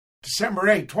December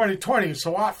 8, 2020. It's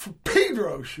a lot for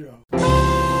Pedro Show.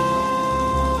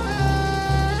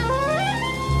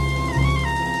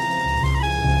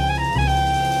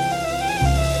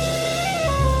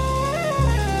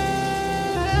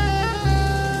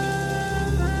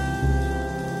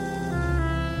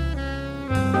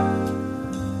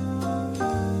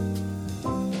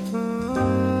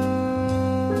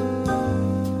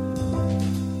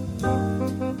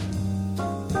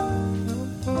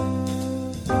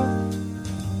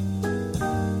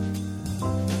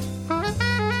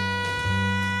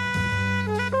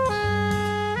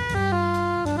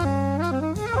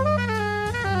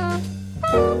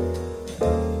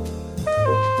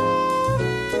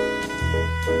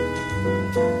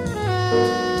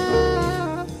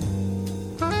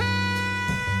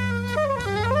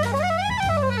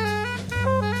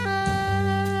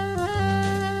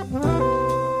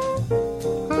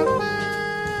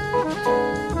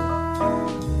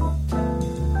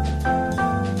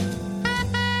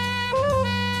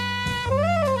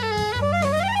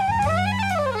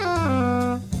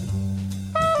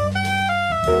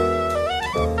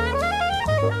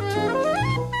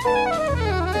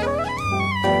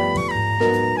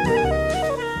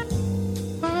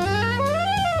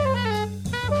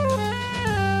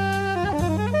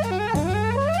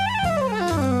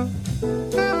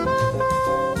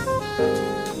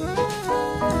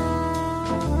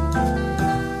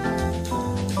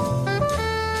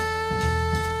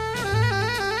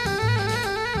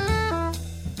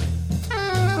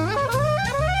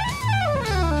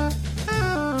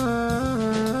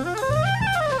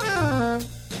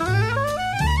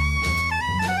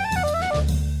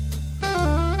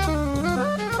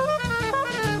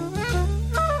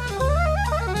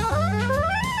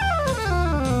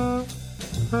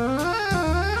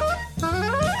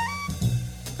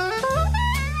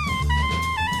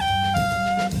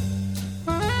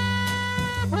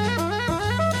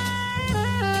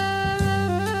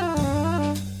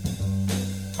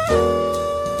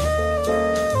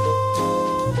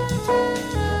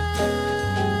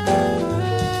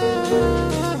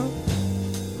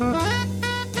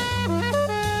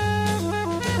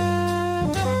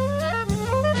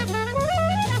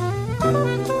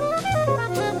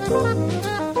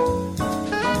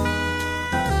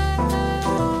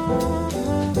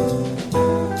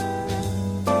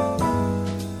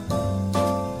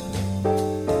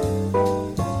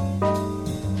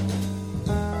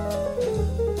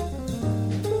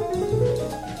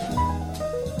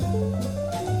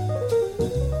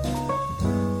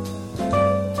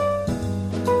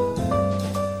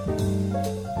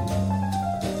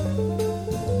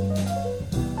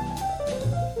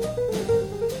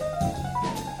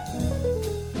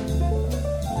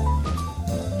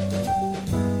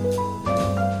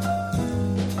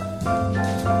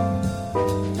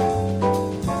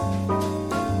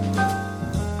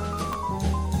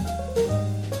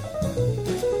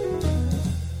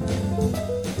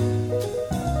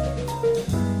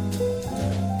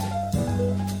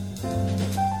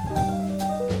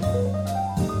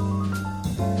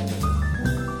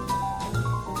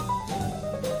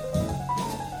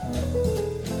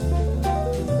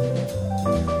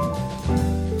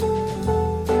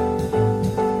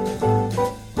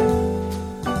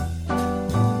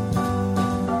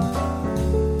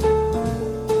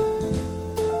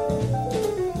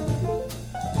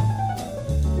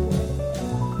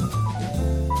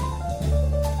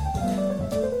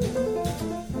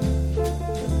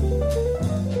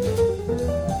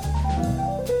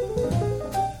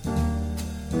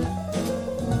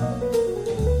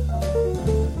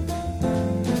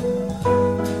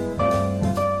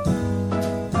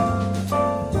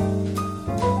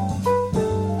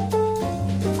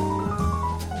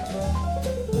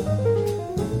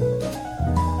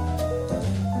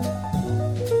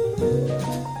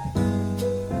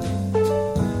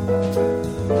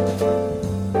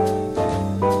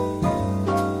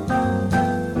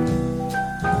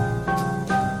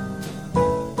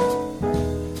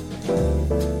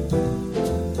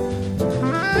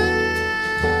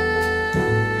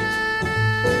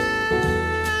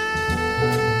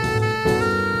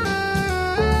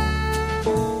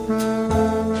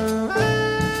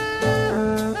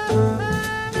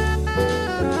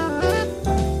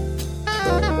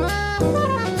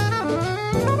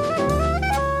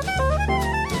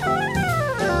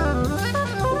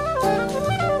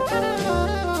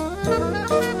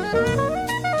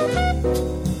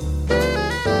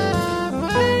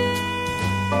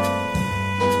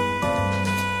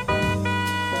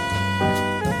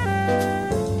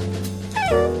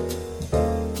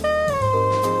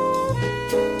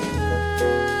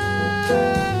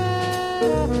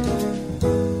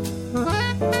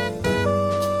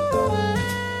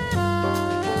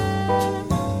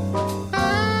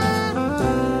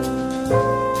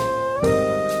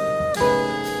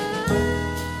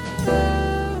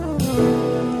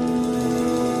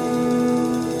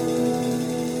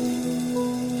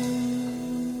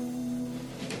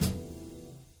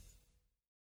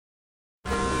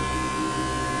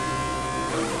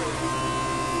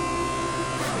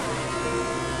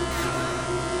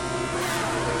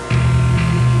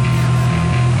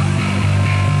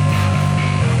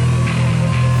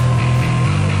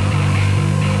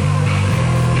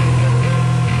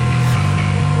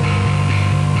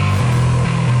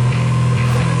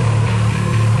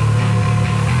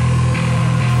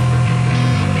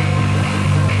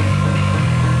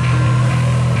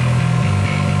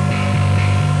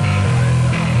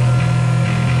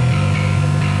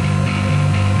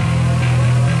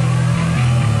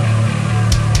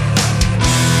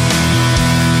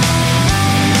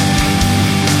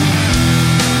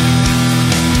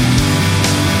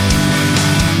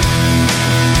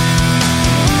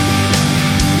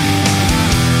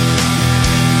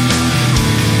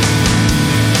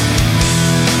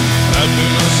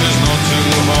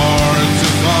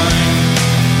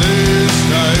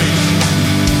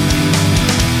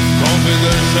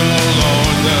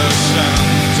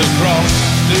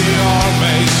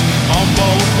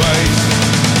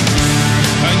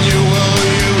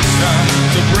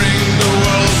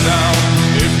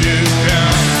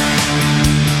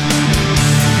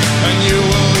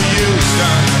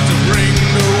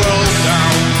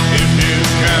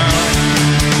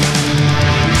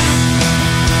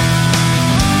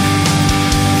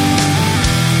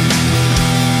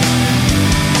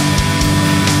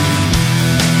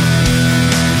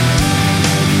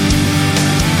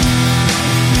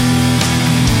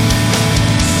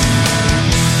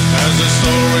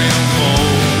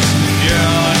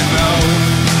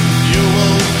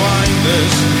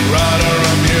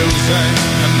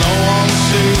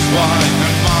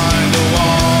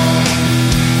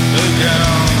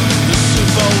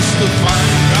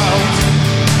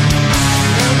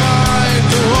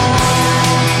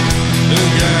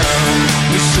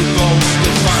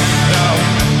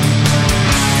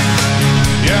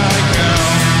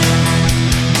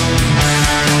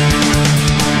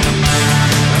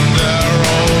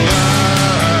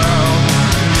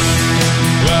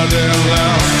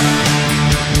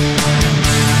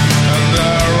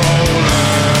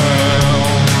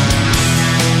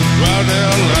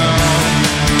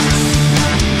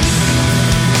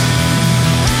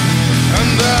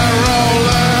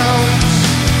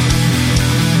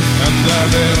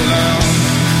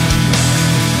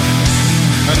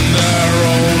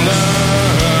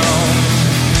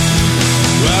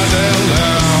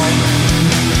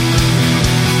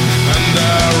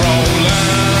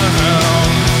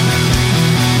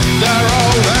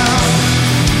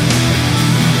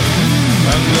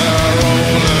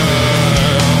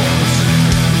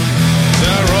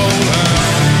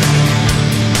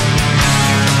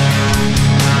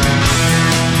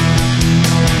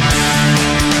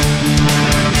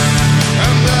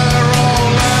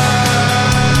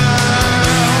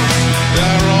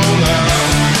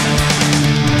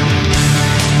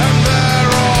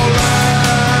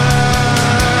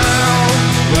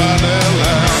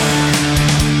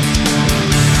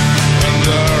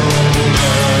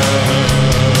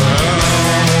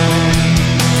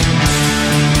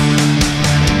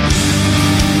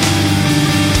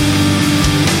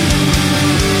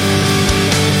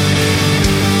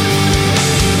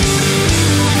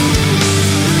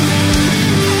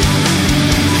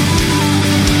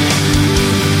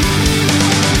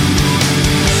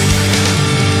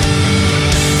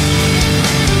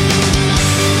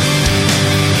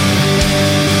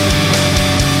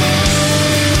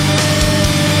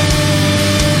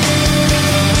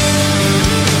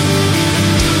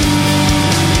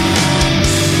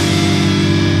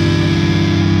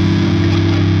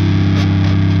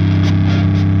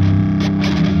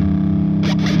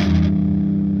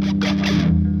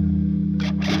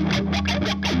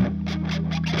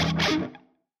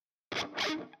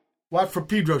 Watt from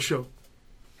Pedro Show.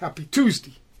 Happy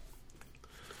Tuesday.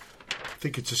 I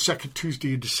think it's the second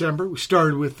Tuesday of December. We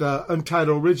started with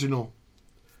Untitled Original.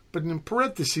 But in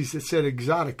parentheses, it said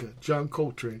exotica, John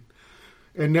Coltrane.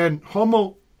 And then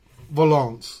Homo,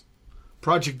 volans,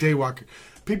 Project Daywalker.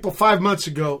 People, 5 months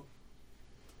ago,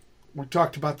 we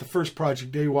talked about the first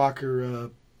Project Daywalker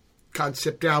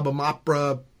concept album,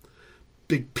 opera,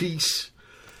 big piece.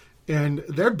 And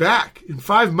they're back. In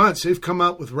 5 months, they've come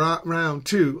out with round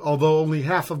two, although only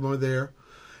half of them are there.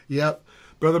 Yep.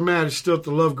 Brother Matt is still at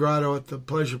the Love Grotto at the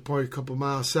Pleasure Point a couple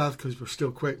miles south because we're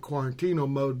still quite in quarantino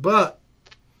mode. But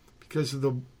because of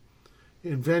the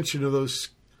invention of those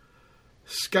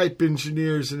Skype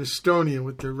engineers in Estonia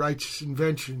with their righteous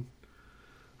invention,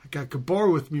 I got Gabor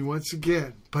with me once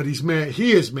again. But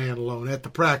he is man alone at the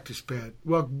practice pad.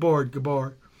 Welcome aboard,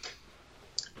 Gabor.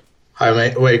 Hi,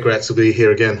 mate. Very glad to be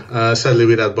here again. Sadly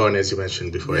without Barney, as you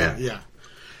mentioned before. Yeah.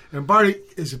 And Barney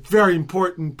is a very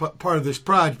important part of this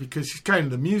project because he's kind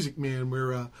of the music man,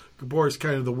 where Gabor is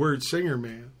kind of the word singer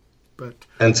man. But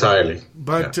entirely.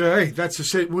 But hey, that's the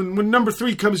same. When number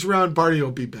 3 comes around, Barney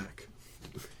will be back.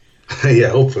 Yeah,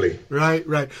 hopefully.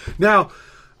 Right. Now,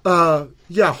 homo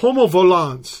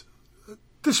volans.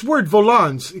 This word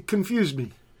volans, it confused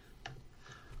me.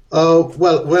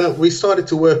 Well, when we started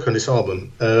to work on this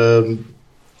album,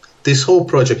 this whole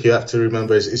project, you have to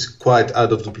remember, is quite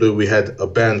out of the blue. We had a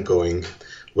band going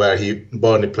where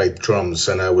Barney played drums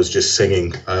and I was just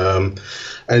singing. And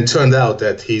it turned out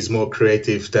that he's more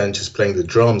creative than just playing the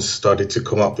drums, started to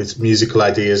come up with musical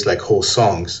ideas like whole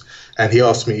songs. And he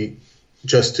asked me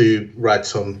just to write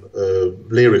some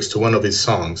lyrics to one of his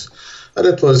songs. And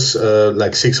that was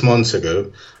like 6 months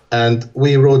ago. And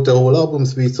we wrote the whole album.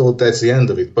 We thought that's the end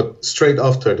of it. But straight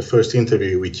after the first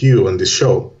interview with you on this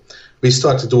show, we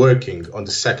started working on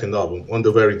the second album on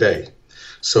the very day.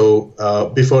 So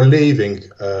before leaving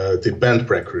the band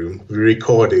prep room, we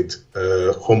recorded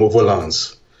Homo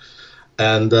volans.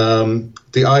 And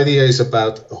the idea is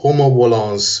about Homo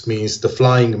volans means the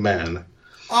flying man.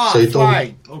 So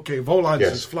flying. Okay, volans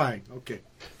is flying. Okay.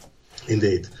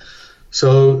 Indeed.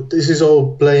 So this is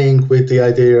all playing with the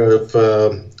idea of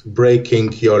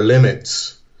breaking your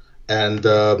limits. And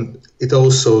it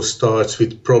also starts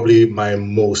with probably my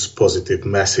most positive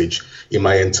message in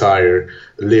my entire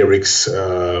lyrics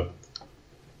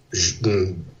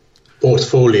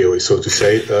portfolio, so to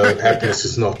say. Happiness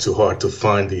is not too hard to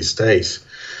find these days.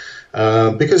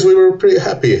 Because we were pretty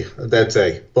happy that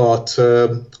day. But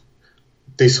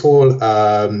this whole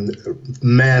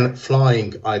man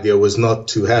flying idea was not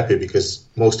too happy because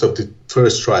most of the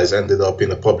first tries ended up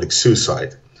in a public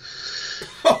suicide.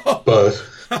 But...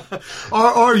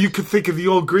 or you could think of the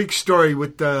old Greek story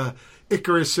with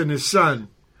Icarus and his son.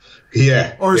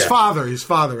 Yeah. Or his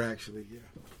father actually. Yeah.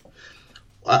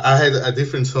 I had a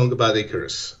different song about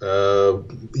Icarus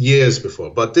years before,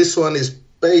 but this one is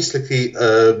basically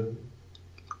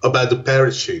about the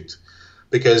parachute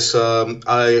because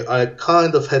I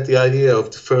kind of had the idea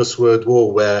of the First World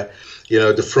War where,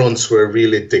 the fronts were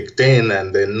really digged in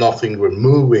and then nothing were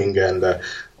moving and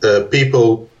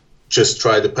people just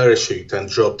tried the parachute and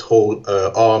dropped whole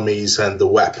armies and the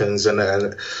weapons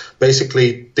and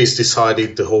basically this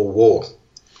decided the whole war.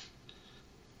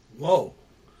 Whoa.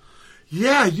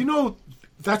 Yeah,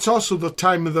 that's also the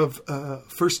time of the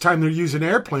first time they're using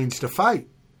airplanes to fight.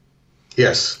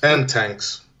 Yes, and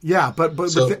tanks. Yeah, but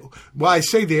I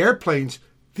say the airplanes,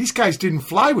 these guys didn't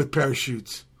fly with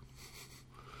parachutes.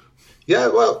 Yeah,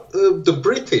 well, the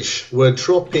British were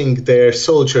dropping their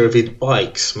soldier with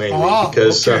bikes mainly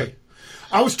because... Okay.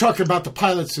 I was talking about the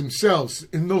pilots themselves,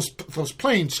 and those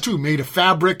planes, too, made of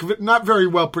fabric, not very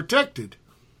well protected.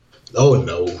 Oh,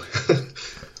 no.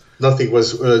 Nothing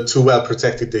was too well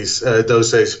protected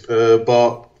those days.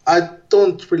 But I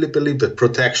don't really believe that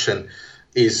protection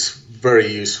is very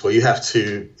useful. You have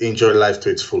to enjoy life to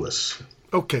its fullest.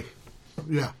 Okay.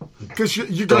 Yeah. Because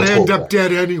you're going to end up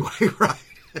dead anyway, right?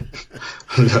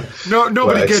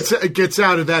 Nobody gets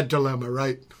out of that dilemma,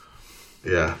 right?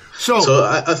 Yeah. So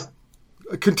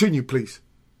I continue, please.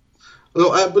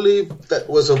 Well, I believe that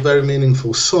was a very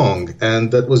meaningful song, and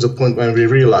that was the point when we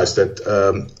realized that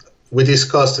we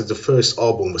discussed that the first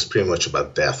album was pretty much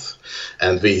about death,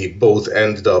 and we both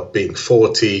ended up being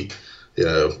 40.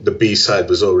 The B-side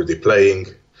was already playing,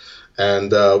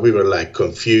 and we were like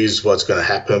confused what's going to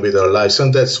happen with our lives,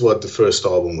 and that's what the first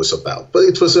album was about. But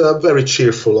it was a very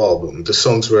cheerful album. The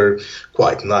songs were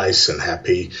quite nice and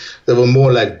happy. They were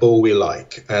more like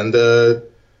Bowie-like, and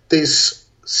this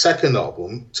second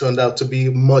album turned out to be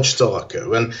much darker.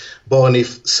 When Barney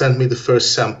sent me the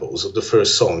first samples of the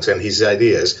first songs and his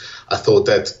ideas, I thought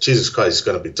that Jesus Christ is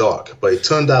going to be dark. But it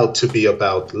turned out to be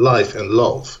about life and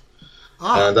love.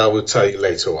 And I will tell you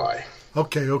later why.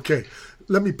 Okay.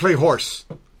 Let me play horse.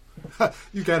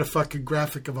 You got a fucking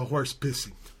graphic of a horse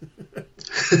pissing.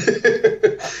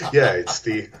 Yeah, it's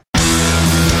the...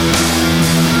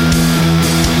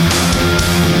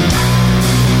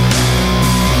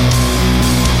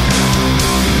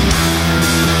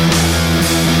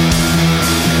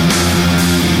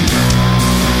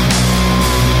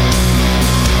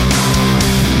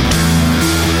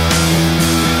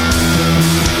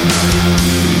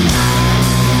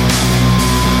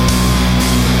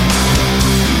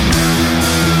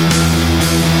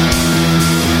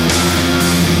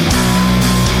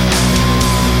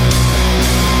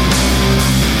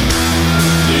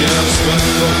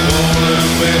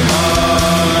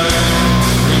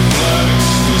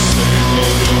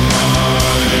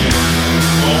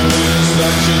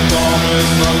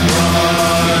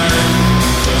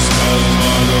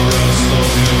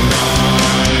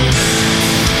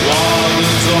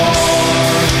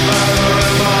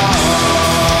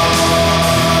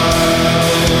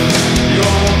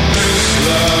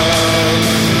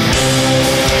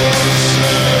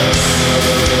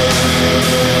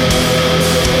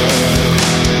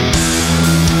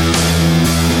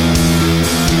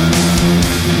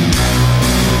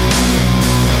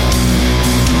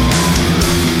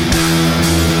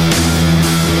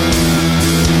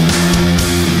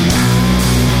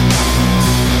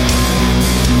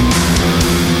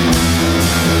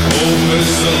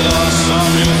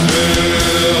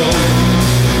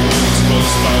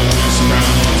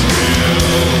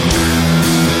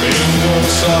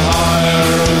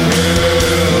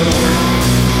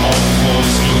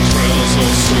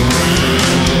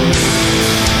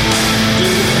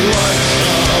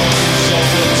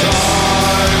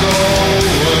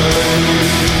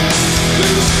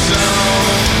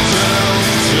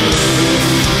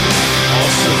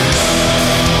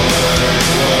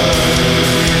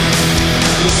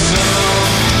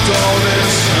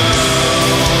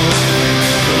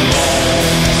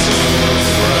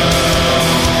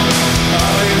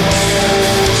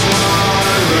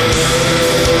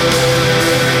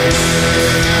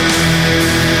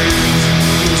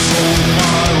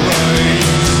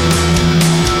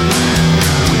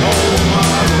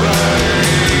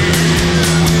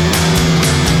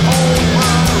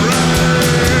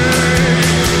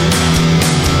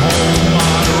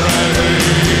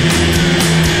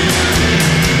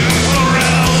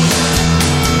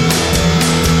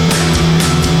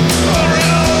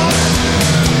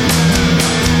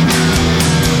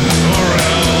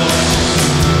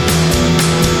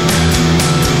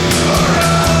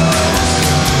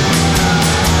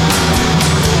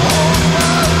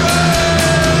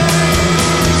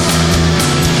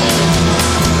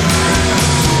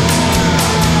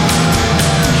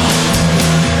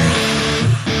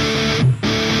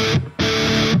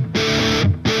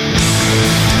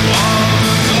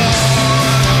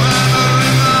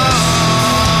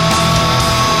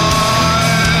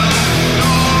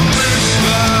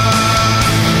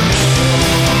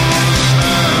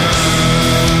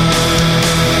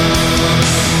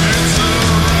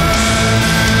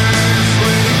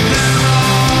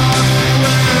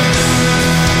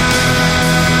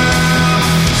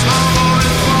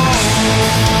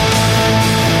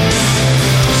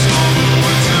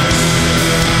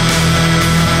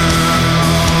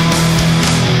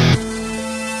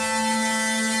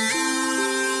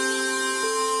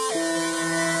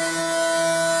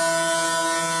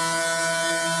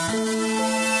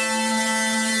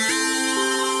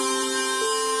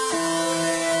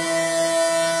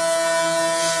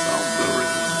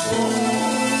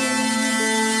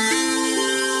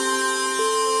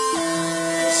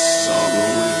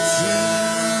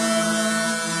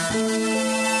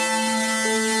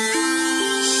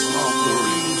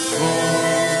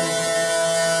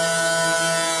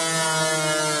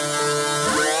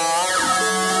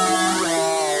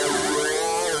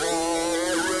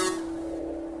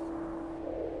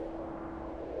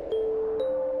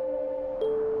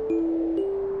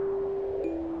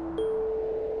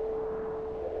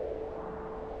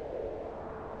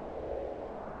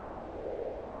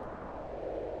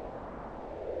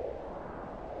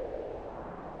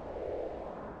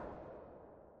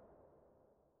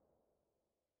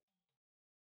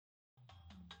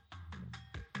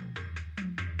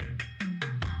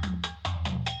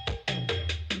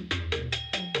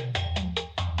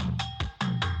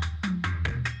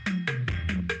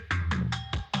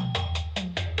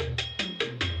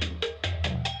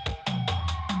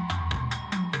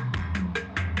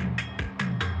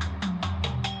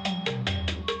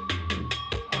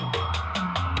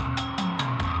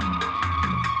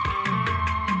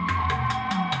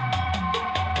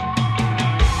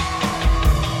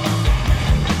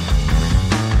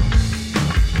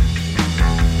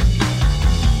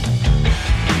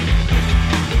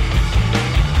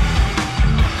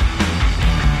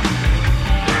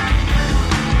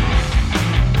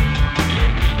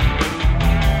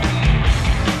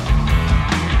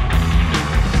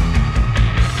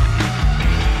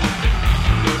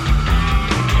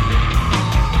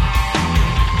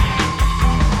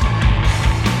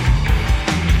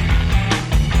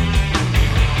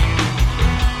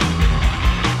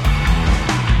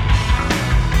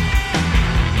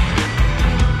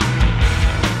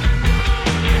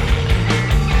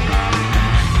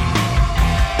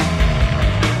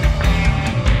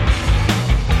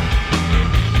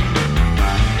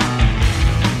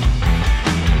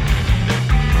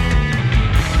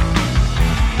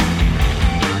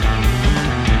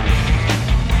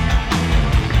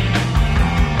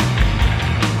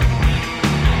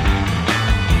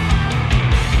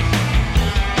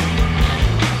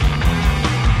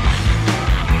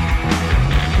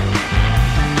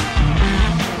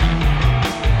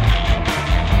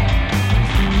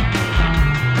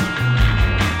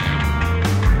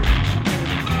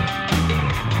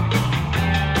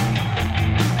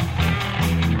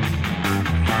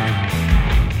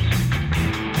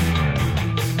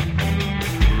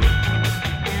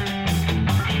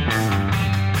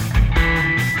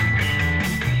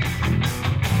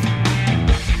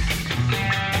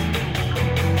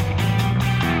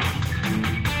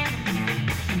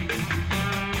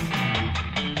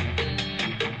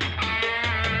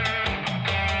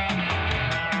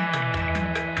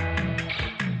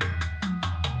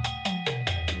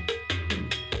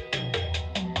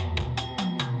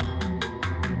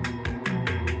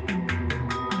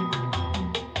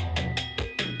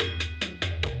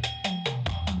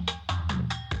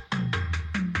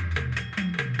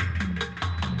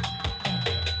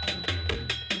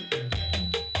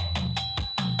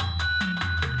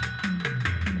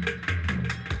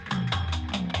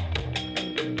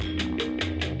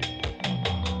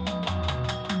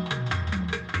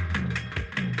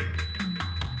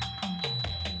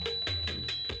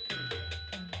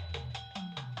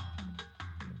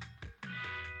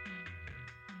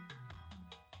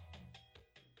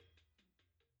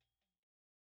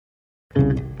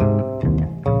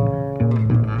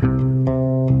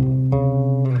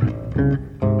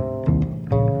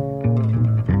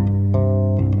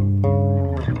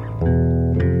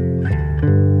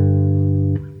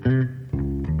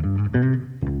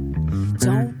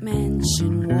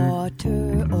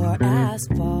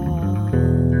 last fall.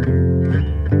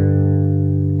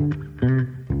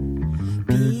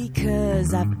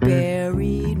 Because I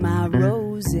buried my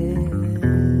roses,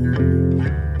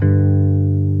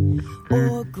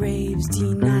 or graves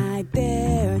denied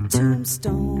their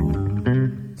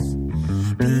tombstones.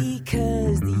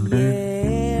 Because the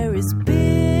air is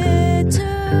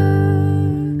bitter,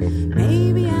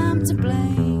 maybe I'm to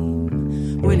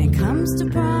blame when it comes to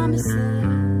promises.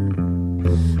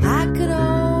 I could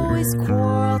always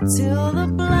quarrel till the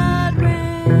blood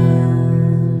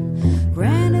ran.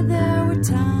 Granted, there were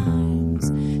times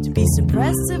to be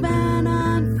suppressive and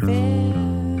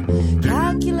unfair.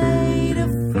 Calculate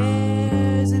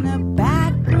affairs in a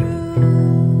back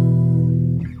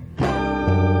room.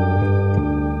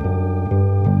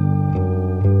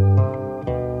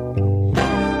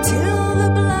 Till the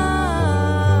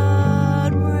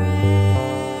blood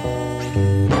ran.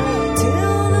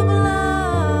 Till the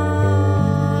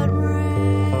blood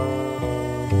ran.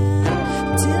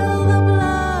 Till the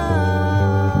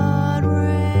blood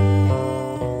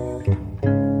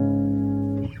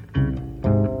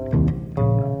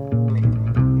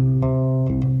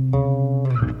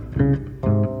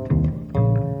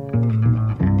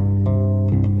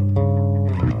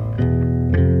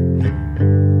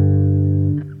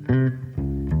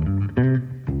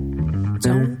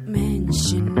Don't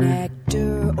mention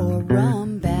nectar or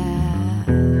rum baths,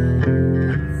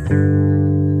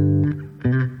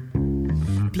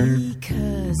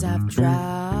 because I've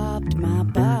dropped my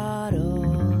bottle,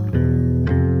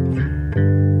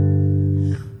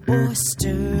 or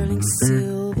sterling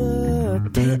silver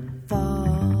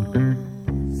pitfalls,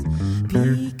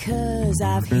 because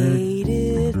I've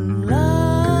hated and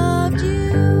loved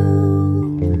you.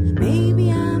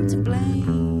 Maybe I'm to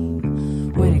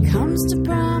blame when it comes to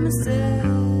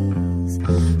promises.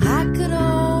 I could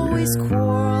always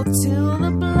quarrel till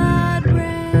the blood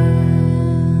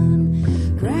ran.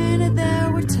 Granted,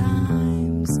 there were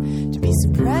times to be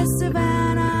suppressive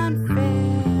and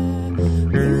unfair.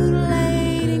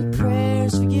 Mutilating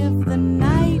prayers, forgive the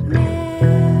nightmares.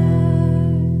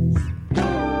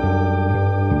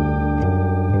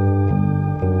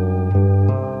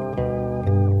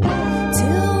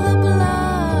 Till the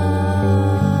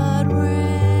blood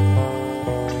ran.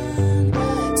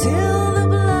 Till the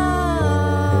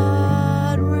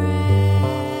blood ran.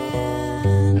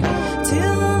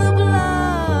 Till the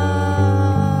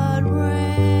blood ran.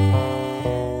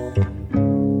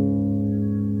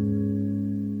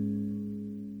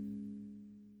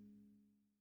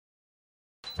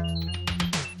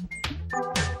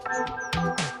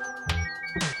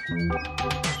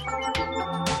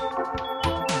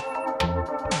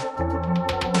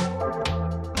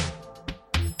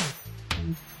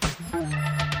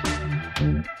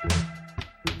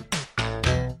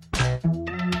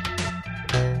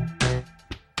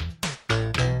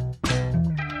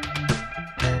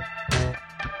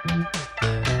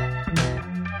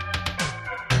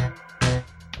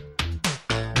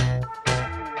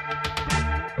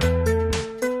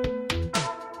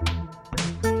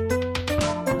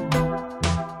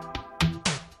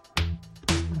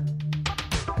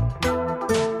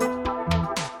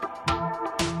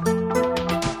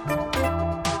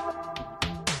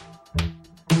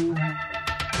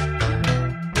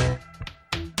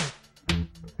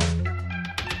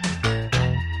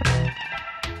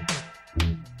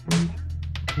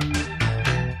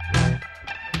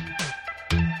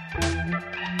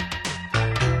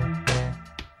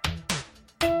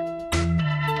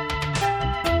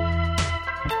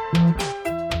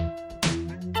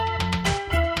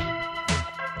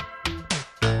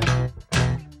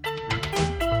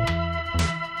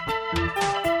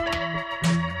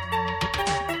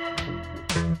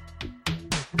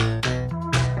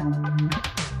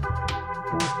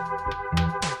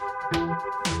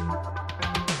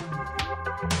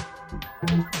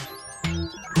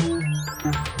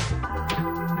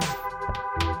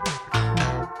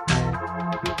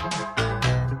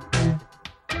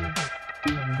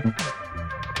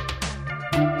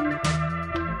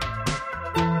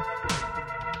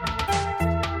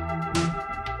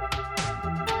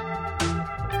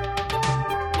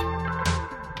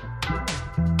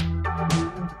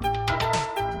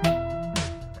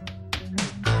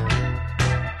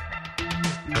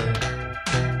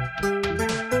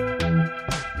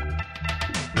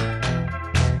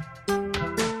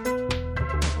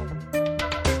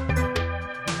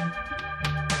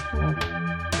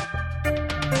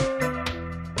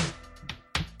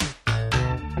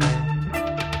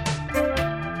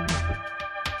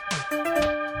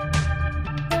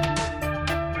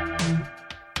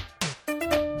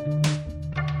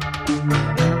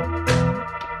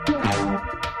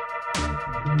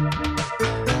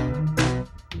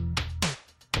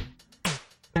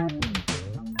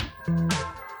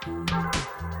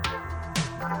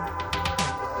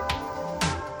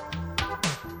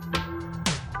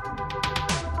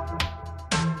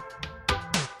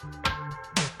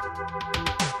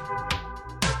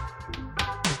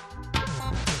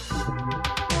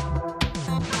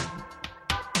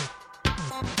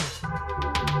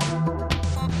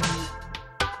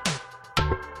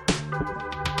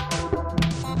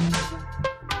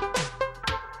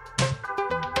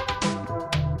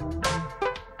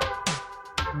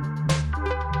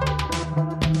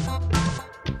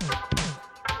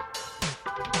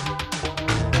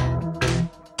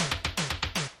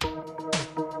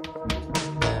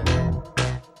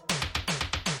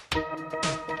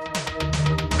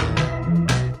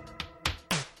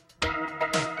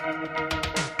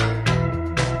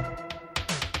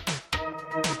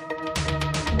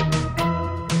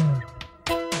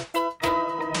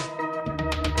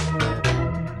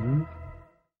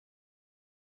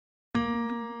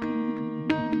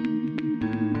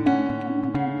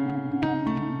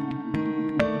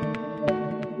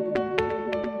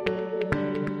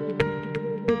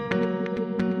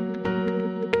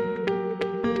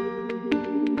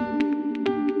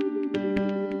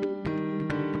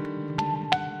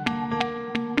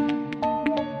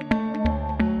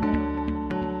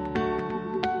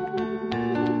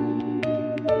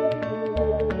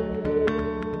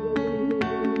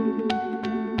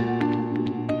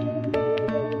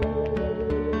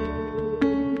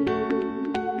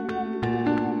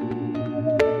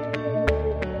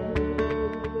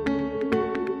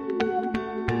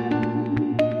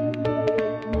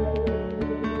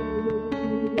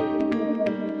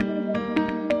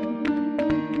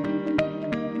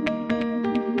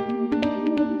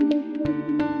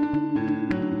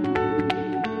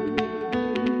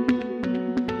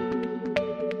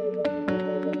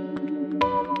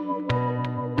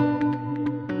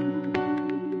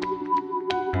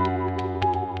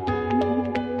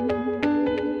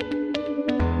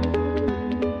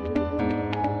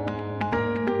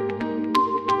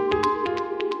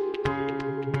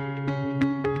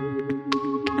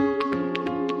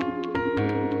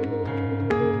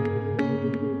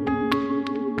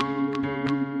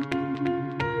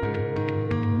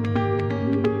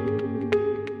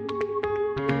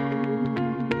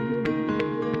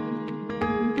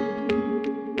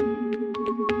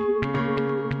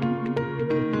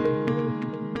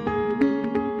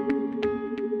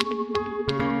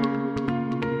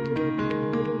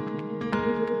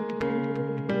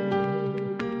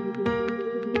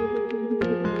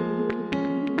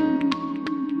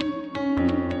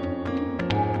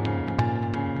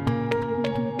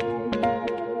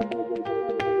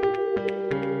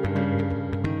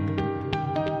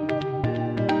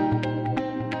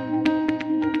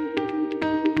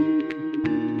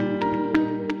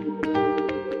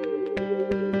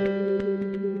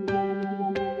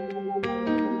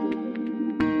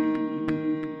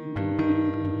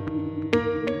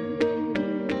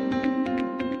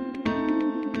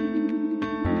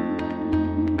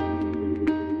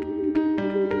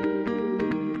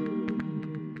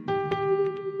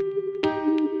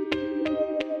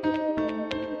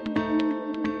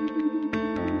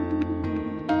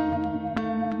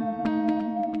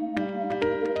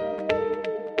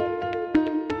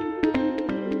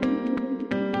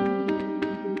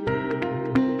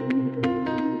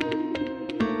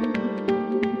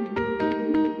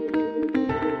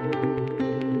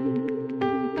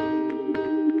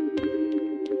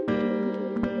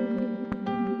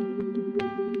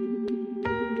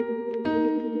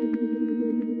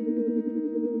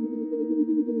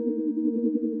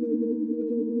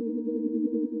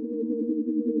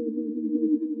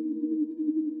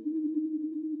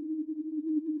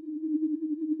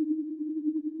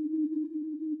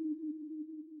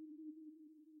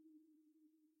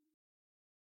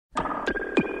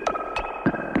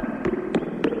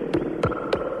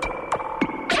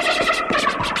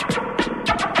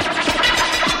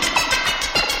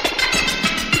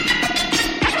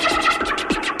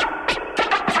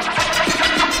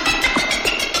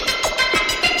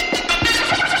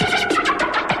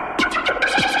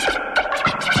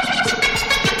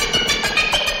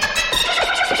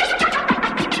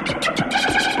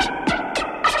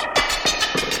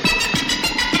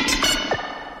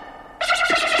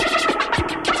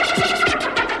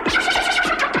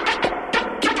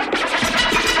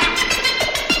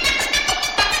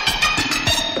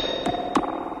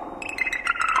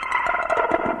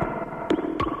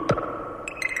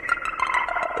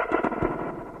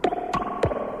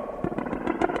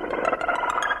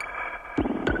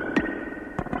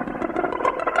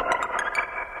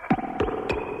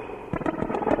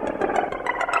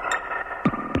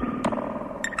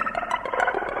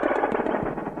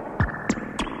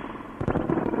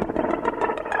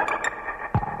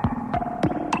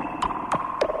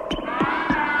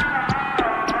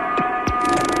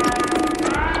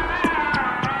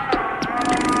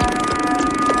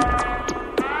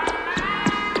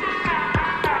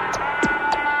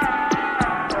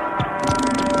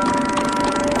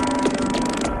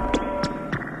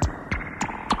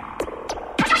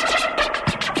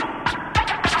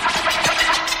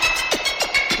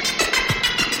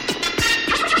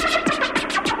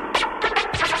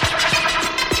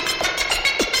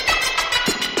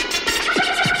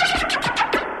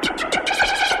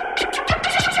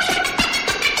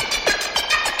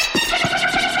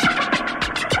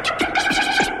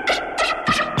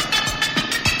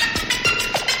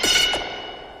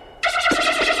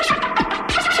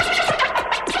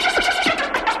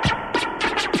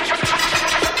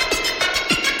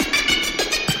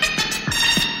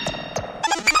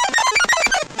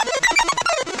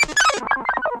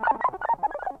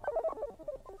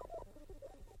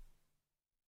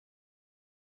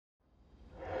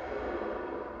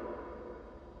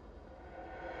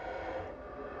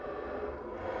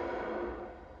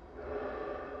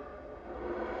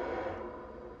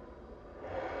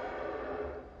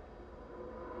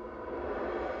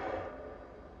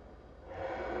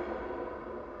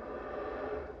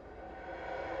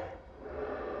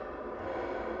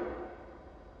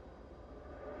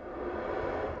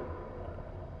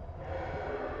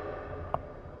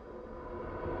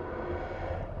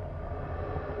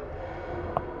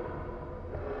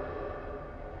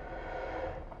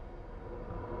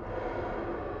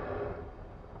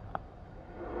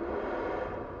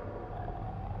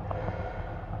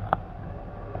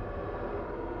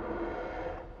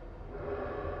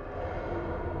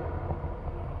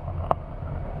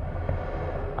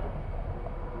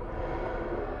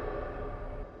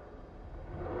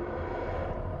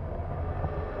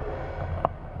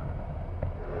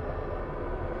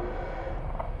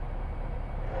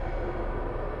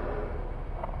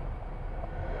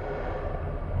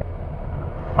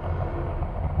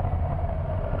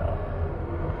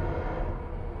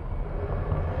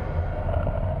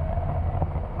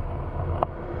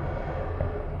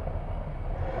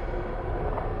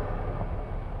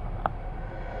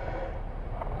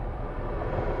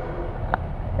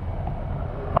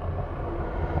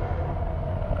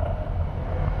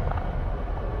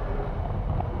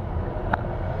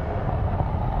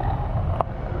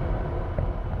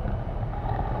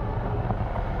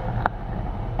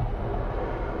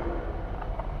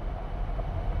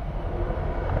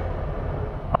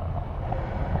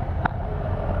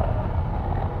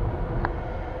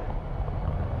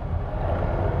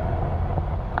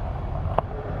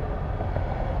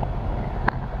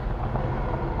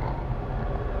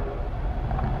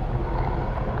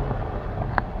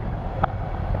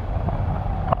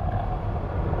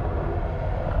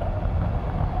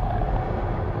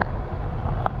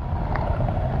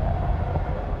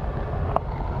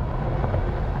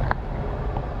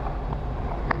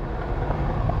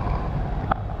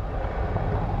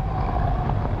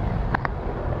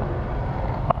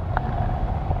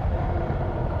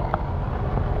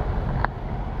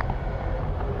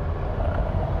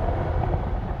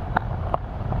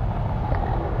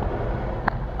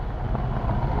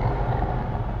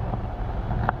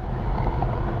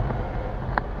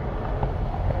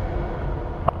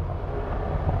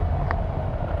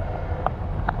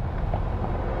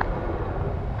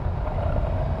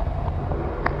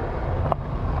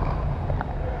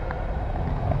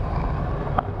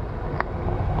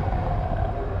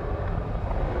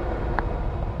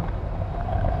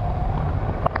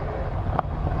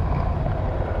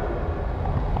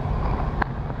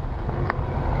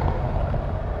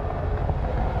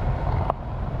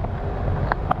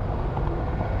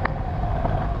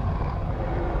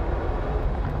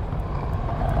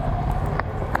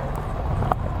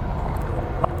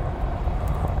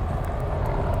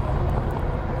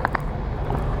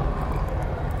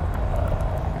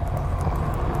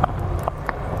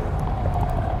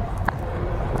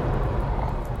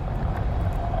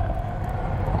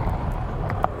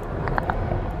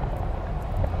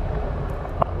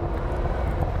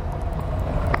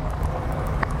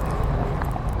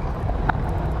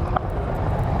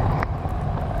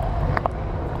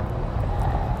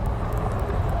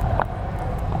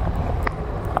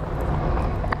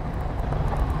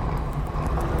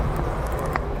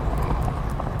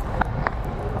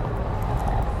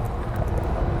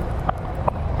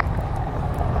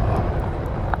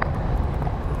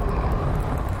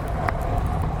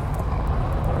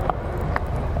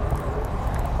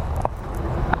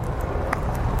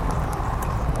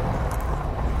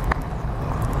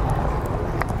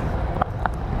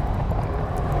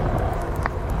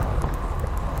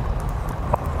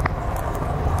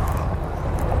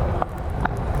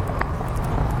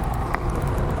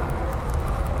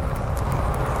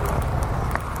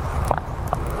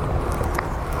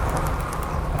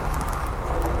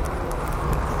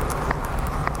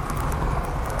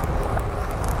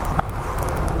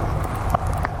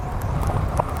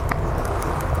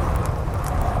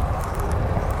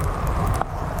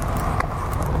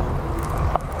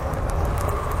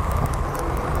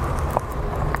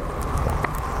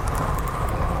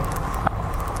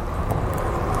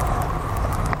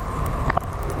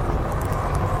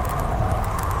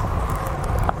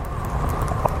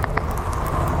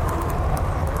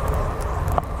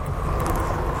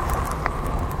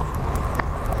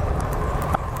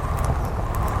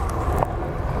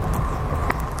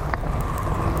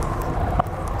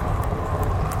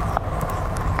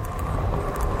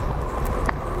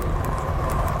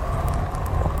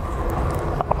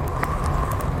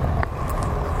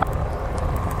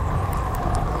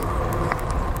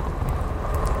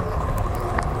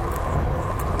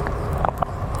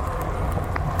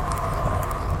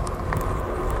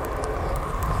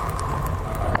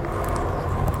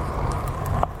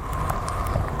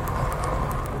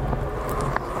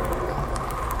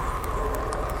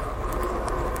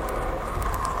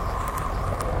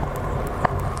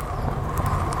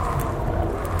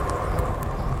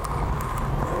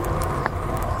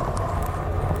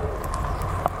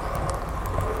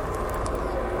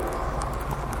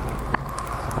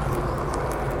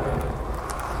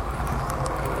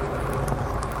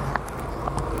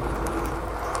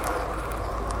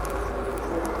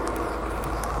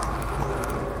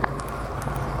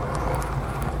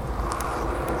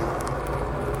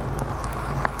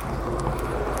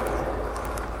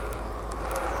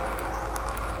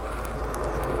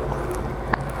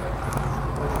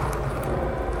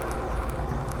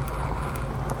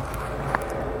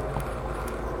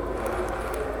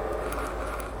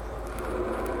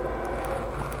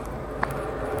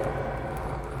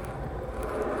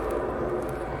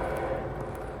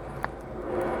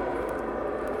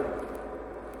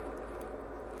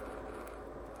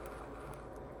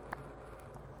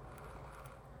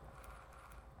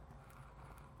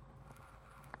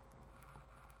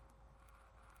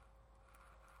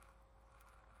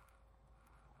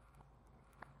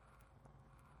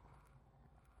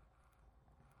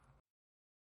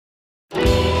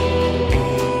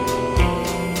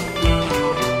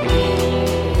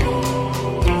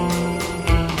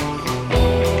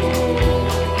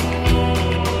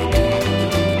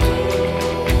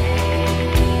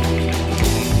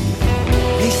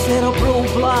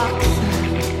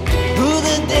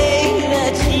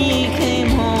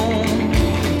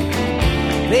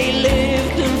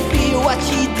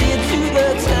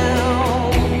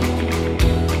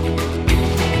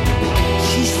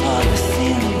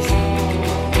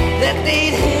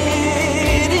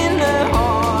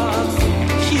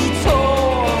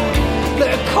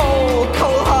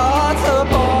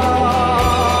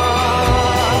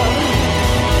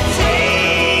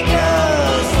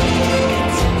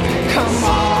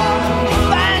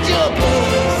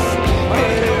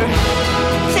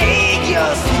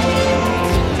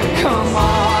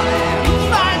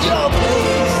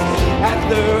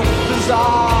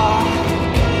 bizarre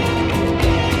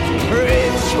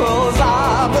rituals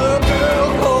of a girl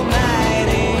called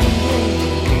Nightingale.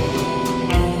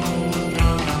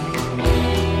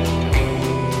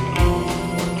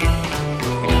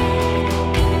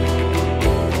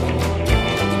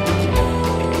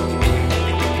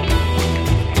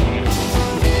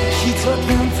 She took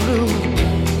them through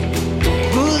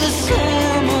the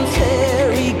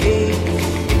cemetery gates,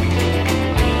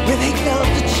 where they felt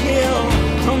the chill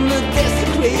from the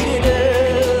desecrated earth.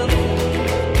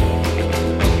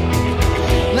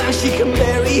 Now she can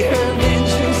bury her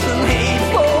vengeance and hate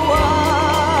for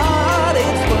what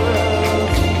it's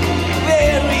worth.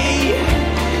 Bury,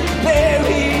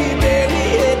 bury, bury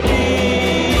it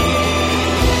deep.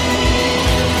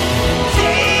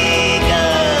 Take a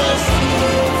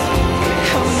seat,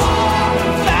 come on,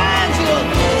 find your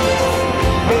place.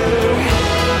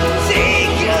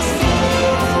 Take your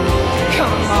seat,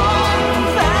 come on,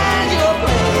 find your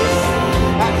place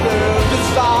at the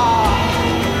bazaar.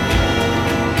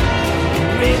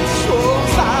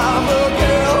 Rituals of a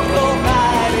girl called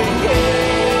Nightingale.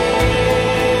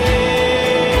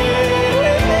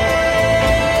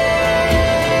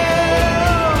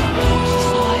 She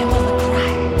saw him on the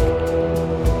crack,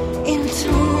 in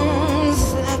tunes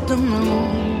at the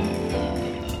moon,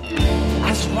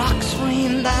 as rocks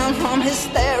rained down from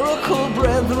hysterical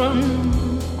brethren.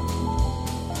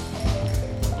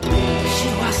 She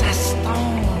was as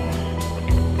stone,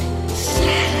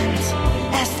 silent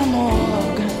as the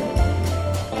morgue.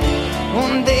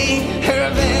 One day her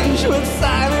revenge would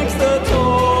silence the door.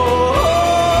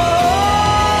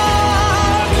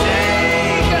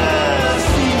 Take a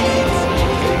seat,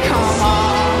 come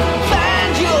on,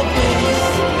 find your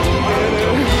place.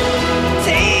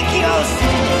 Take your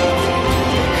seat,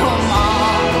 come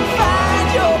on, find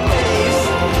your place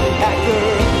at the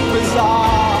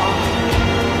bazaar.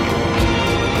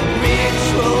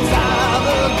 Rituals of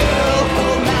a girl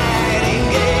called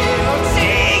Nightingale.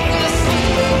 Take a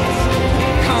seat,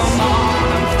 come on,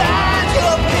 find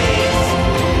your place.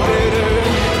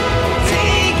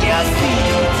 Take your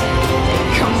seat,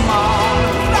 come on,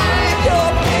 find your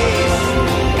place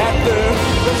at the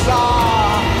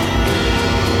bazaar.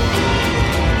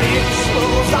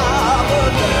 Rituals of a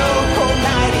girl called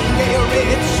Nightingale.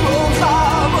 Rituals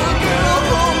of a girl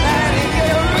called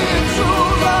Nightingale.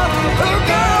 Rituals of a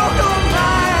girl called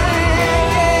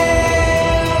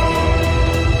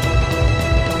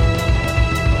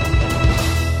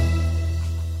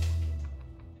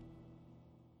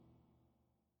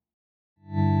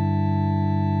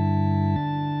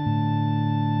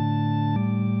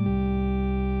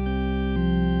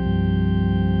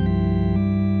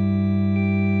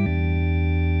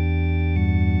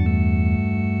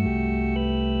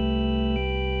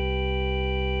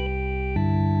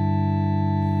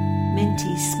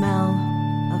Minty smell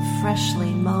of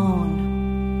freshly mown,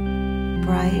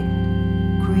 bright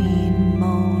green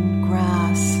mown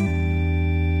grass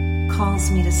calls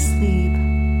me to sleep.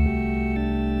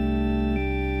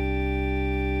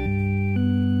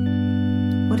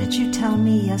 What did you tell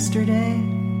me yesterday?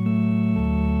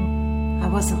 I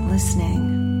wasn't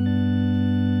listening.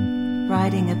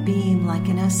 Riding a beam like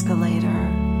an escalator.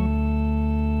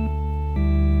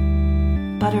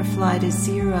 Butterfly to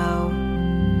zero,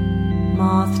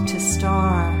 moth to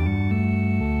star.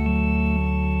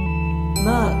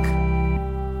 Look.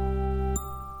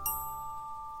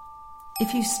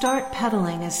 If you start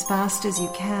pedaling as fast as you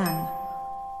can,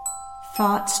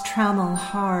 thoughts trammel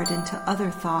hard into other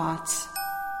thoughts.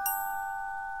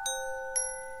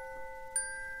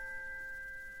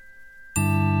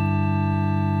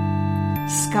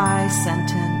 Sky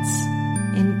sentence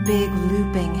in big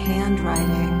looping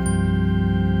handwriting.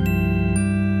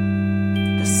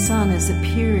 The sun is a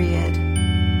period.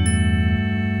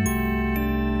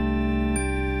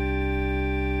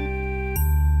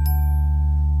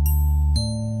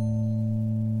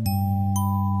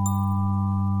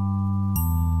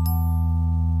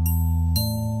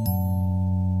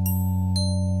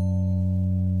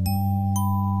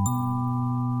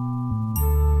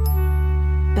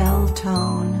 Bell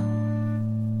tone,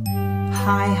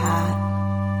 hi-hat,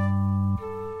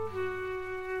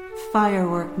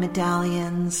 firework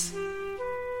medallions,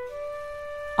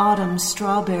 autumn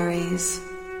strawberries,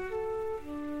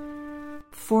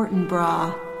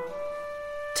 Fortinbras,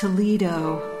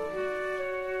 Toledo.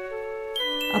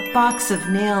 A box of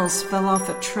nails fell off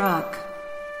a truck.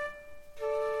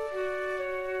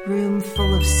 Room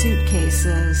full of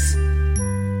suitcases.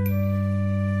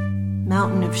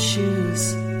 Mountain of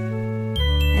shoes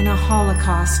in a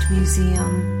Holocaust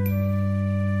museum.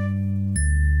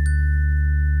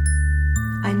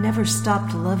 I never never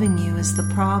stopped loving you is the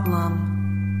problem.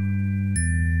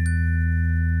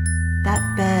 That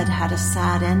bed had a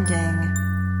sad ending.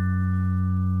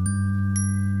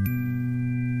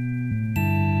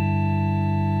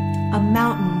 A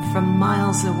mountain from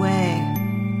miles away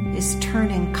is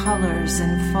turning colors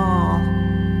in fall,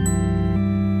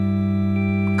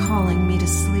 calling me to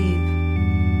sleep.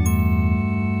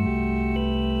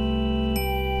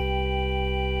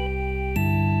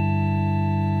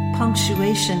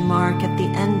 Punctuation mark at the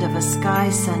end of a sky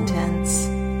sentence.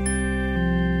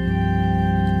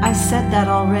 I said that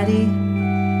already,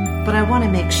 but I want to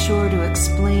make sure to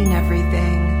explain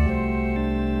everything.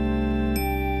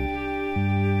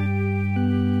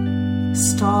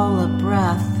 Stall a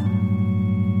breath,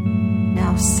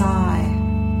 now sigh.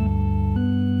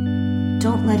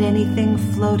 Don't let anything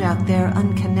float out there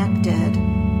unconnected.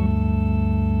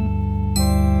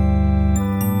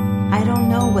 I don't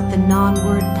know what the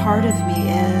non-word part of me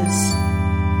is.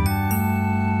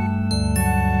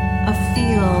 A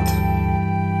field,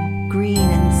 green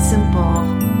and simple,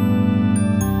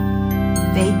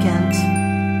 vacant,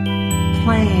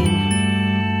 plain,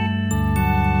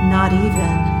 not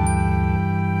even.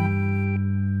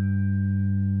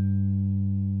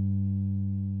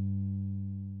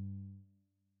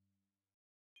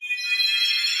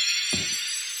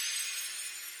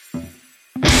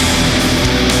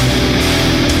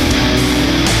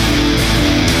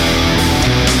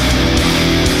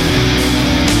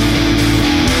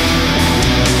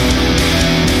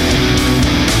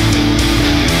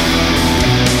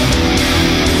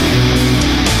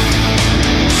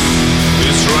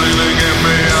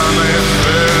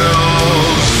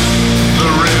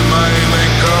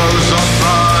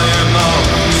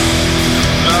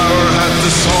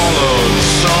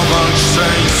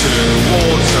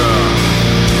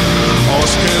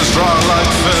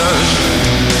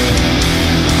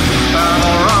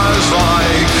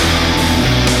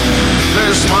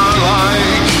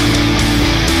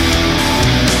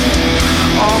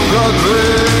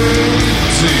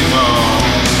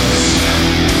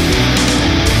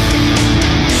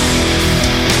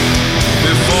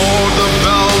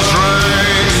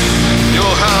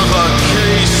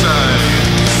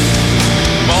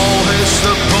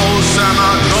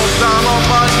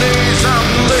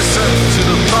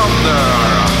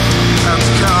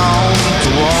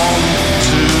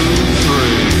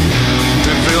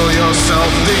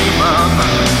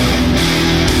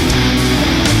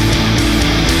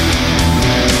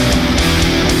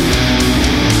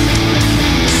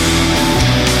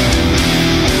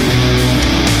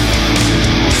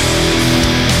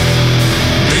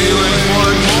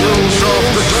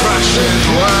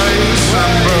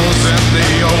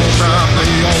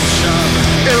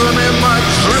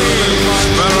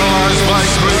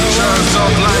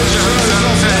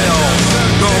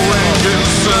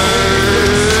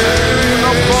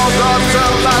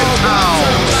 Forgotten life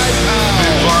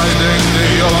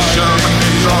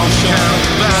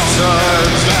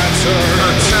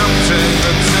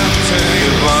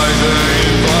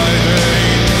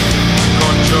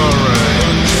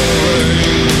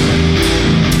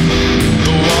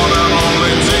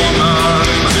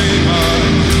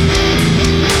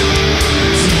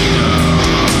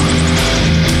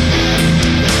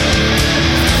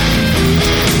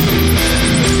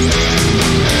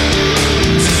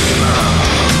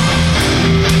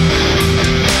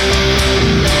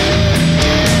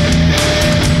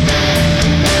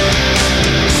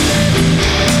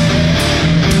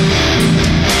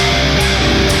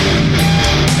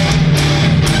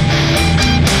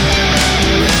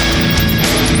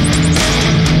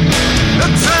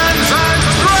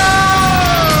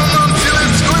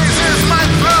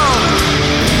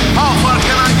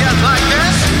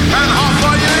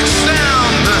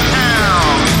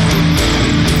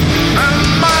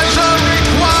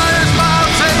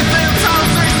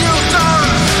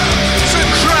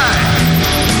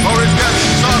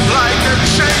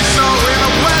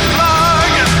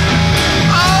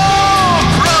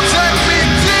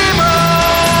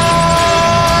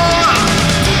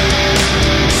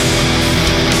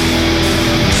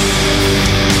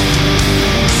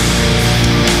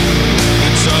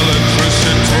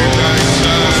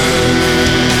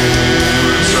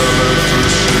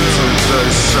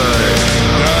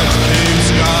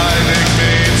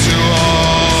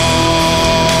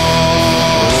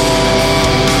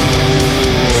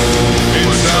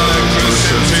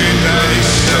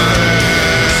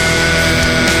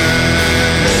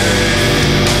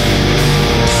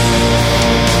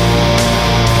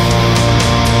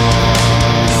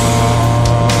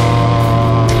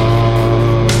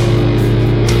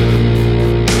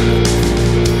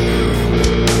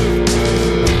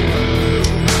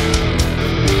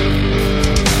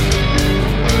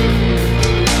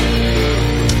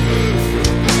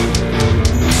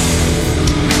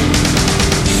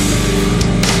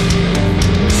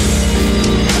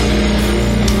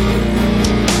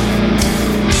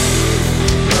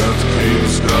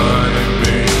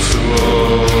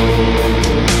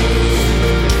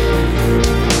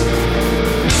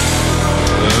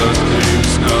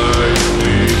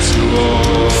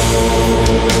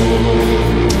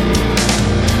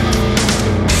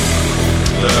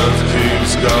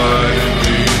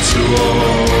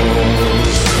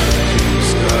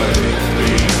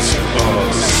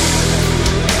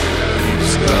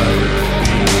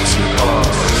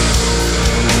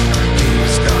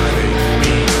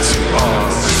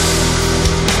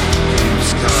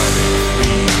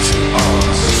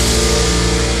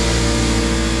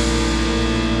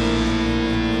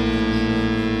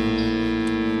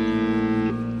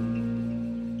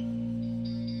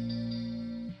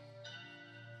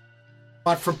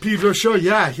But from Pedro Show,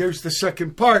 here's the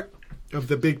second part of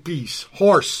the big piece.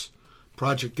 Horse,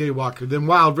 Project Daywalker. Then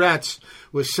Wild Ratts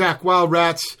with Sack Wild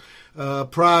Ratts,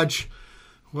 Proj.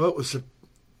 Well, it was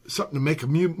something to make a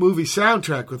movie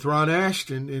soundtrack with Ron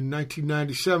Ashton in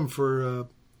 1997 for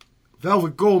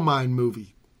Velvet Goldmine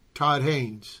movie, Todd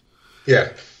Haynes.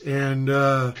 Yeah. And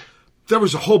there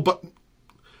was a whole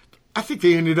I think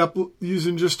they ended up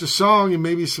using just a song and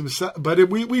maybe some, but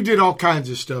we did all kinds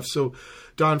of stuff. So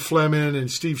Don Fleming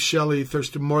and Steve Shelley,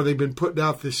 Thurston Moore, they've been putting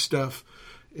out this stuff.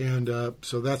 And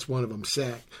so that's one of them,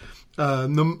 Sack.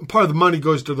 Part of the money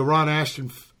goes to the Ron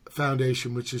Ashton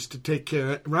Foundation, which is to take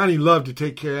care. Ronnie loved to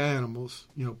take care of animals,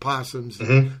 possums,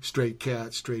 stray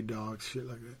cats, stray dogs, shit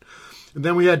like that. And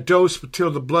then we had Dose with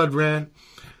Till the Blood Ran.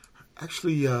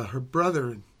 Actually, her brother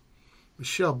and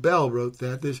Michelle Bell wrote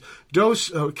that. There's Dose.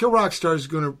 Kill Rock Star is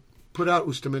going to put out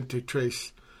Justamente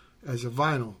Trace as a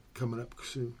vinyl coming up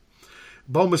soon.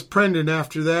 Bomis Prendin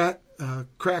after that.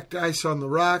 Cracked Ice on the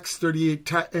Rocks.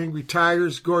 38 Angry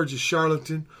Tigers. Gorgeous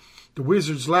Charlatan. The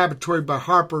Wizard's Laboratory by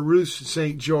Harper, Russe, and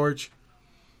St. George.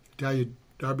 Italian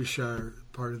Derbyshire,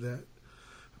 part of that.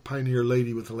 A pioneer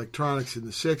lady with electronics in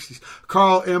the 60s.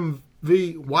 Karl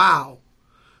M.V. Waugh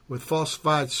with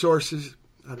Falsified Sources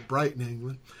out of Brighton,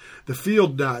 England. The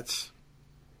Field Nuts.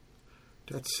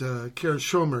 That's Karen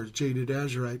Schomer, Jaded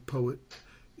Azurite poet,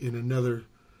 in another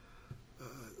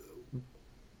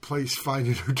place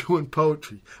finding her doing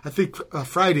poetry. I think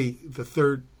Friday, the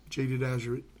 3rd, Jaded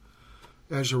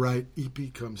Azurite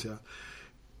EP comes out.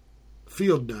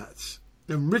 Field Nuts.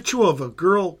 And Ritual of a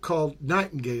Girl Called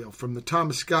Nightingale from the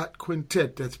Thomas Scott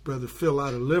Quintet. That's Brother Phil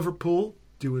out of Liverpool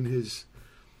doing his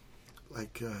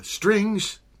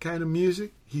strings kind of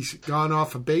music. He's gone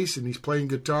off a bass and he's playing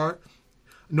guitar.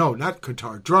 No, not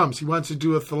guitar, drums. He wants to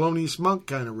do a Thelonious Monk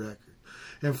kind of record.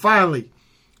 And finally,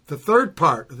 the third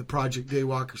part of the Project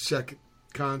Daywalker's second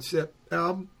concept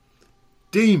album,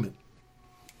 Demon.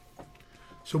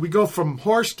 So we go from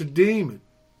horse to demon.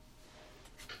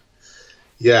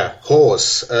 Yeah,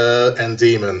 Horse and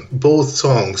Demon. Both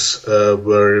songs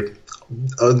were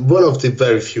one of the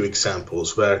very few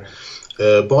examples where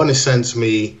Barney sends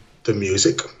me the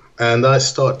music and I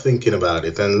start thinking about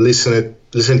it and listen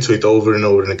to it over and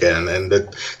over and again. And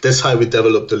that's how we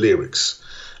develop the lyrics.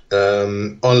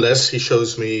 Unless he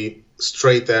shows me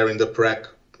straight there in the prac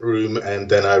room and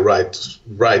then I write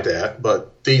right there.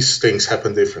 But these things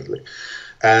happen differently.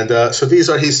 And so these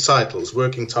are his titles,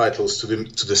 working titles to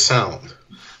the sound.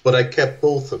 But I kept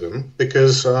both of them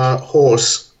because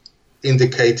Horse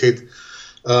indicated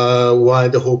why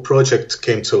the whole project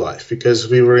came to life. Because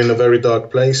we were in a very dark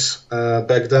place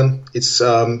back then. It's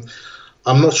I'm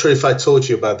not sure if I told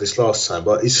you about this last time,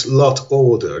 but it's a lot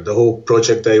older, the whole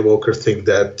Project Daywalker thing,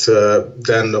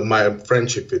 than my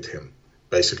friendship with him,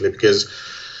 basically, because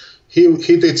he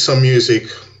did some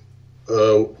music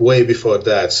way before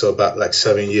that. So about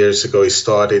 7 years ago, he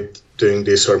started doing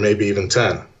this, or maybe even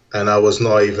 10. And I was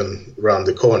not even around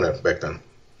the corner back then.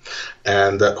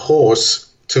 And Horse,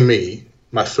 to me,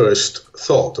 my first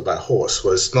thought about Horse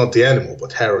was not the animal,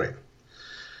 but heroin.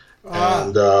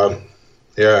 And,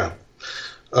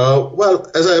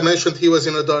 well, as I mentioned, he was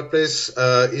in a dark place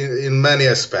in many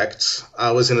aspects.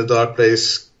 I was in a dark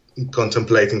place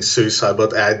contemplating suicide,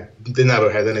 but I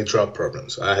never had any drug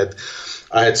problems. I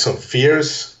had some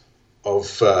fears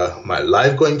of my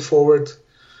life going forward,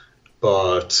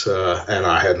 but and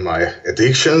I had my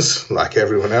addictions like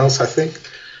everyone else, I think.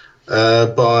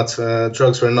 But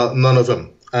drugs were none of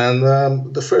them.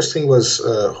 And the first thing was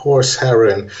Horse,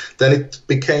 heroin. Then it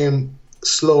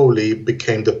slowly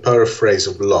became the paraphrase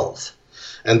of love.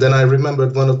 And then I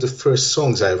remembered one of the first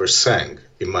songs I ever sang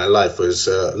in my life was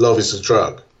Love is a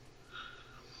Drug.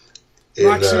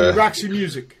 Roxy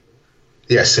Music.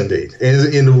 Yes, indeed.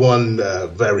 In one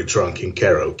very drunken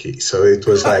karaoke. So it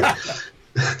was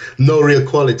no real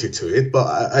quality to it, but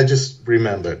I just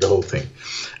remembered the whole thing.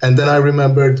 And then I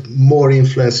remembered more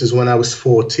influences when I was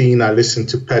 14. I listened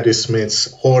to Patti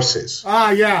Smith's Horses.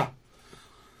 Ah, yeah.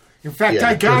 In fact,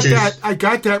 I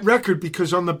got that record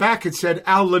because on the back it said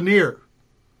Al Lanier.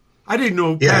 I didn't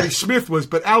know who Patti Smith was,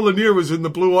 but Al Lanier was in the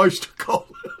Blue Oyster Cult.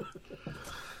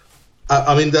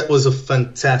 I mean, that was a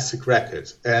fantastic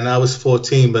record. And I was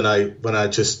 14 when I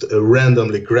just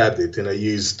randomly grabbed it in a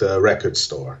used record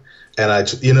store. And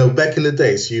back in the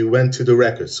days, you went to the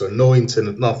record store, no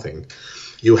internet, nothing.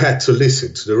 You had to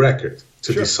listen to the record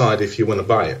to decide if you want to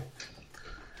buy it.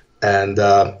 And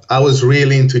I was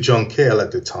really into John Cale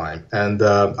at the time. And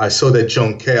I saw that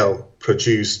John Cale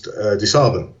produced this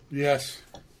album. Yes.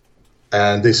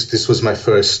 And this was my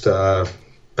first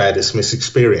Patti Smith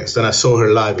experience. Then I saw her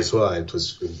live as well. It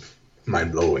was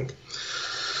mind-blowing.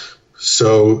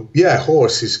 So yeah,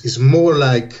 horse is more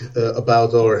like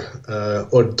about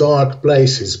our dark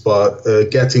places, but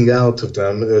getting out of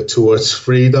them towards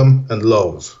freedom and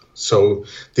love. So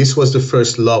this was the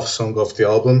first love song of the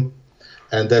album,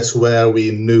 and that's where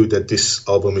we knew that this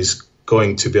album is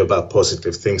going to be about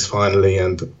positive things finally,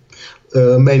 and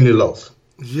mainly love.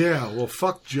 Yeah, well,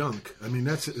 fuck junk. I mean,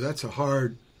 that's a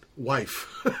hard wife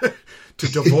to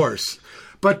divorce,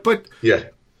 but Yeah.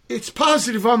 it's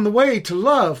positive on the way to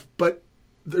love, but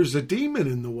there's a demon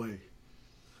in the way.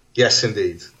 Yes,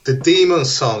 indeed. The Demon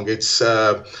song, it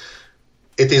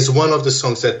is one of the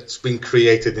songs that's been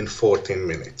created in 14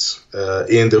 minutes.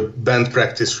 In the band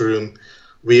practice room,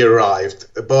 we arrived.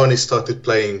 Barney started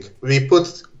playing. We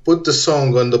put the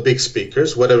song on the big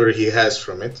speakers, whatever he has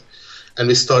from it, and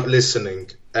we start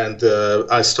listening. And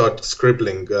I start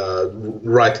scribbling,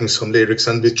 writing some lyrics,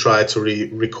 and we try to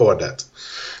record that.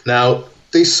 Now,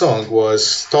 this song was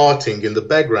starting in the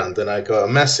background, and I got a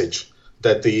message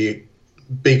that the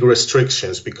big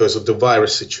restrictions because of the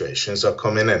virus situations are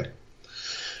coming in.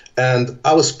 And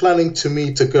I was planning to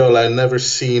meet a girl I'd never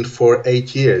seen for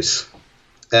 8 years.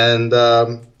 And,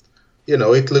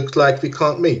 it looked like we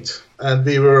can't meet. And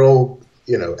we were all,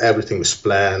 everything was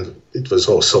planned. It was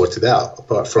all sorted out,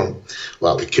 apart from,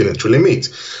 we couldn't really meet.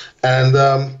 And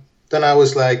then I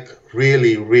was like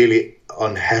really, really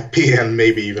unhappy and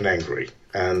maybe even angry.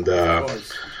 And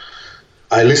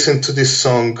I listened to this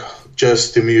song,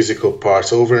 just the musical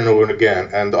parts, over and over again.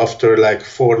 And after like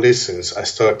 4 listens, I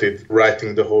started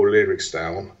writing the whole lyrics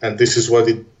down. And this is what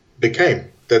it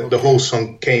became. That the whole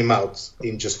song came out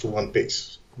in just one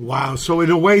piece. Wow. So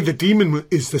in a way, the demon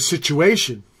is the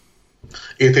situation.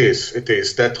 It is.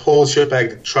 That holds you back,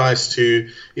 that tries to,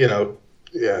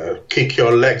 kick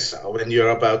your legs out when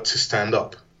you're about to stand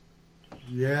up.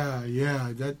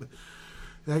 Yeah.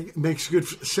 That makes good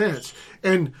sense.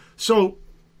 And so,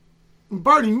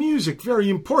 Barney, music, very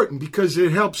important because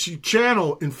it helps you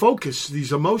channel and focus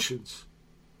these emotions.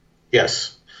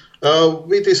 Yes.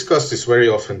 We discuss this very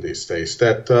often these days,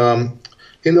 that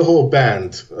in the whole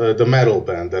band, the metal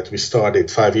band that we started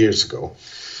 5 years ago,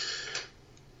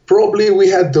 probably we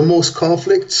had the most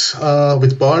conflicts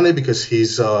with Barney because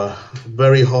he's a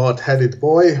very hard-headed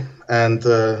boy, and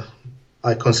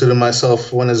I consider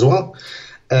myself one as well.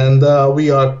 And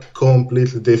we are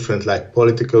completely different, like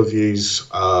political views,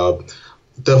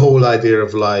 the whole idea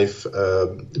of life.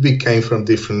 We came from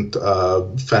different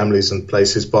families and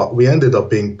places, but we ended up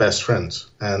being best friends.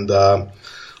 And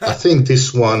I think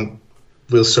this one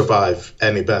will survive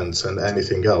any bands and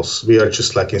anything else. We are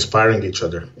just like inspiring each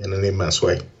other in an immense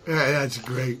way. Yeah, that's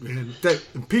great, man.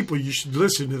 People, you should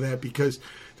listen to that because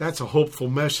that's a hopeful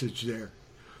message there.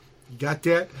 You got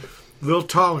that? Little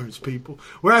tolerance, people.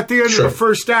 We're at the end of the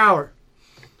first hour.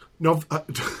 No,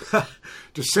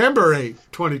 December 8th,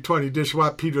 2020,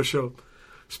 Dishwatt Pedro Show.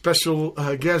 Special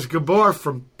guest Gabor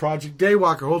from Project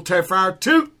Daywalker. Hold tight for hour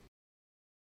 2.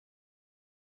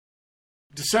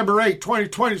 December 8th,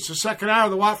 2020. It's the second hour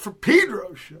of the Watt for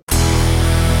Pedro Show.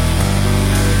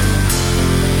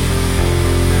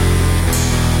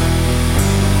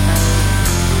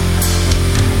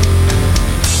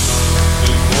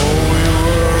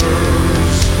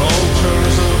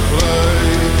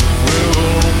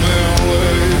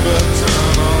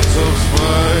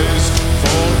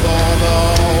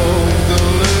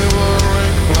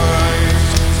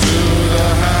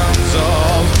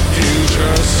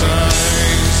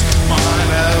 Might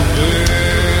have been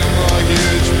a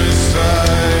huge mistake.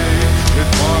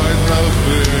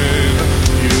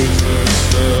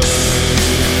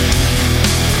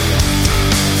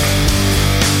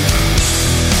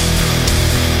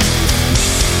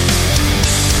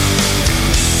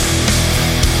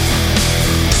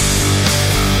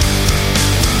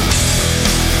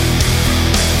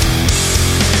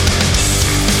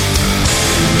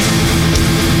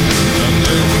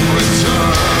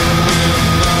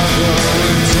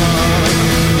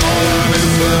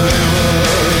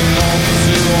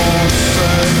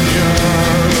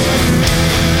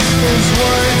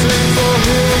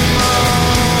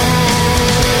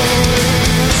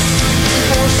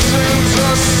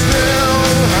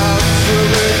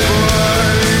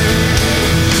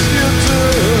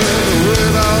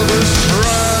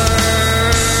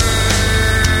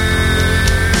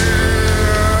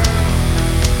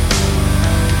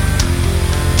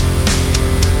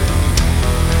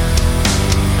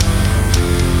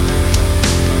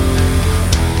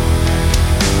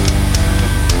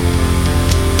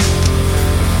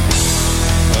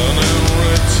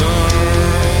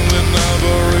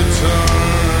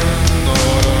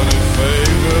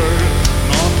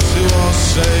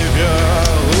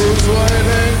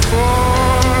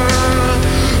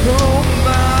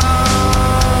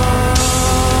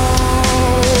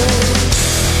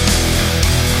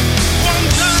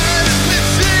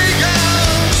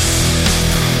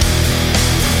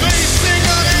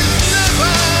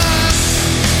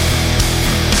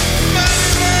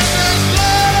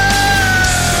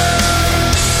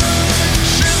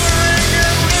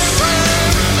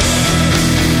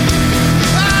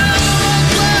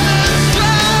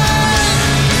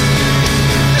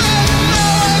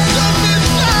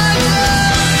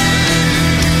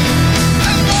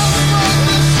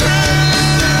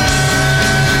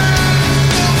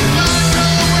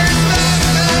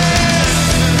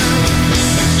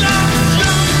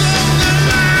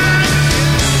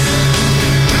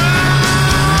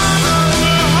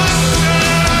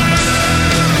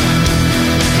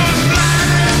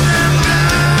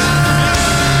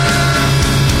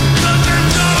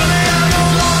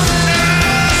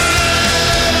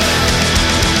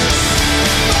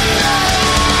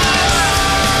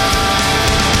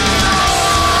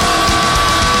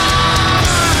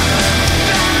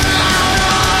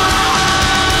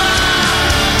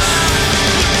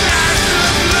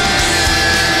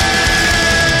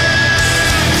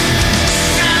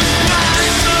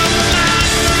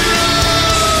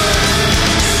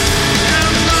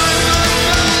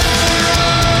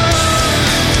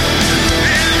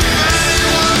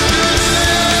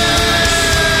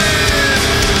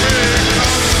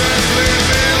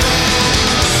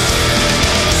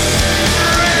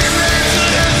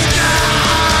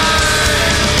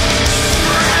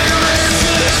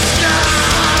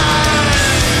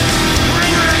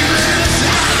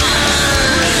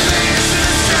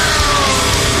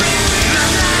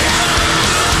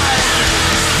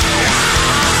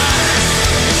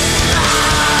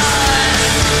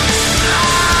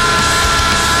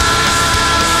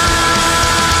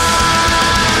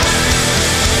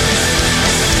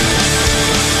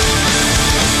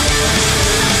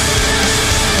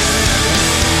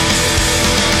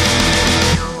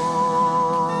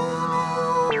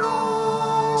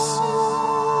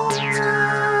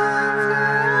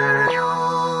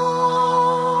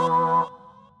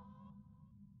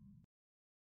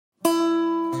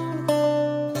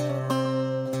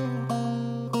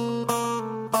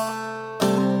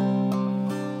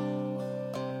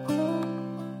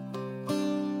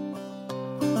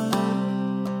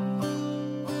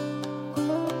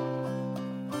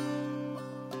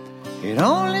 It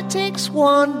only takes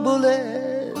one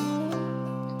bullet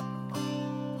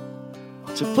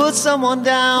to put someone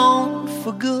down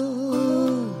for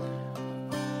good.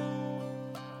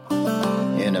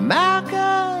 In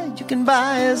America, you can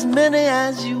buy as many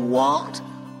as you want,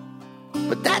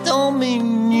 but that don't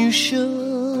mean you should.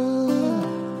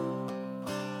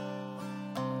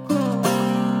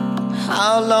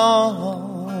 How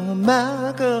long,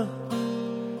 America?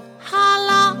 How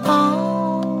long?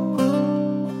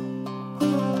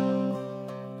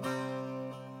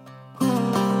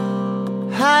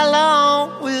 How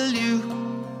long will you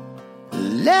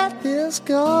let this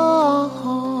go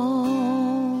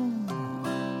on?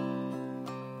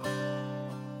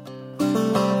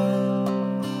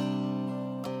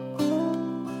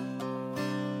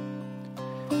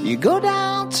 You go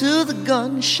down to the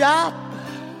gun shop,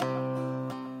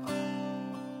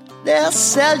 they'll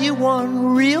sell you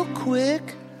one real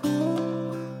quick.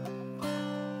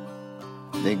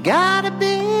 They got a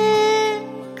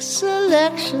big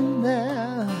selection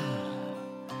there,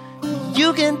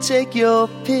 you can take your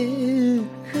pick.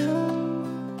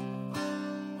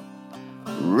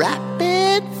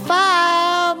 Rapid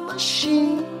fire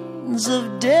machines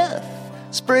of death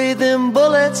spray them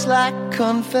bullets like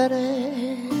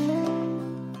confetti.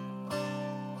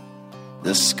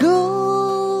 The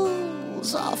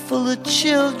schools are full of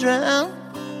children,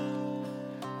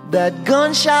 that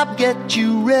gun shop get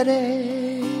you ready.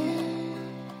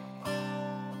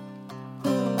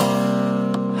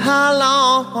 How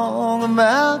long,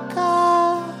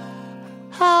 America?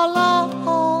 How long?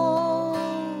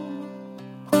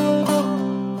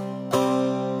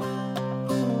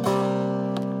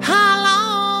 How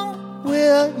long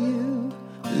will you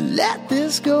let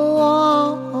this go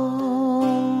on?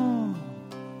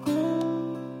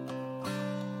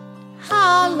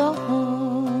 How long?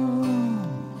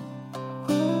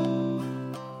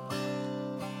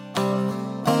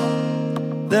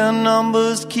 Their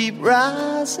numbers keep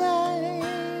rising,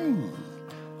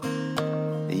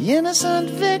 the innocent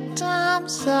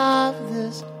victims of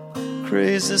this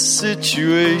crazy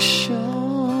situation.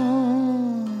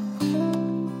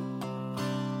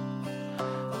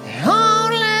 The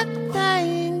only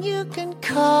thing you can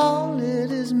call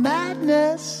it is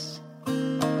madness,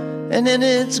 and in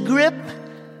its grip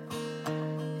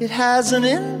it has an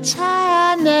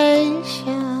entire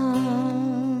nation.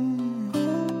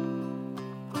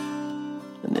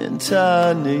 An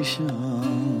entire nation.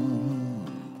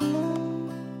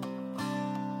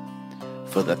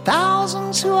 For the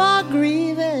thousands who are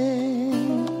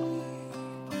grieving,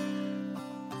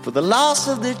 for the loss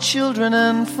of their children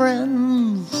and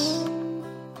friends,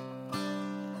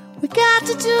 we got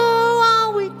to do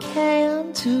all we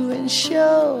can to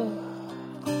ensure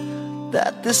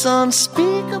that this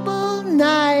unspeakable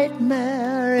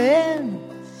nightmare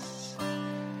ends,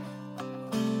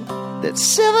 that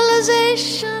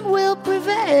civilization will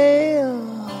prevail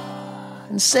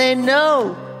and say,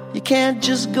 no, you can't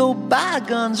just go buy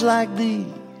guns like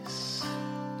these,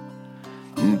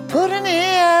 and put an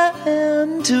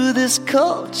end to this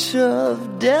culture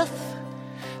of death,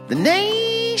 the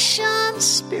nation's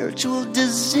spiritual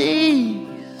disease.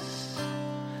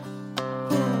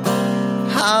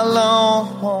 How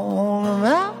long,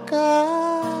 America?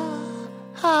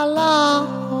 How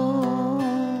long?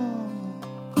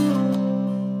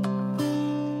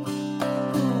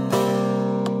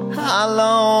 How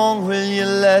long will you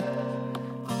let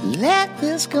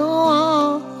this go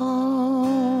on?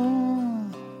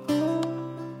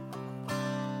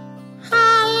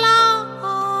 How long?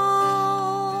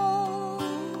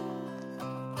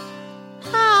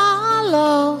 How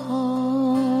long?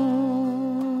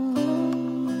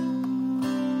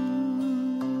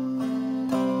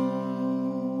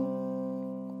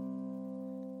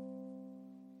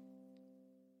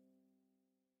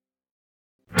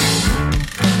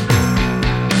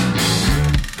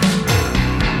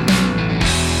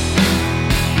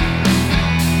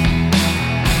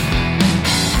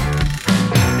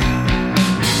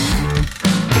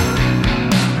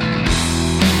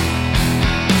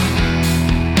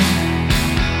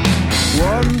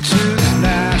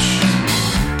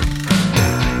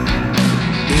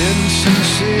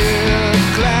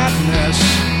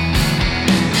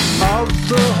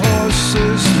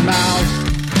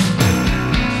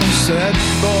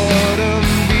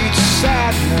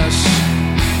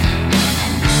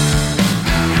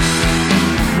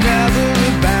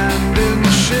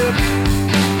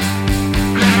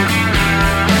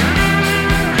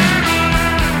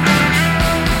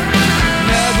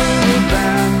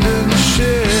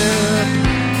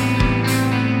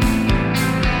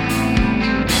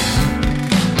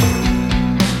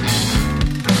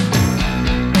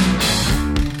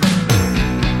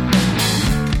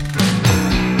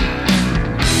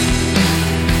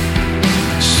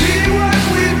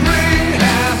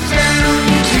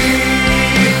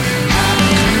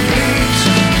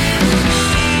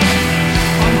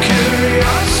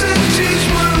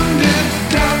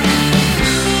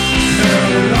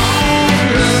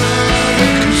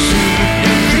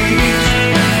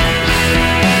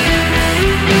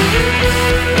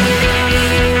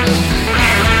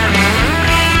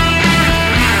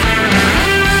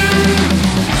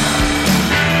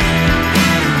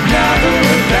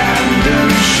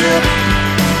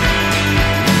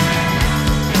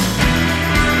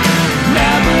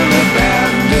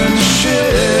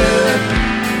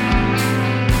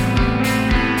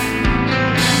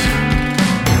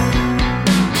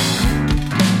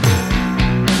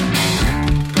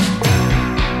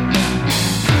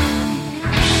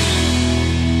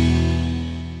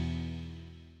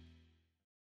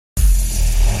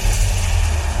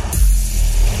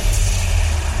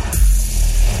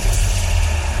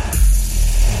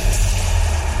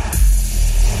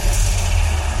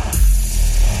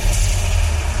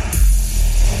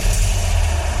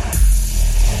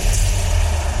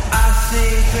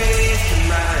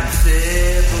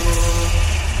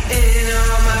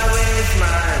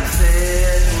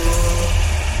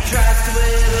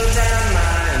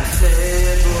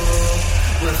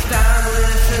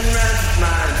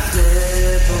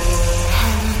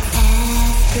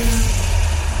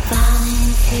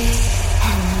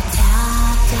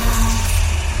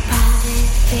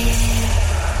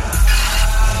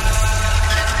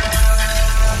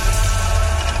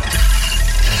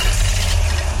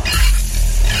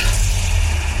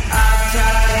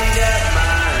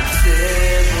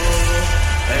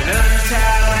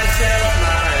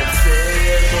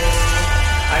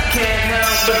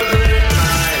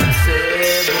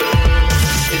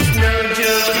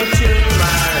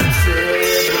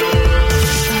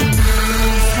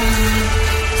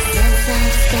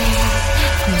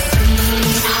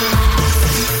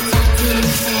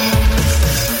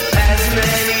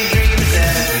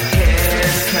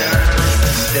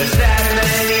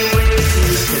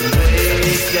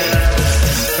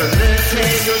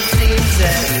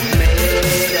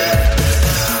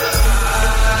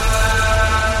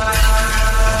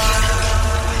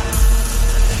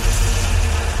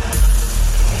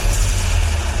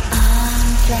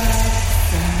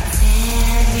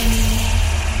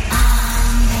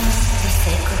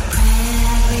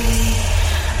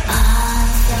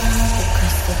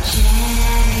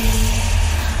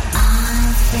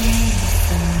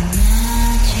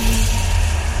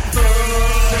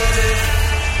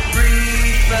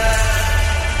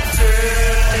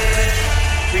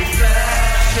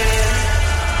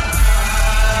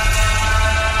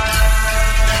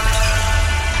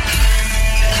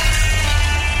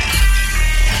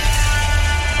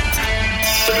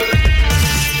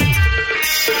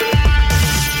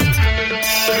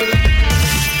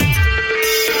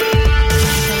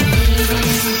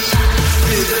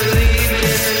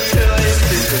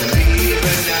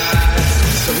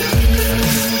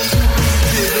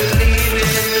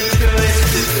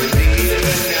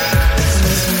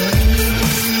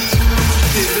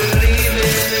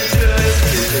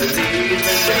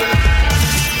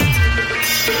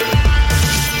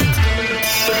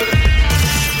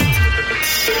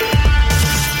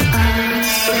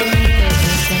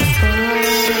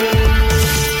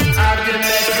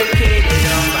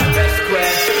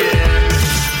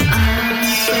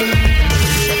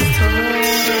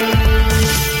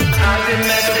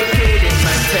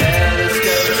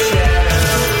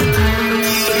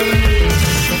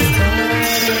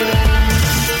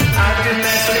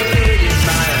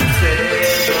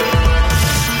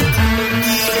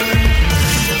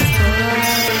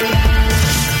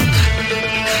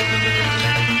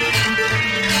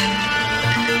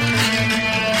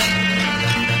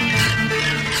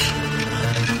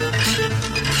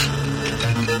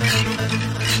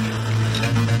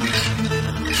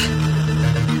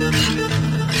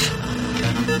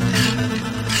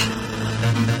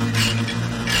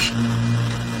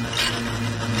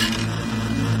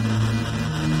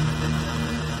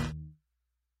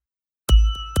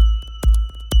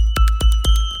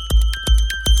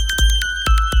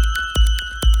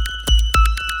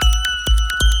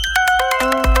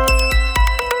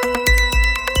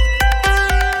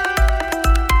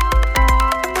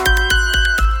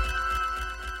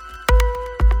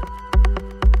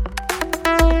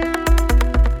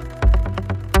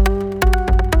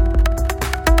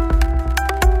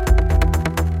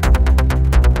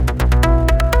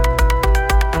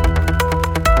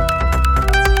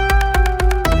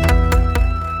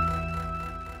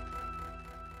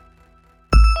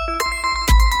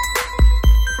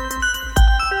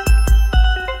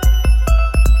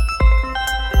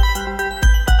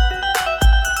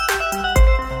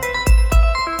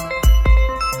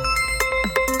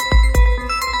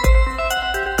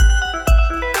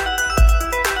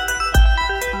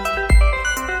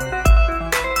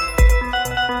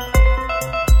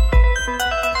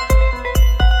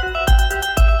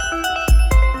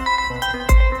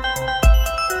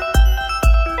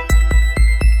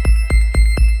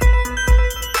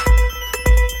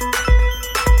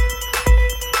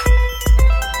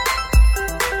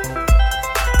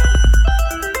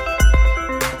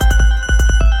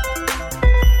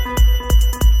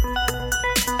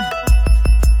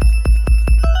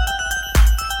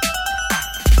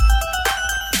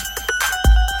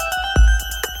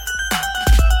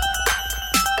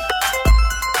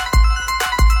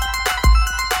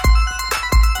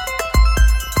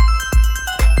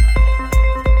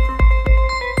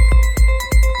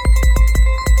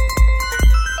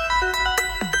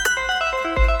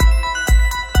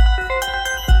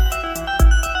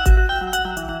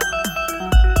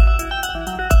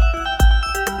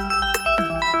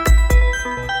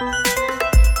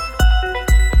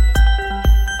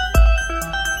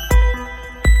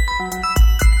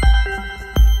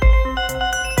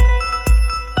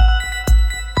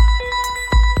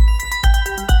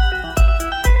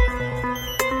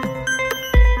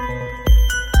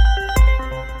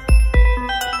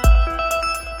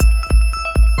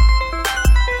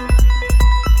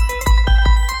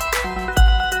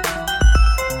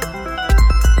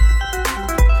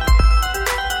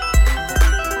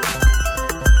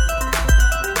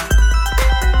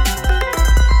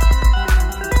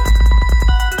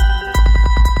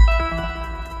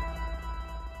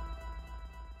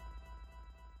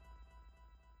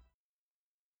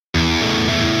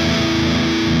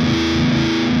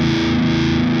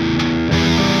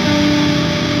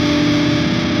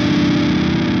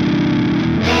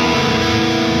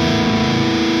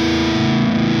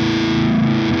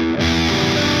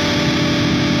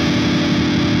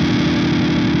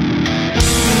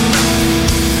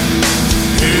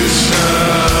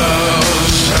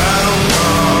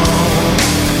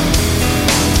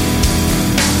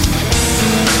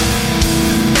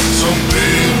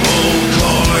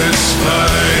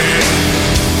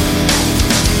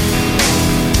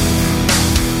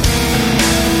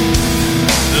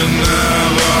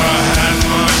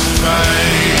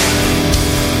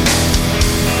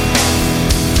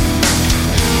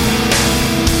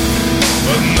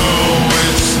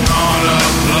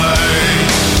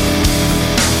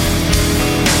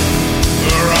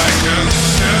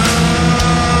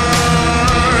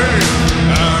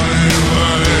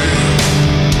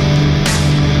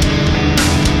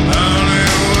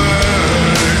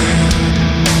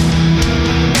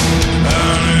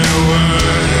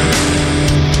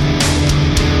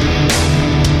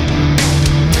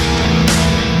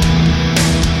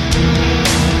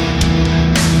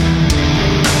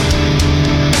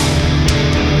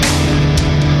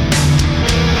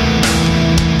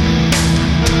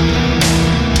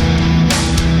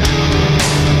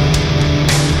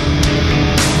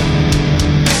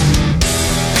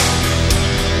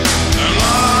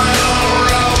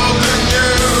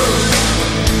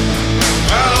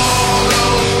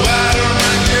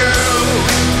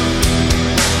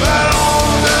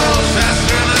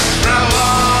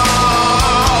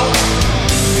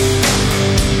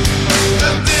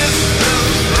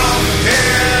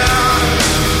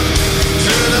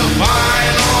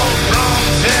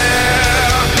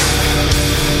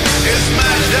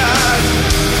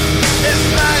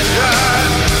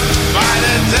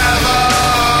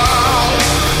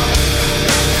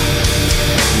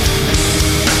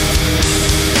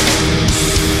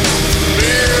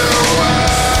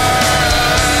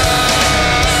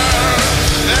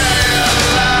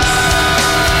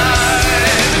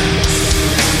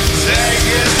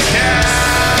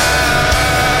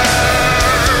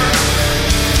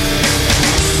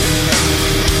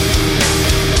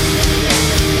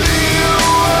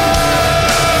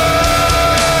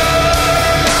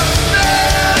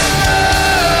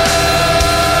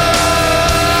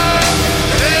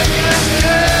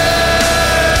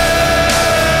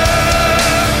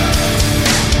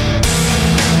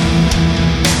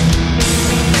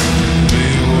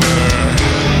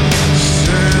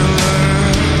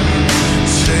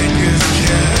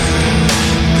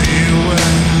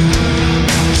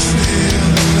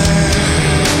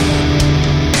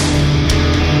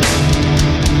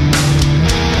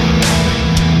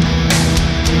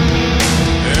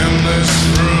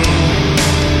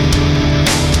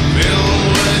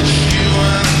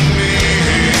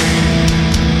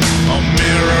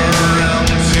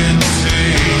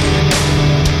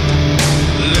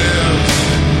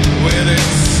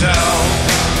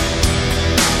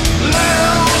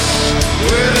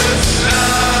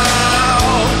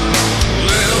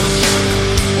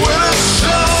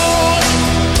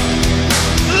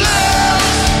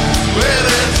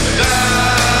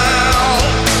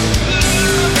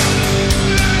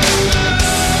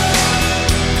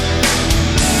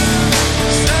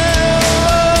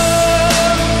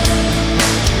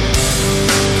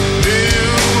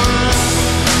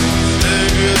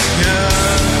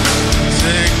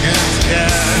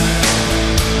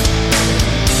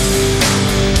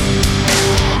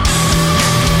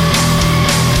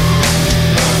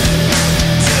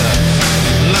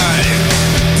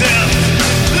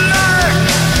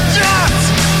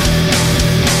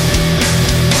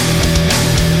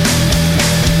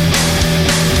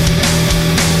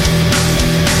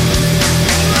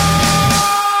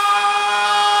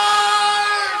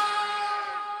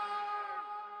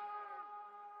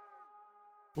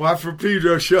 Waugh for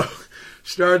Pedro Show.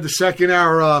 Started the second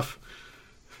hour off.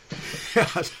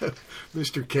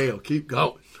 Mr. Kale, keep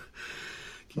going.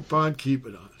 Keep on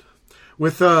keeping on.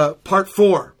 With part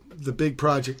 4, the big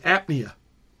project, Apnea,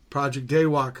 Project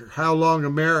Daywalker, How Long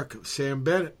America, Sam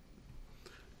Bennett.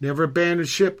 Never Abandoned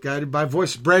Ship, Guided by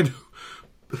Voices. Brand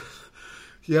new.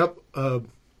 Yep.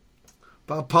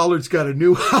 Bob Pollard's got a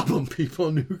new album,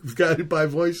 people. New Guided by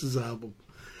Voices album.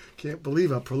 Can't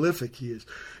believe how prolific he is.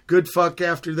 Good Fuck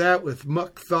after that with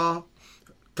Muck, Thaw,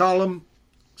 Thollem,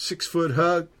 6 Foot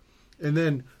Hug. And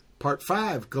then part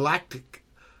 5,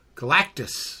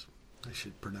 Galactus. I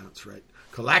should pronounce right.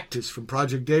 Galactus from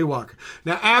Project Daywalker.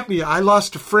 Now, Apnea, I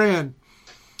lost a friend,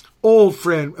 old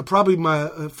friend, probably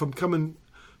from coming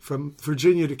from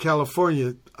Virginia to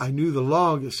California, I knew the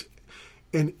longest.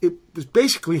 And it was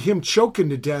basically him choking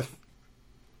to death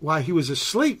while he was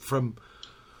asleep from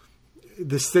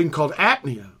this thing called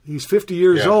apnea. He's 50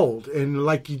 years old, and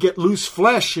like you get loose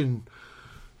flesh and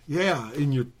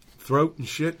in your throat and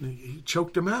shit, and he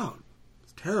choked him out.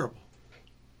 It's terrible.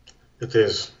 It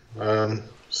is.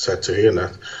 Sad to hear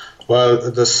that. Well,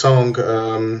 the song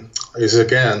is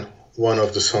again one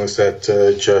of the songs that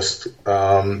just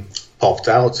popped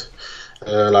out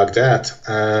like that.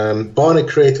 Barney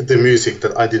created the music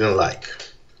that I didn't like.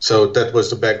 So that was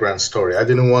the background story. I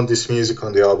didn't want this music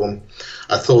on the album.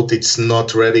 I thought it's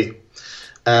not ready.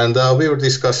 And we were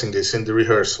discussing this in the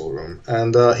rehearsal room.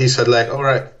 And he said, like, all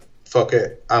right, fuck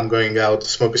it. I'm going out to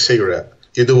smoke a cigarette.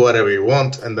 You do whatever you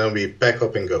want, and then we pack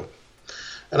up and go.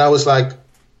 And I was like,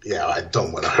 yeah, I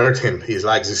don't want to hurt him. He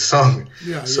likes this song.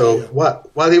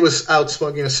 While he was out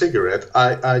smoking a cigarette,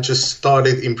 I just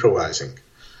started improvising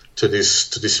to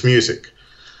this music.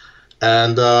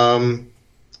 And,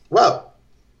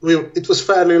 it was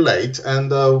fairly late, and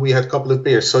we had a couple of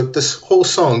beers. So this whole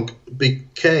song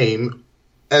became,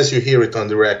 as you hear it on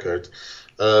the record,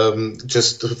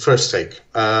 just the first take.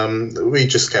 We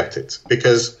just kept it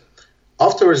because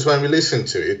afterwards, when we listened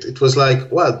to it, it was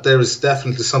like, well, there is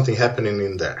definitely something happening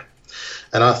in there.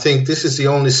 And I think this is the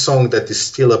only song that is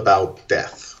still about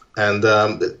death. And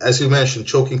as you mentioned,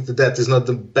 choking to death is not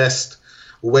the best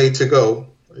way to go.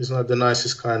 It's not the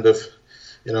nicest kind of,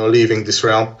 leaving this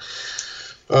realm.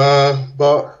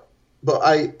 But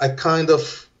I kind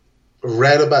of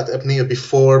read about apnea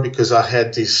before because I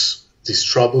had these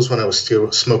troubles when I was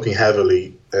still smoking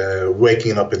heavily,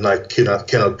 waking up at night,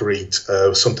 cannot breathe,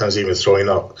 sometimes even throwing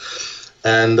up.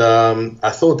 And I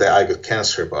thought that I got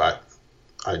cancer, but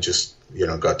I just,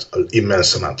 got an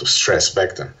immense amount of stress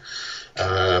back then.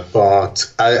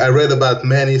 But I read about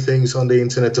many things on the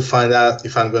internet to find out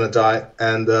if I'm going to die,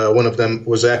 and one of them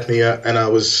was apnea, and I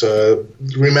was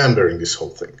remembering this whole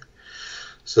thing.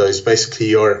 So it's basically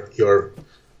your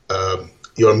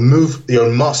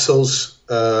muscles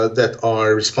that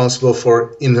are responsible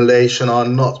for inhalation are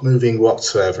not moving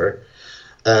whatsoever,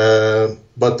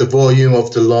 but the volume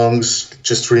of the lungs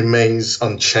just remains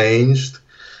unchanged,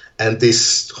 and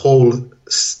this whole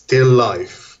still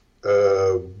life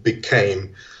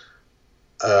became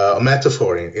a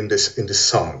metaphor in this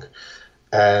song.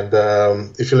 And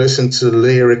if you listen to the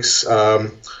lyrics,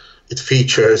 it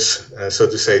features, so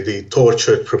to say, the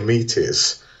tortured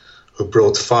Prometheus who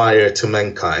brought fire to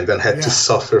mankind and had to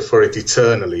suffer for it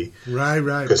eternally.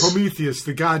 Right. Prometheus,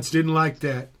 the gods didn't like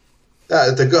that.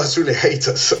 The gods really hate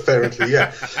us, apparently,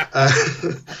 yeah.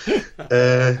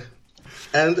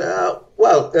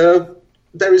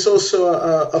 There is also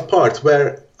a part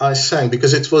where I sang,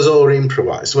 because it was all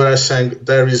improvised, where I sang,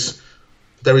 there is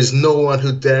no one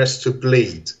who dares to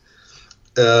bleed.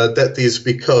 That is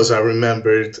because I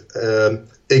remembered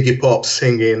Iggy Pop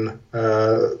singing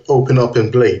Open Up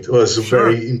and Bleed. It was a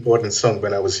very important song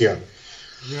when I was young.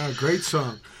 Yeah, great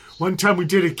song. One time we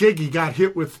did a gig, he got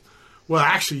hit with,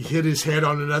 actually hit his head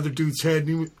on another dude's head.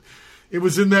 And it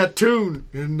was in that tune.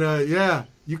 And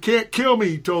you can't kill me,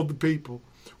 he told the people.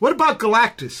 What about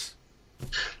Galactus?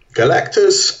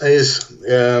 Galactus is,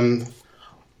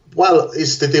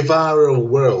 it's the devourer of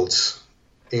worlds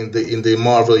in the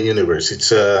Marvel universe.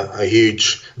 It's a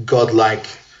huge godlike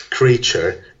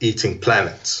creature eating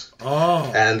planets. Oh.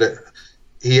 And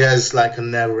he has like a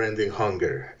never-ending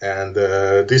hunger. And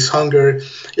this hunger,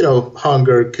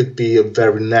 hunger could be a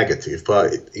very negative,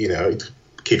 but it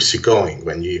keeps you going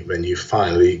when you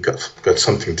finally got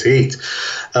something to eat.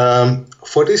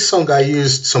 For this song, I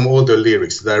used some older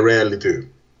lyrics that I rarely do.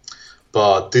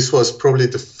 But this was probably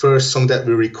the first song that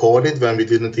we recorded when we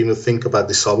didn't even think about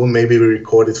this album. Maybe we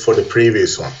recorded for the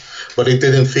previous one, but it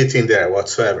didn't fit in there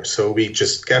whatsoever. So we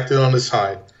just kept it on the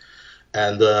side.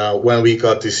 And when we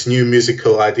got these new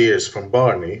musical ideas from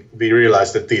Barney, we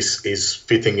realized that this is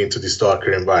fitting into this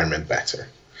darker environment better.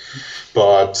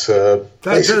 But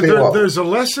basically, there's a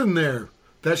lesson there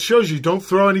that shows you don't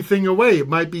throw anything away. It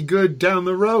might be good down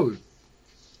the road.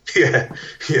 Yeah,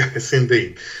 yes,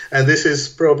 indeed. And this is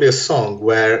probably a song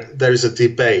where there is a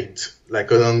debate,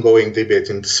 like an ongoing debate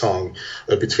in the song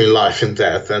between life and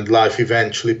death, and life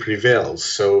eventually prevails.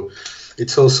 So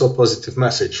it's also a positive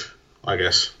message, I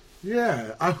guess.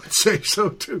 Yeah, I would say so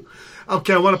too.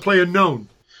 Okay, I want to play a known.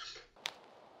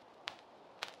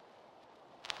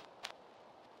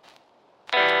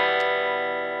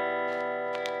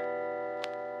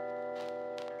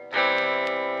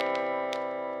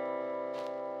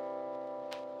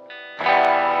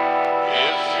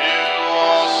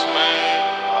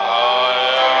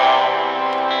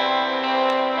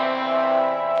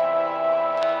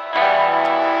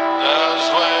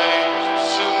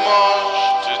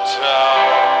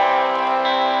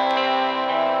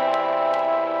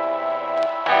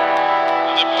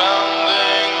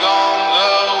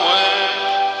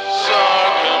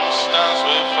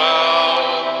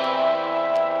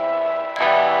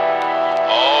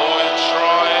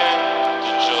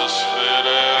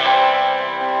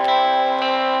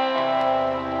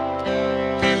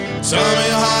 Tell me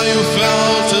how you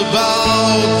felt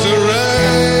about the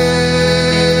rain.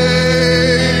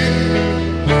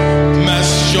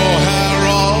 Messed your hair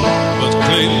off, but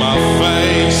cleaned my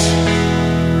face.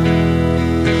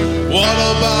 What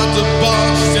about the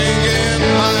bug sting in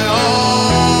my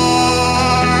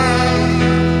arm?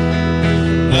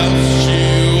 Left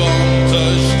you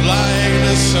untouched like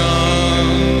the sun.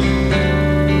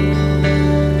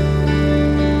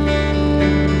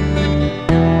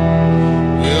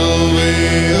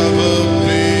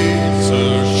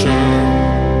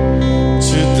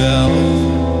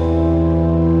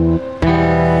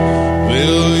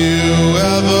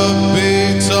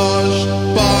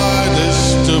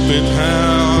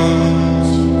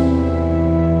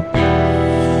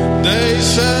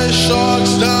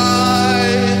 Sharks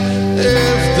die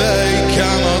if they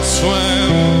cannot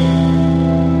swim.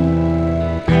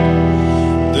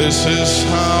 This is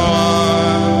how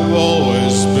I've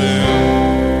always been.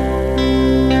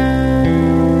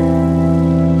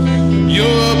 You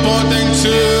were pointing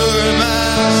to an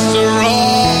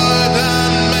asteroid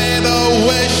and made a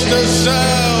wish to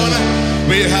zone.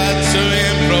 We had to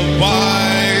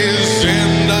improvise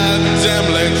in that dim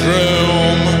lit room.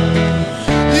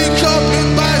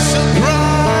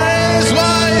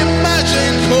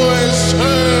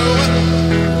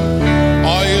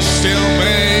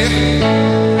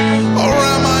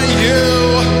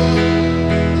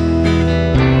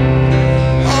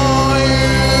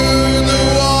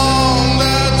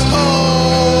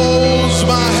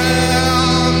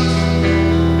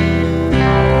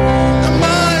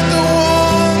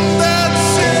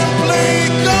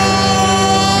 Simply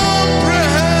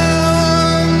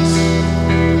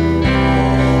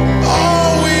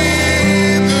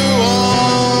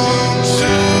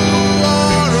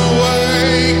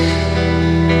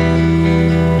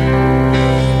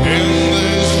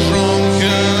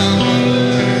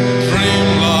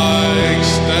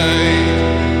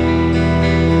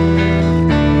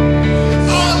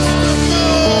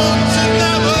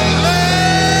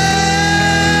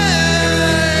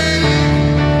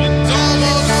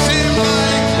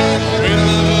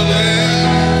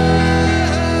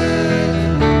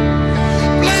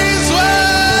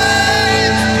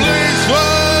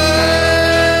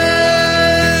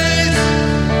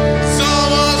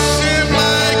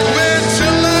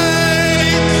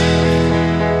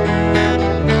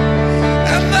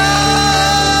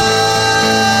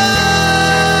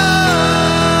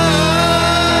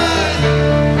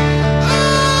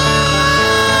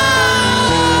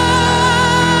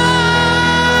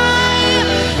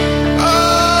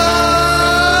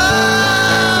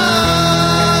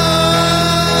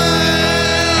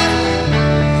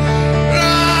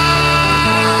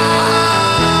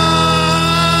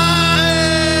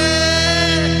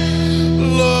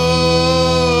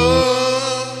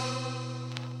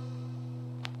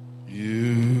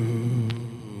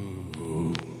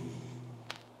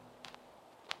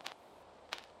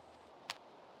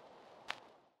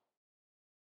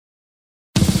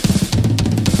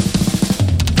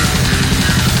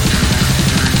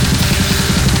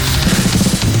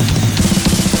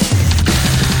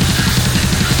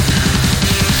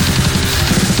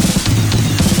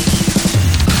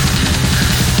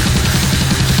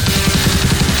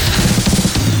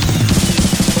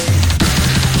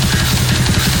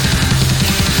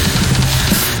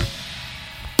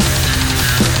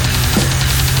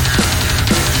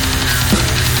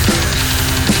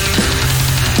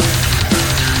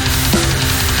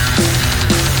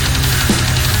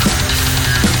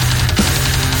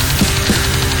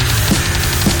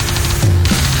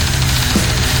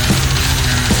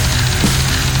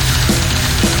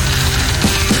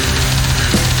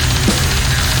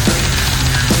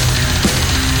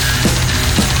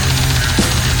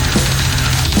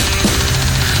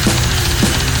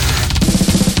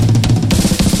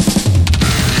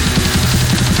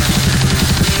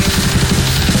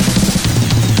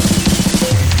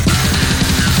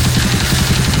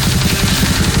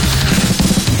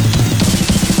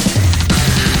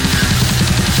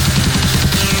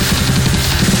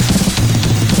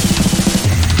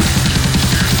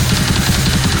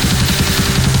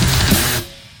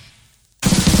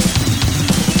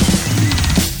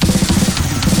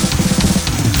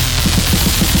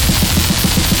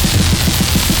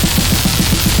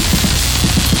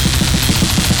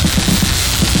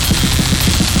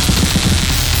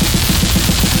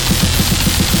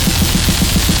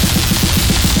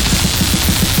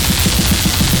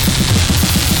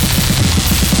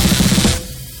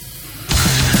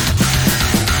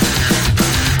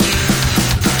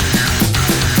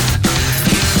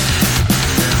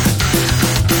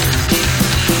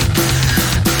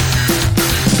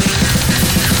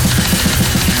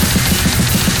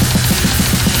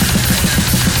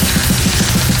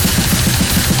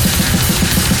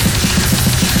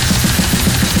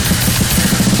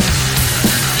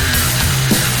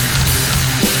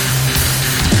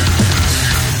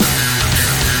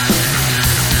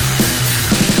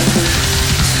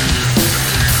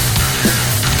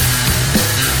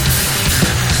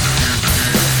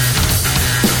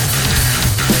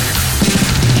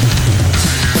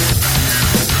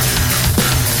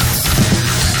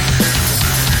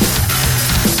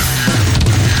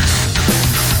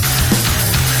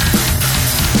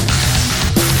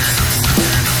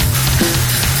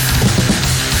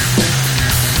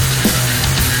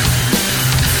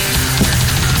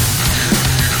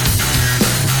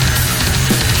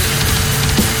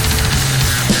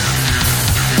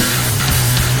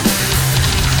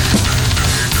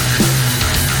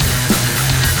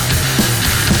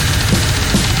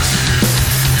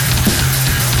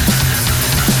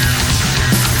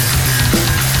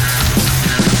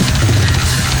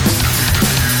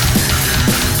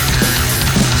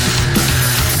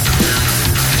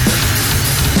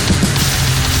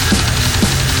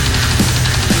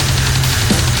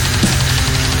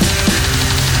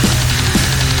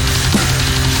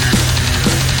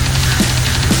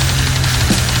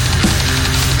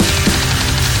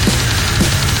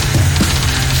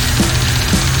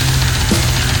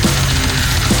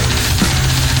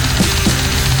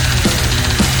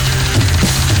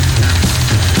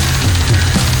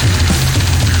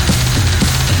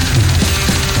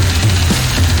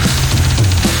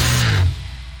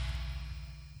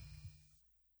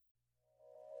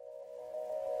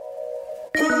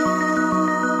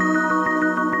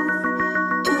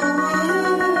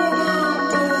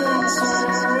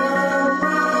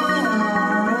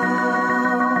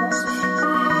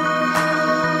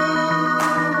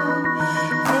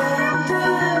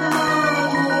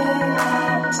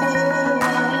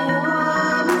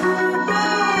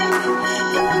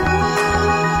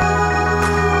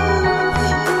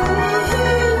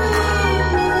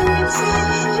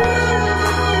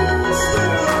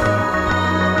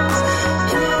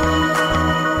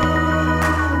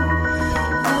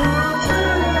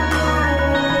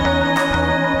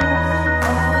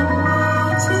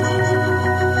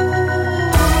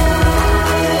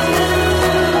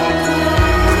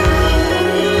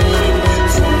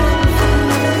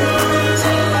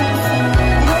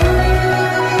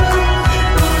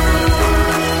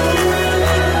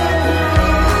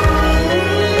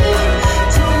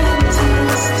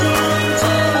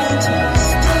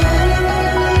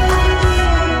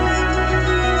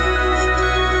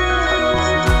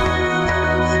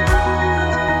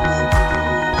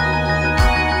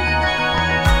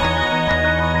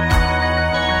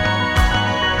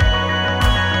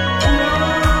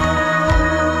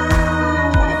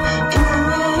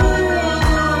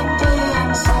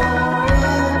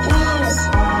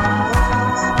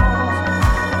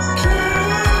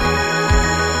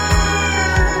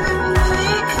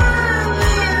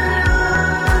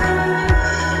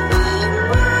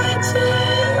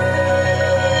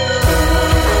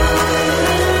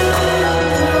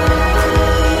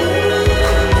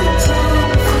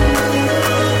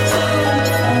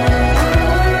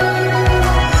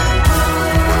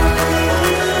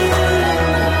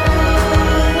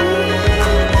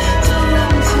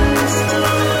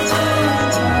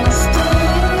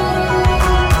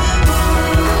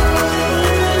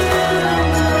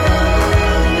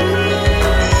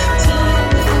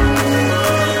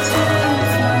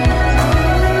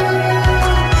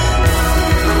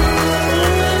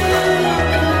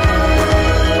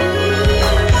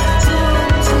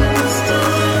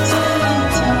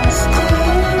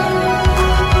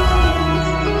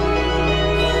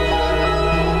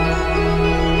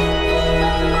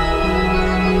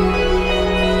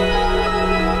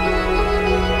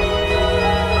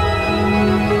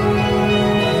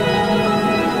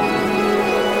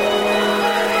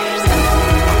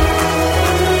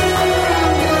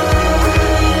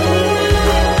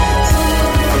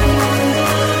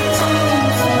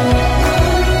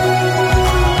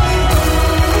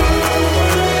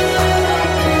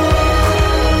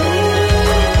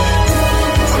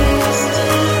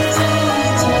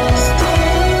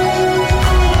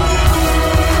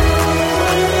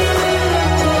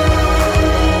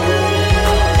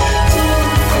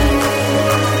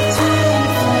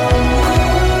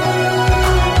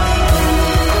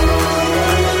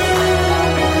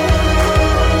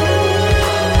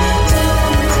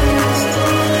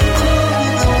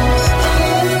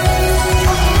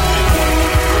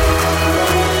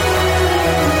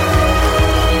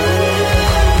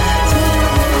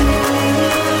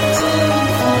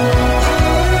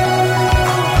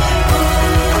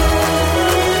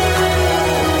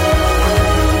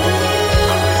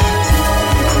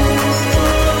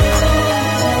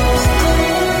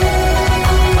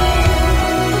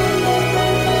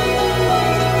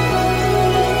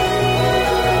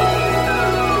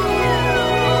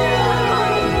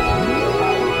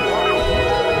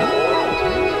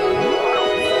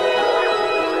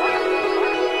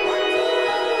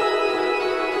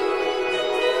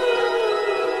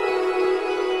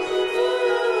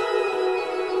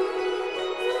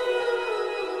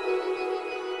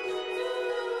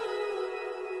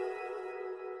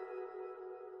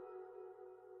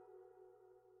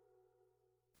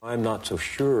I'm not so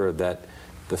sure that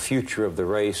the future of the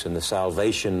race and the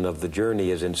salvation of the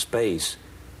journey is in space.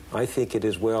 I think it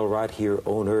is well right here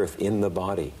on Earth, in the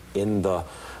body, in the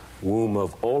womb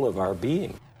of all of our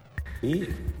being.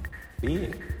 Being.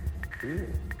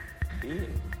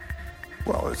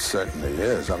 Well, it certainly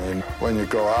is. I mean, when you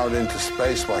go out into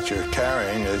space, what you're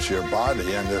carrying is your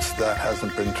body, and if that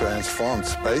hasn't been transformed,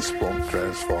 space won't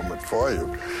transform it for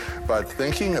you. But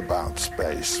thinking about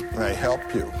space may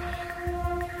help you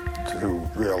to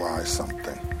realize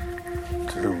something,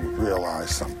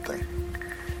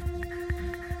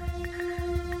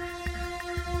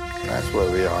 That's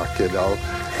where we are, kiddo.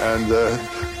 And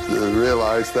to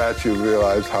realize that, you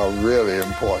realize how really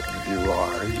important you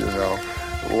are, you know.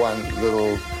 One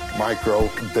little micro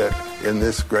bit in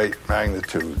this great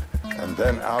magnitude. And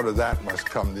then out of that must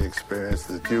come the experience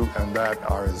that you and that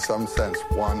are in some sense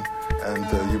one,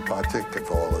 and you partake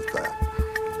of all of that.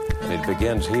 And it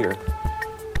begins here.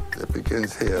 It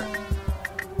begins here.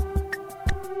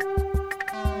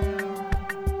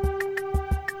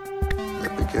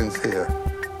 It begins here.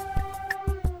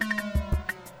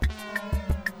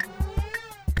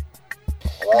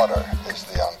 Water is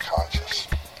the unconscious.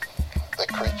 The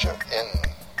creature in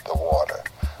the water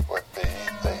would be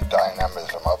the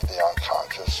dynamism of the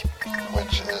unconscious,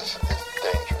 which is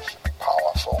dangerous,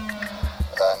 powerful,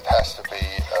 and has to be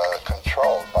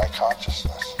controlled by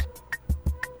consciousness.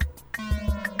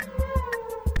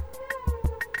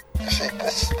 You see,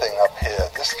 this thing up here,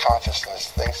 this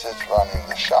consciousness thinks it's running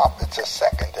the shop. It's a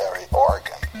secondary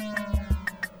organ.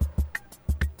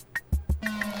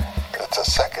 It's a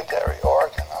secondary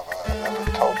organ of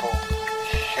a total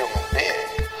human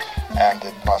being, and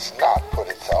it must not put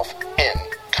itself in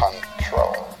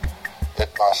control. It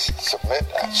must submit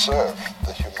and serve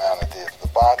the humanity of the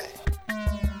body.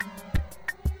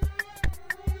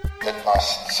 It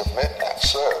must submit and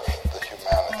serve the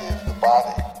humanity of the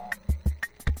body.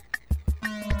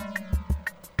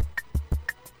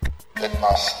 It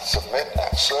must submit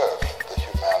and serve the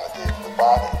humanity of the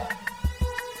body.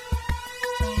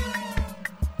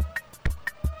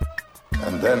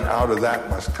 And then out of that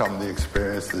must come the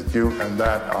experience that you and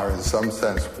that are in some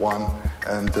sense one,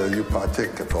 and you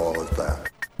partake of all of that.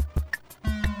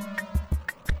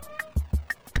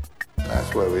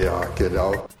 That's where we are,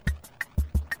 kiddo.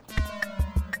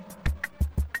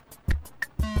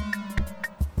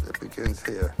 It begins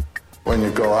here. When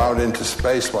you go out into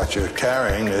space, what you're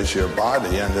carrying is your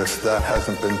body, and if that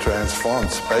hasn't been transformed,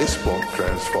 space won't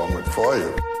transform it for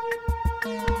you.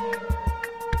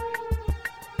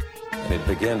 And it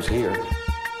begins here.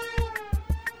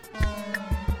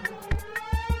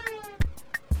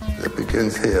 It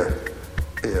begins here,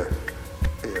 here,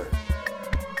 here.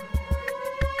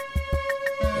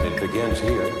 And it begins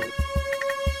here.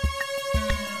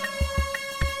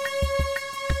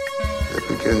 It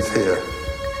begins here,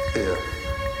 here,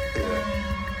 here.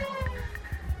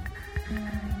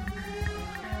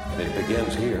 And it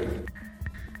begins here.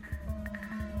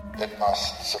 It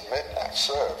must submit and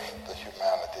serve the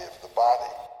humanity of the body.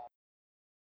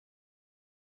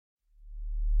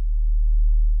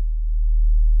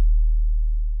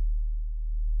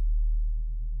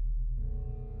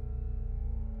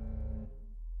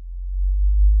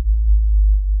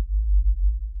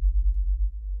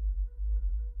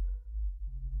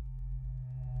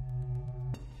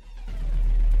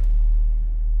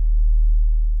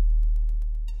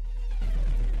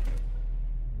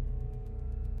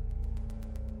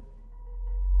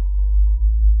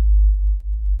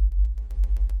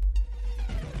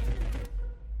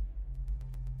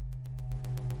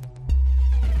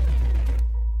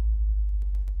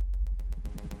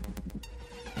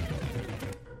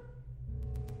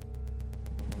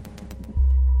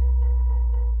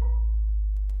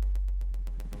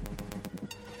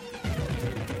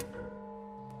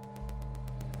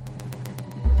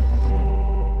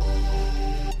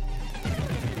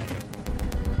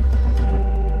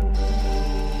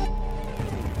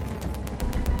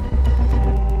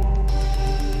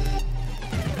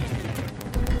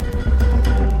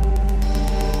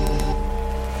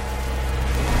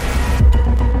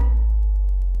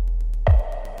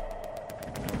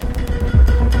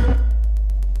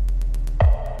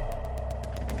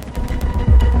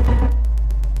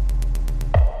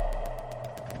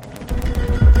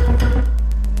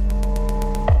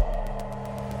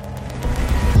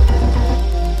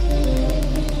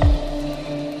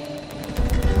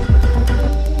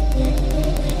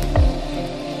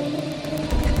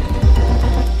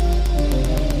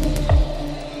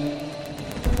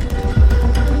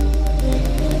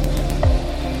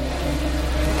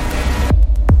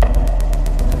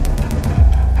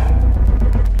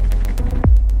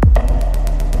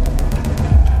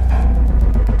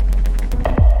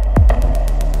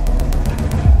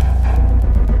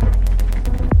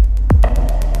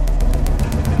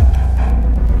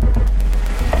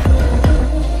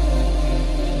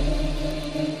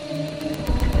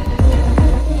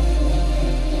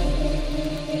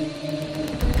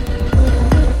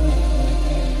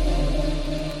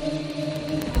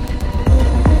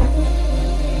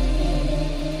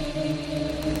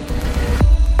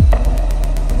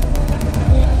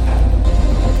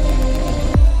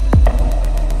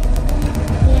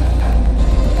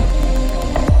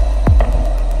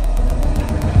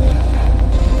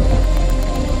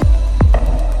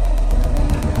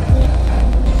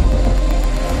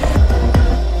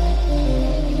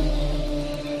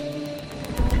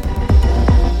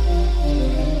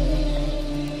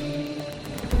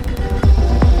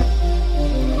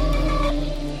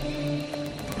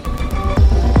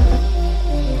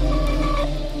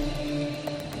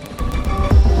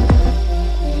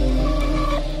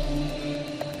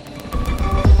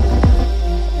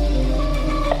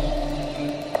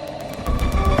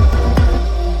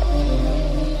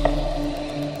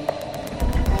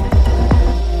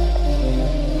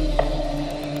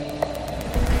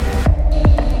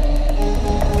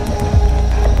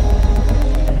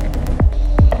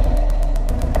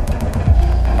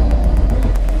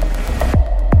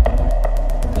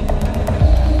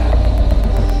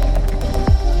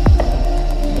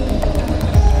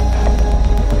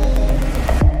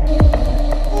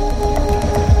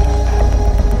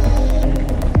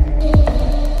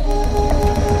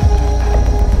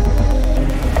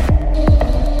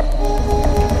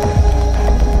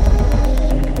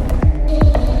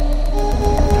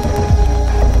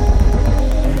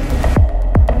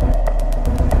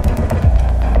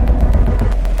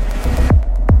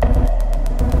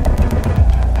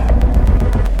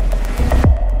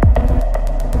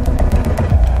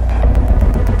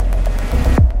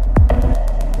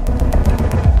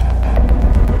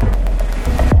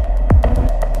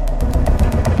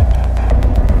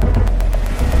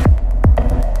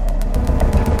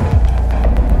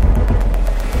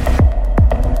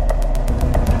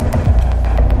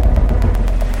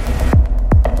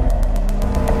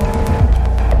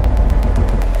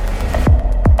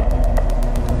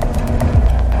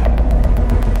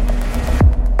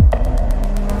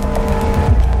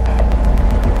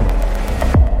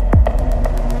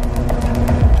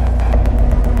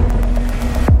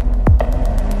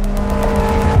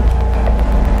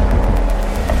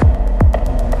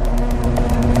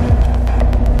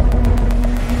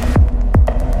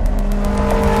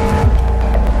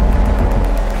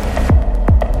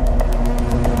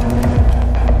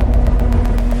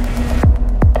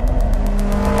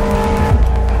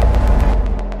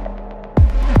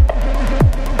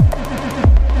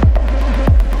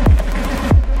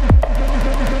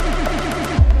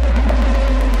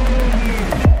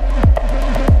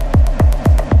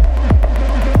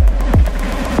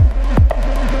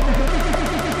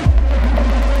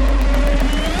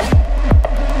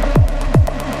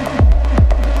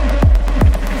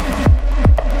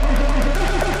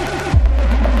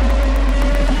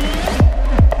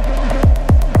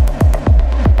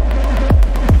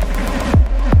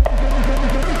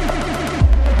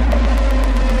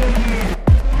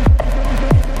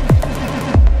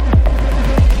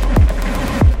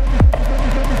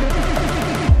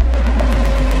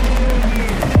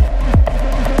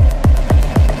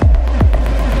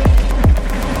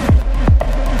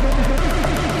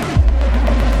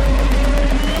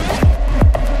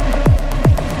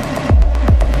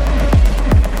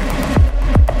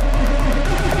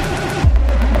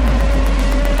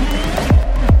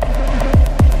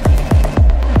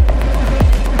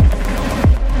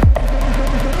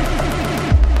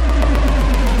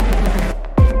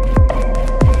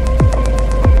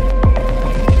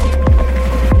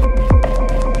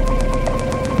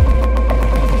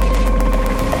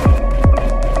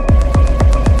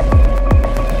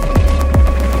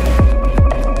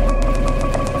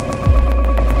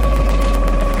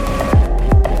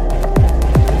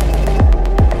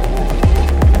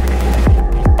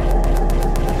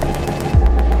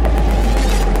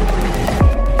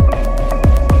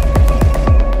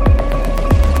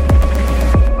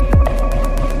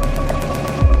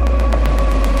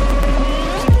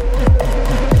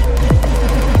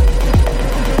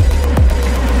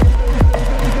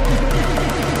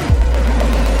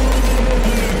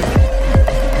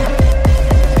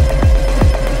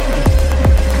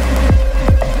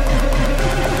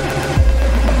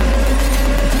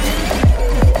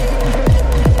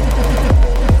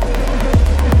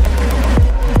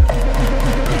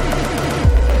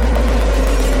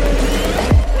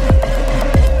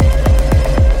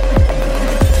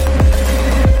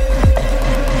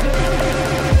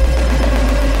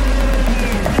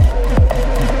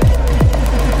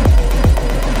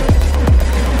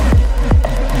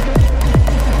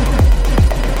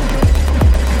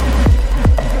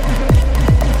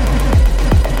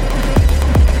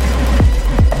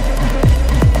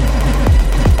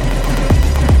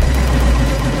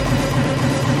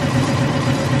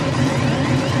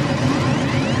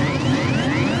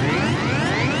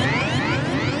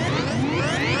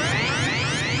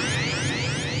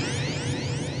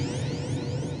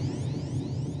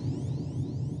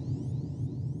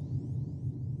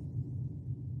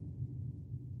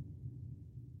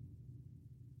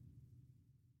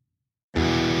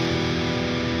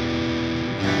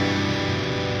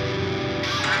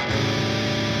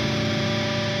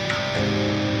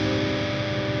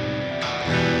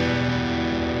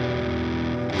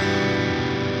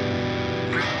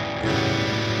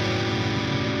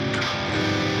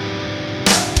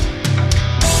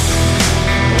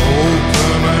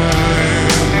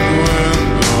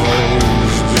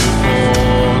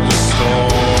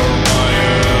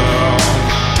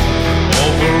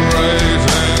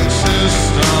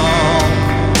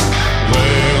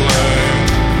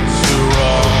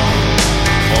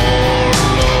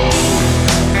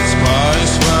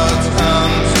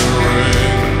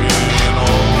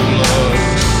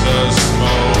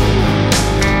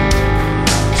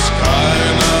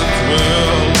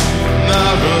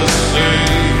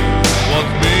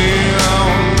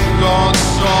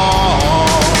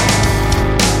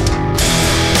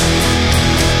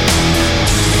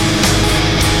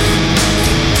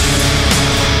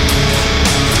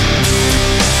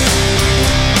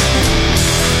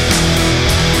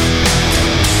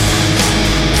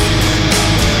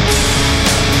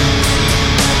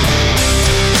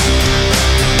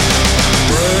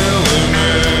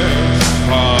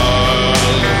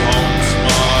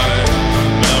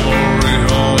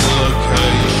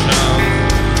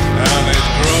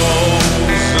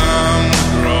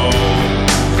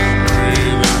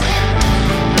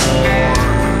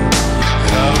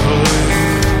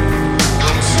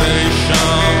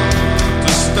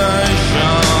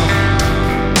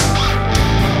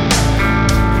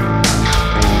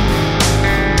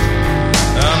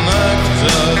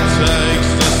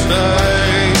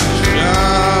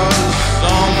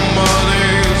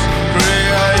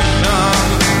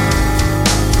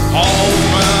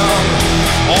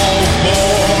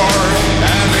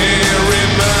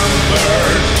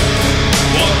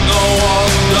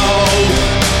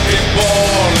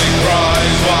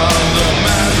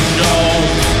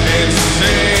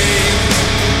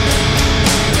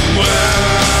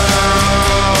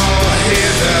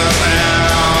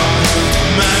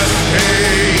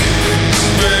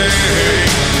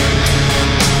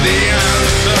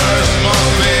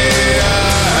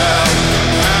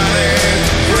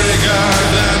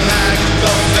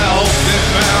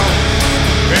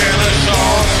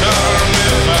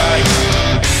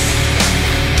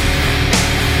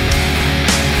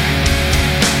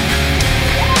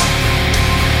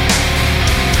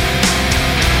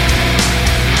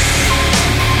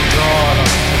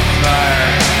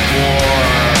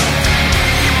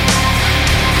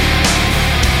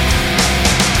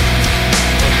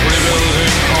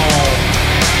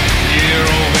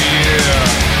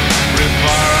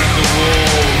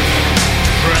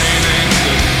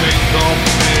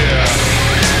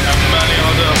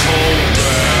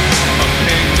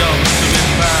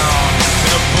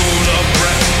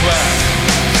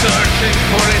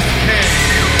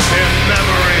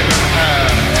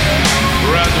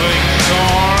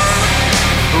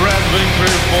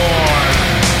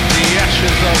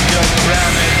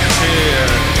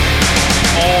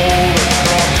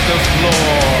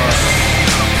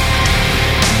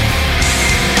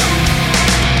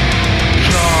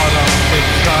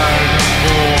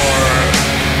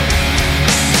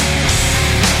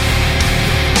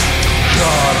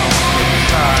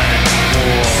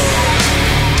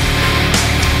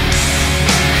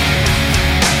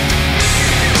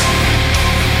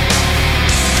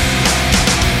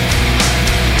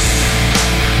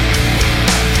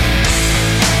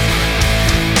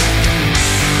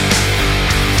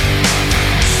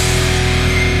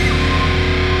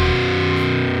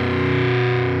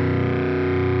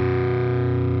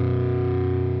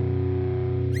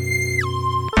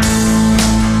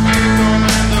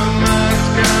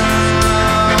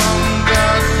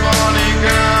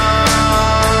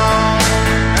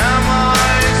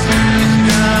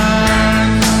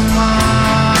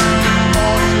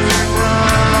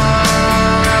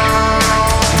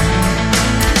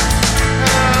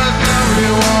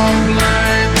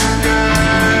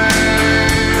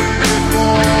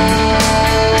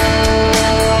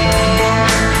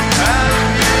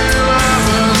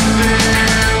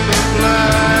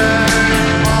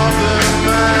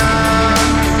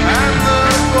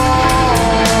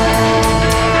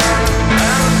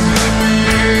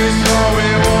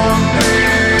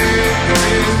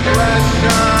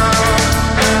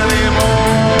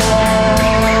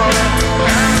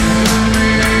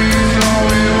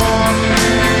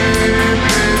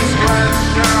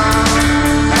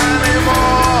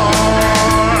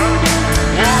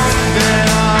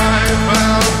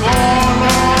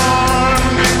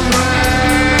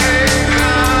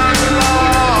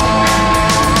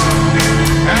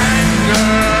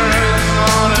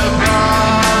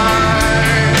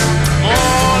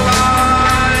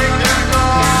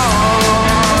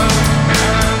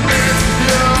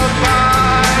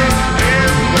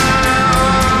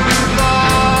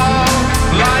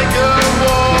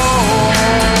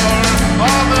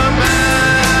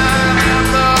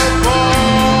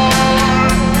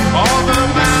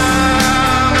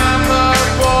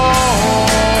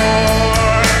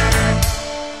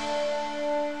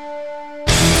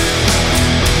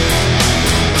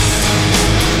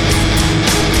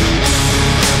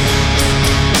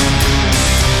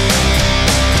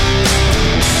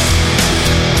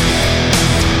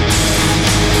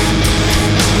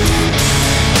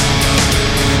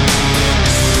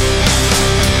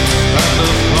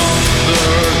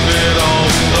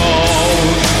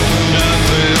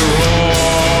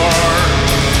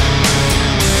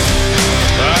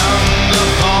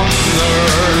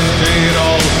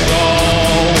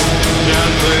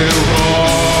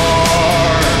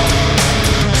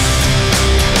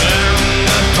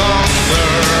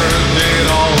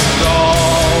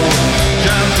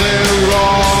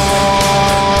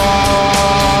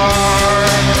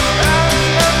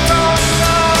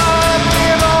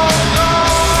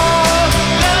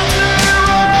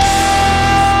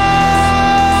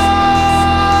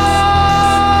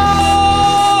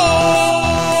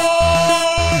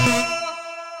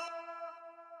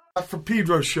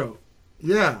 Pedro Show.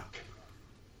 Yeah.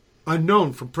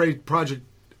 Unknown from Project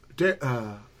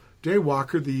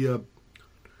Daywalker, the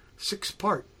 6th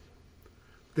part.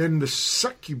 Then the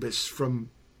Succubus from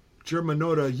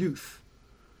Germanotta Youth.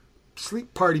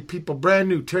 Sleep Party People, brand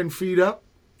new, 10 Feet Up.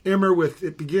 Immr with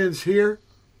It Begins Here.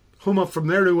 Homo from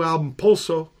their new album,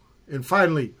 Pulso. And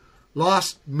finally,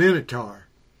 Lost Minotaur.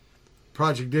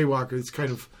 Project Daywalker. It's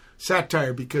kind of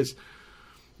satire because,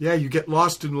 yeah, you get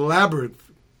lost in the labyrinth.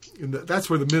 And that's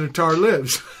where the Minotaur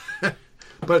lives.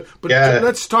 but yeah.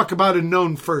 Let's talk about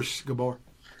Unknown first, Gabor.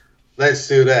 Let's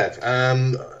do that.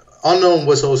 Unknown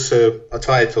was also a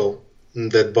title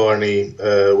that Barney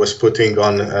was putting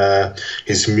on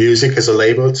his music as a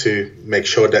label to make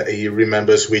sure that he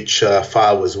remembers which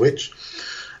file was which.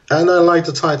 And I like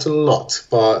the title a lot,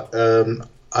 but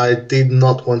I did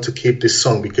not want to keep this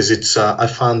song because it's I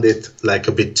found it like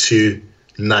a bit too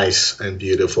nice and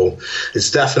beautiful.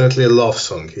 It's definitely a love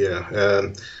song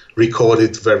here,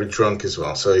 recorded very drunk as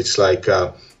well. So it's like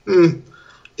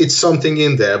it's something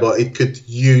in there, but it could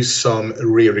use some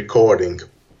re-recording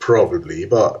probably.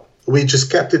 But we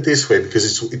just kept it this way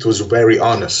because it was very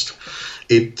honest.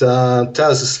 It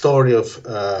tells a story of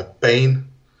pain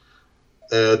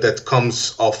that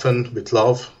comes often with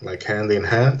love, like hand in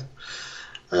hand.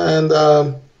 And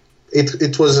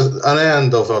it was an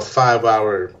end of a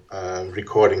 5-hour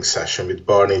recording session with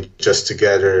Barney just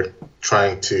together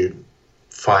trying to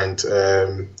find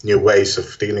new ways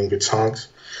of dealing with songs.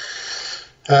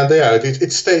 And yeah,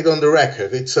 it stayed on the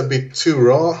record. It's a bit too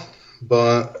raw,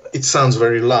 but it sounds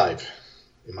very live,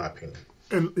 in my opinion.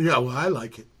 And yeah, well, I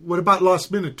like it. What about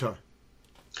Lost Minotaur?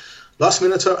 Lost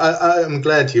Minotaur, I am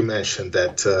glad you mentioned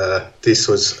that this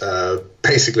was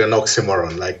basically an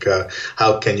oxymoron, like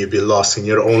how can you be lost in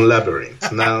your own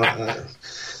labyrinth? Now,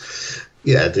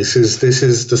 yeah, this is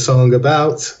the song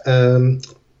about.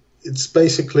 It's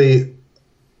basically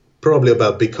probably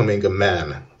about becoming a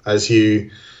man as you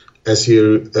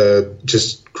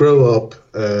just grow up,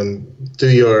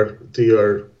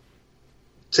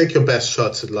 take your best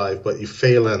shots at life, but you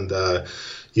fail and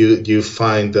you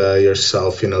find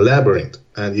yourself in a labyrinth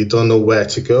and you don't know where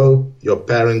to go. Your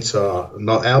parents are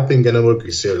not helping anymore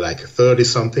because you're like 30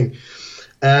 something,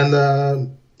 and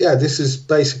this is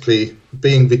basically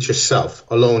being with yourself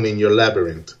alone in your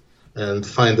labyrinth and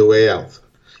find a way out,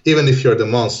 even if you're the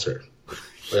monster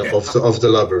of the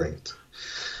labyrinth.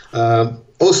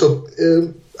 Also,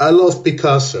 I love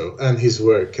Picasso and his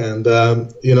work, and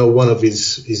one of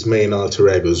his main alter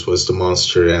egos was the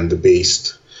monster and the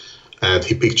beast, and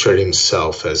he pictured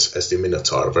himself as the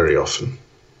Minotaur very often.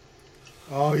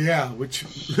 Oh yeah, which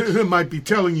might be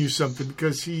telling you something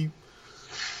because he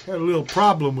had a little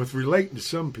problem with relating to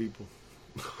some people.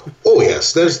 Oh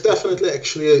yes, there's definitely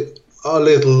actually a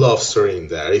little love story in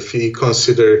there. If you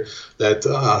consider that,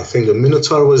 I think the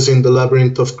Minotaur was in the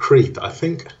labyrinth of Crete, I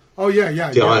think. Oh yeah.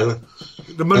 Island.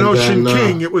 The Minotian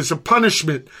king. It was a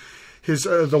punishment. His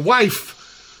the wife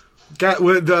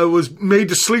was made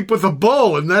to sleep with a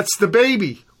bull, and that's the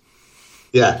baby.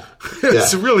 Yeah,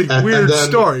 it's a really weird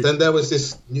story. Then there was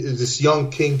this young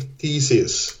king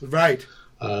Theseus, right,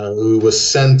 who was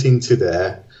sent into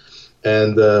there,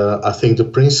 and I think the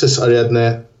princess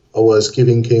Ariadne was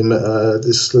giving him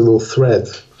this little thread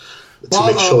to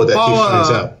make sure that he finds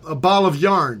out. A ball of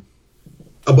yarn.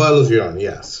 A ball of yarn,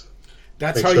 yes.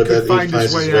 That's how he could find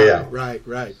his way out.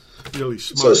 Right. Really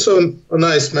smart. So a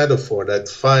nice metaphor that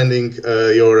finding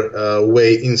your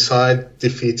way inside,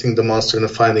 defeating the monster, and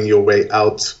finding your way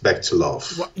out back to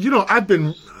love. Well, I've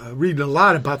been reading a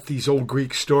lot about these old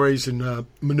Greek stories and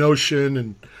Minotian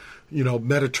and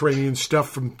Mediterranean stuff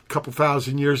from a couple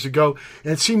thousand years ago,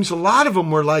 and it seems a lot of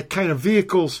them were like kind of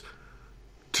vehicles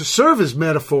to serve as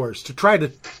metaphors to try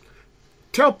to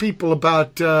tell people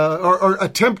about or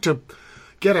attempt to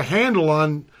get a handle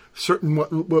on certain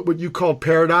what you call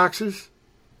paradoxes.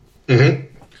 Mm-hmm.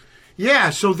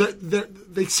 Yeah, so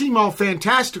they seem all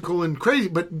fantastical and crazy,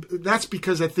 but that's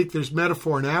because I think there's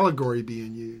metaphor and allegory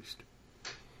being used.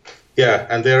 Yeah,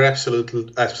 and they're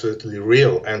absolutely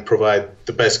real and provide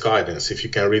the best guidance if you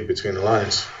can read between the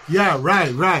lines. Yeah,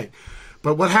 right.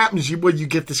 But what happens when you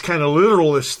get this kind of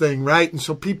literalist thing, right? And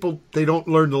so people, they don't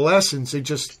learn the lessons. They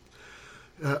just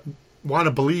want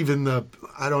to believe in the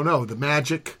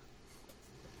magic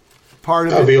part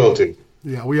of it. We all do.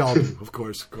 Yeah, we all do, of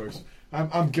course.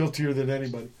 I'm guiltier than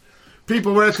anybody.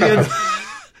 People, we're at the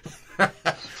end.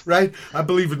 Right? I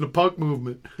believe in the punk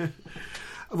movement.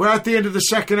 We're at the end of the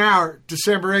second hour,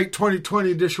 December 8,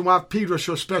 2020 edition of Pedro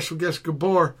Show. Special guest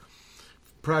Gabor,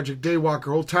 Project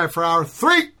Daywalker. Hold tight for hour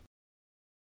 3.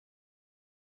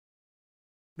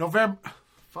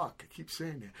 Fuck, I keep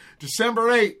saying that. December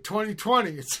 8,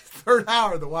 2020. It's the third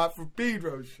hour of the Watt from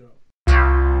Pedro Show.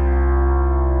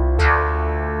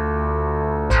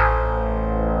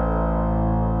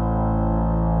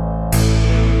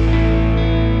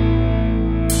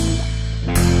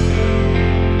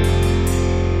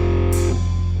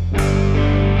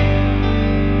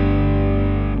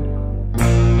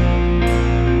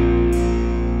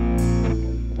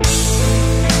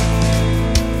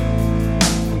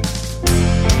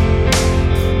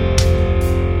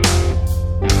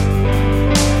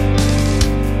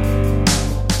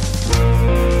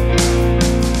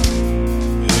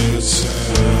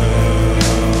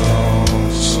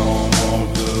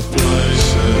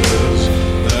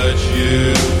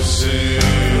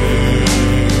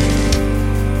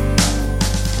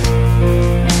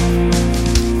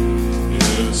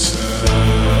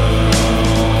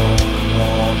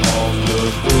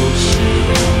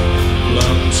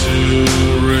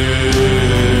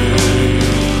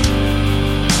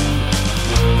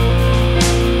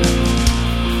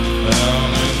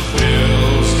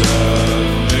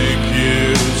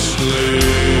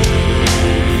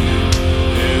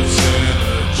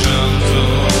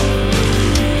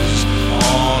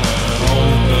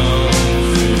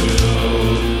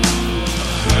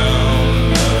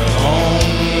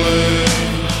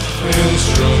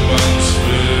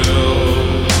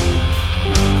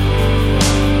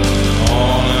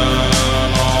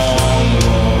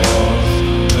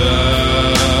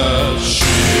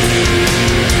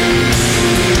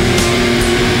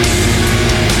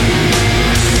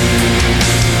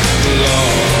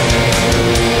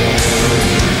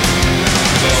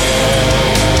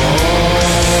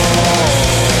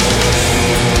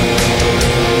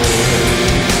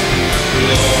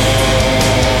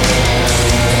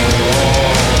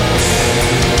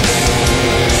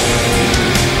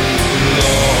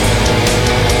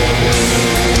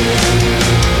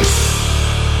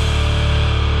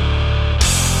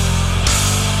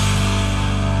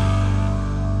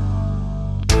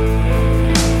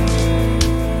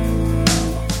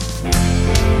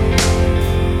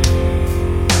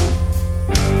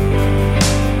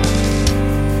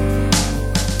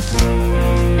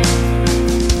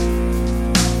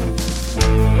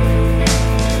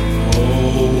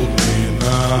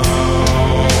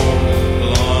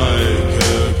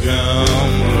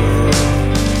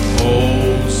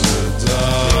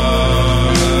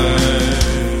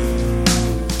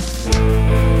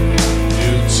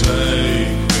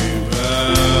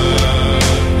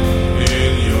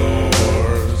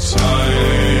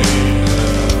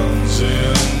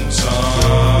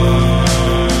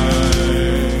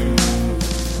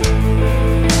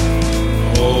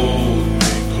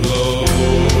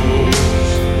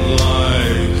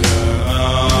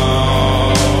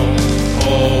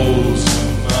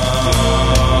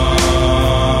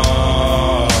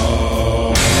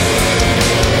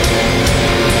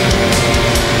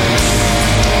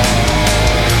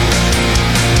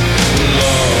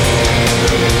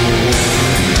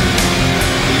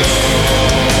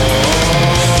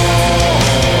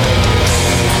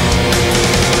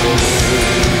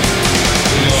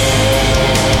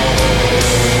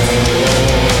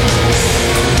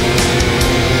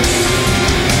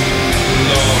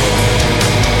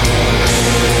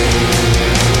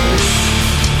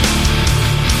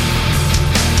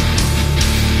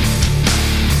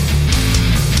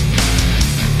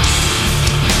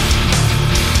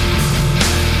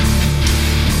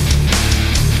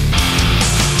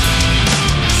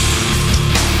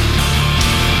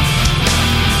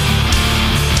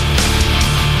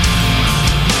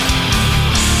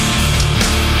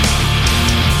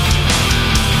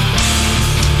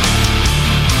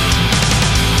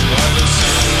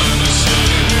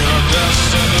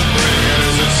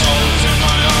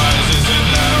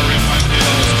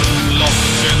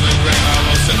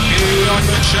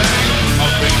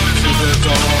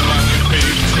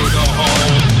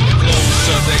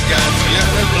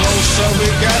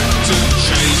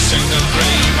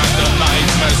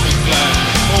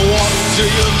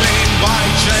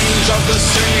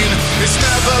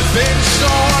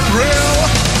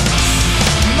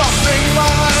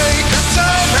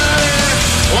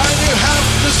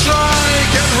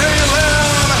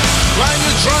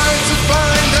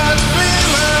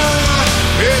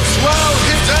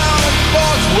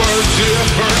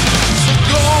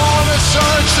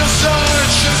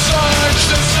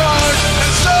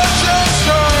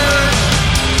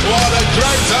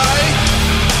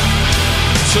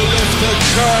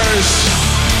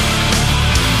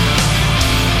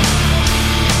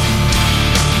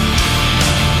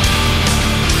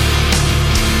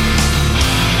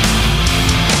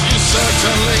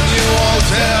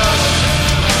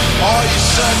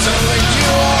 certainly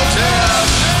knew all this.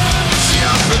 The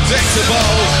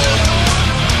unpredictable,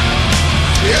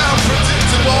 the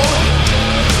unpredictable.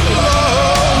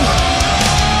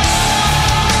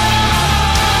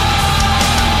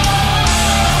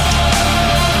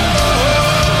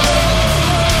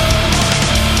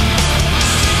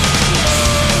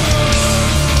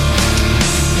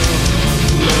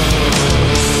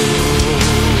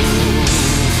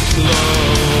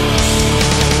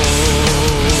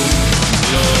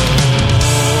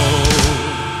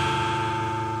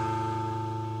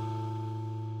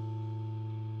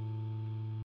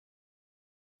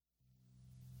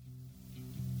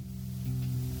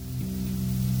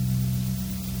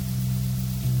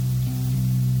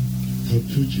 How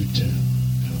could you tell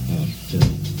how I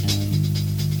felt?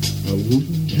 I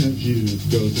wouldn't have you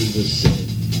go through the same.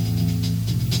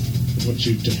 I want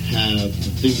you to have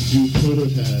the things you could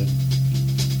have had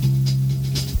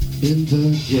in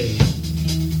the game.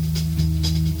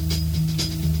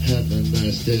 Have a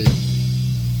nice day.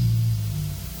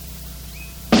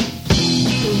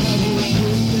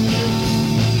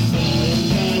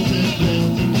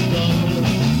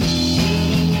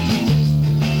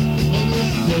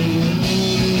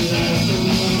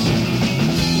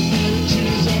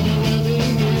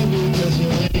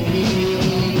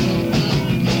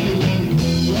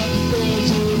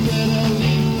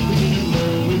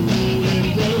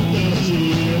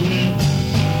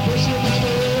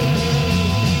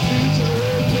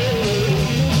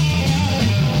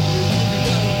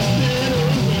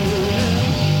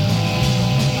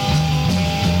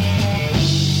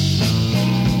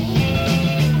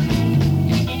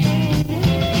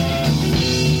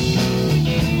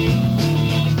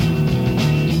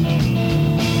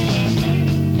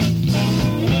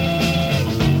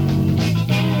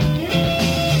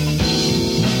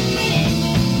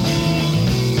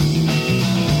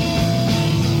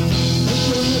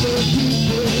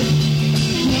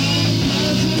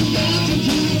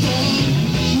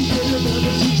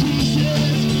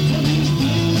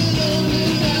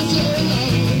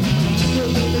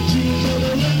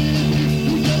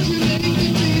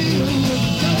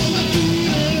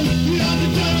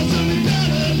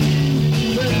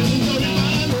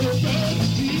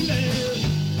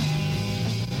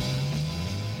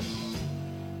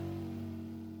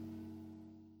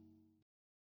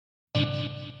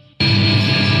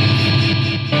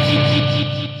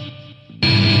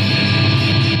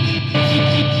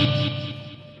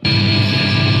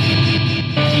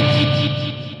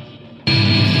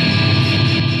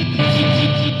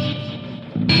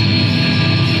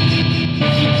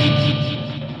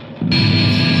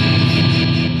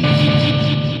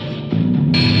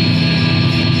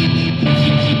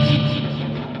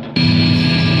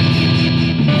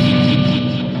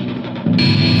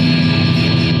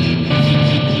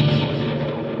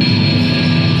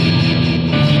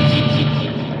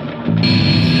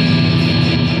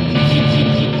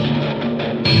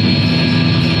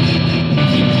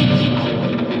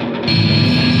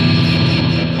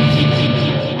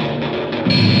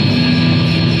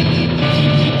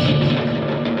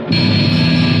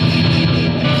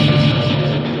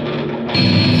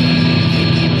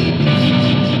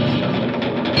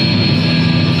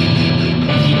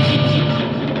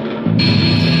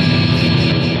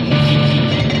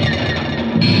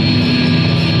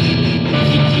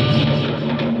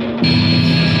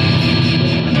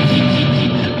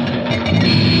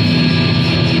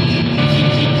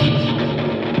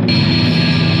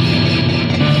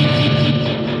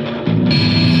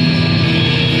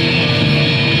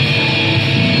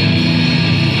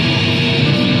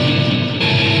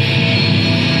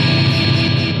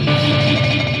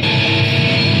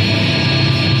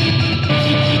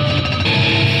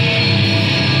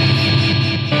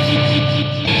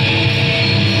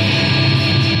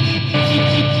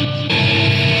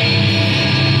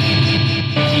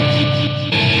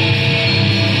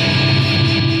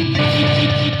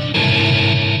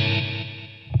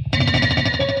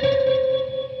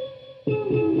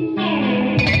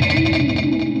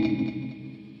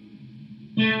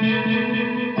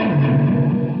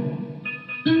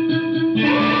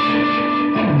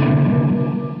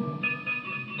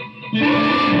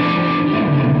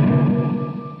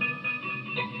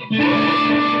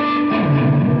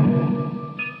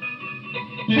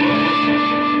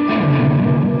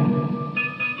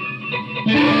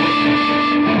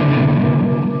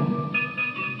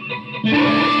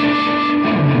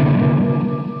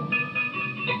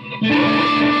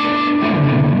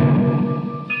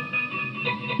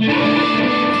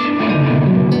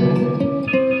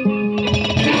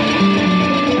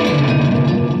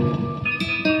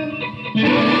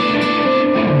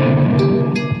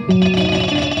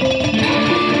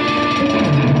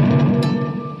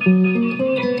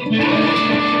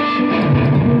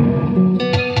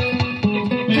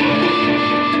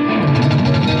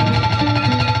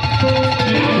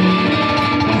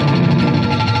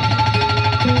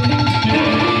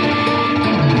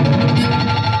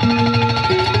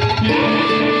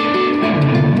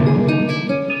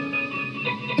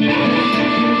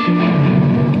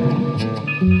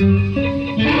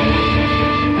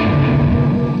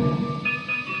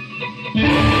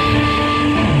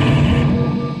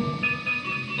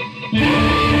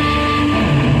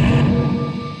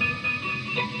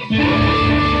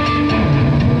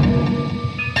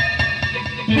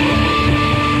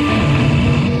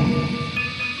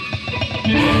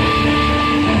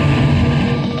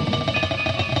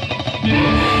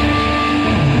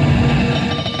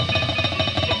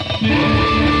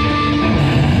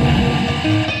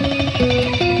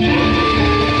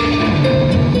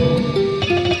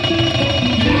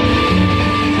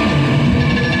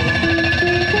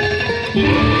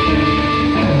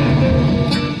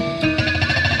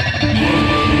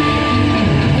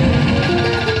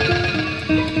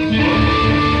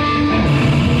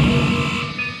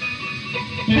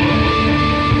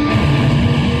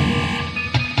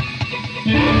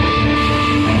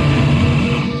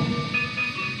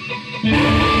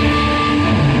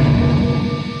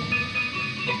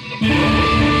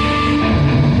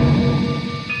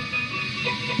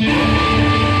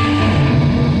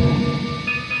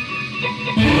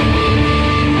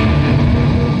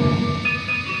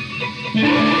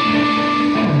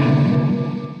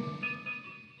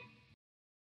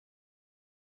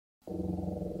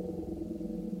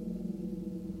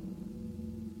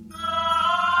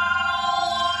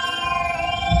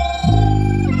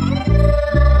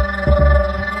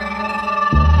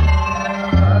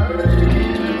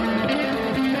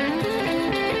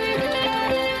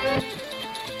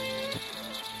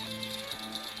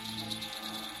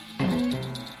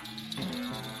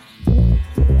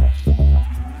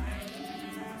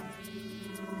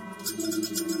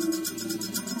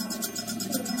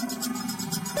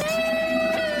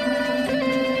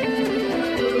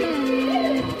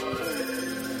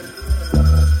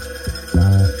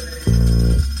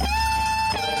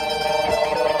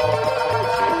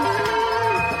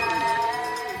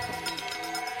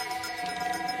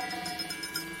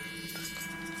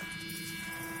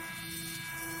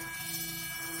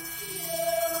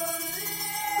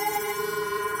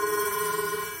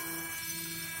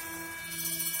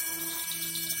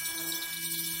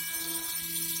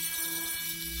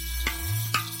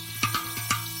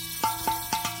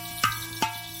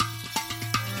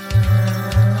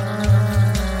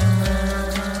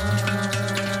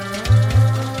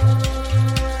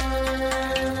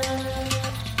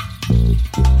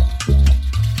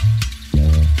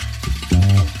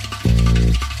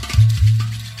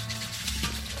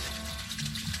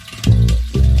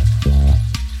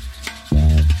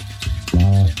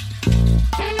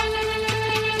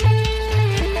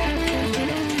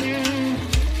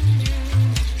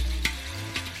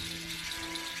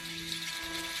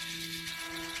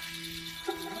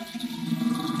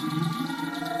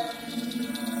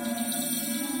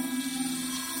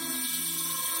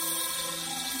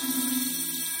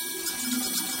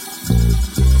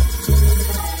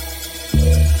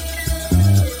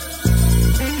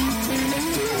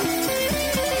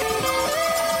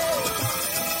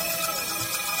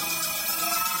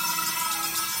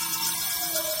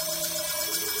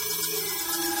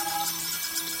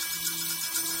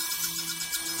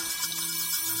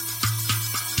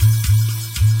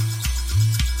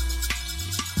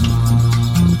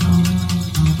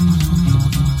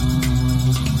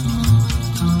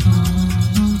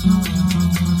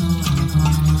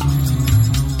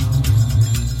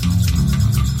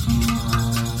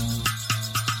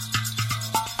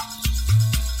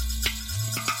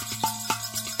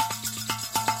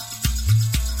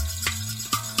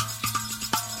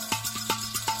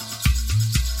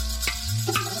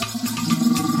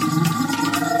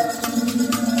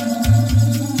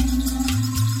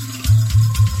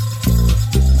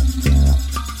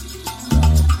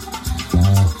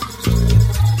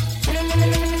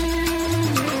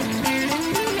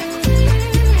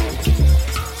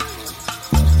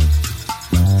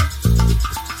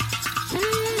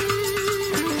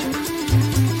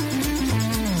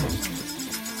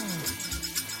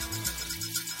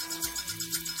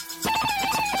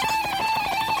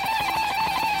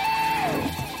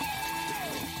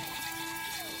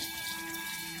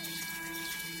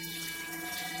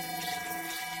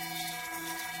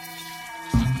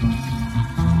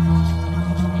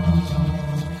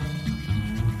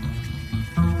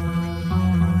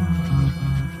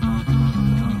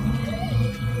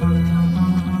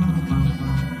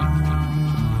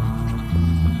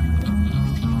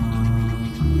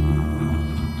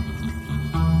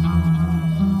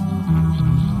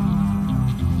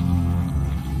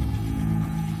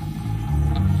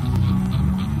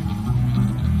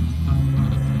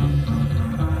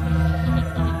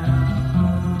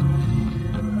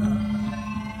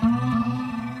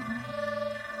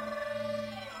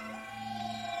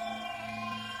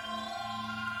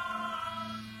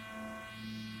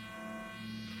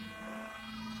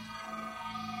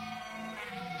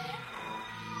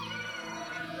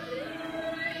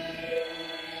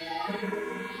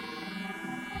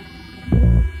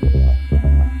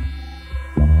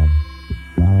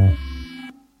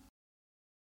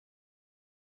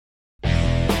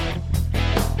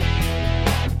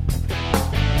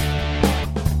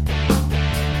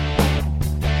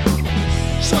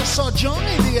 saw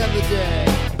Joni the other day.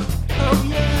 Oh,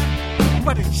 yeah?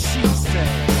 What did she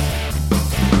say?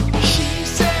 She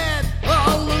said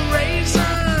all the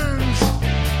raisins.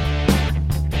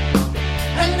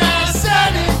 And I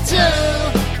said it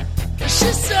too. She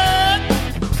said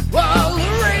all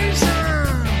the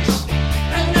raisins.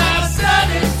 And I said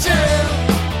it too.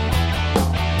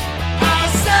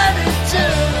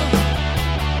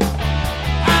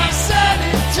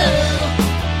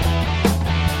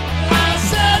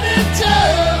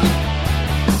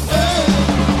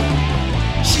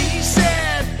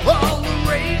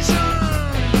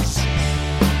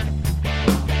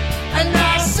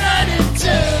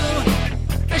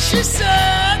 she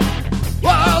said,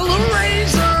 well, the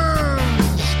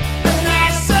raisins. And I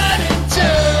said it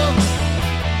too.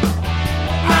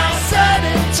 I said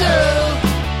it too.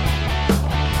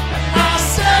 I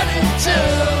said it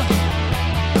too.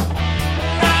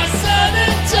 I said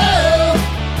it too.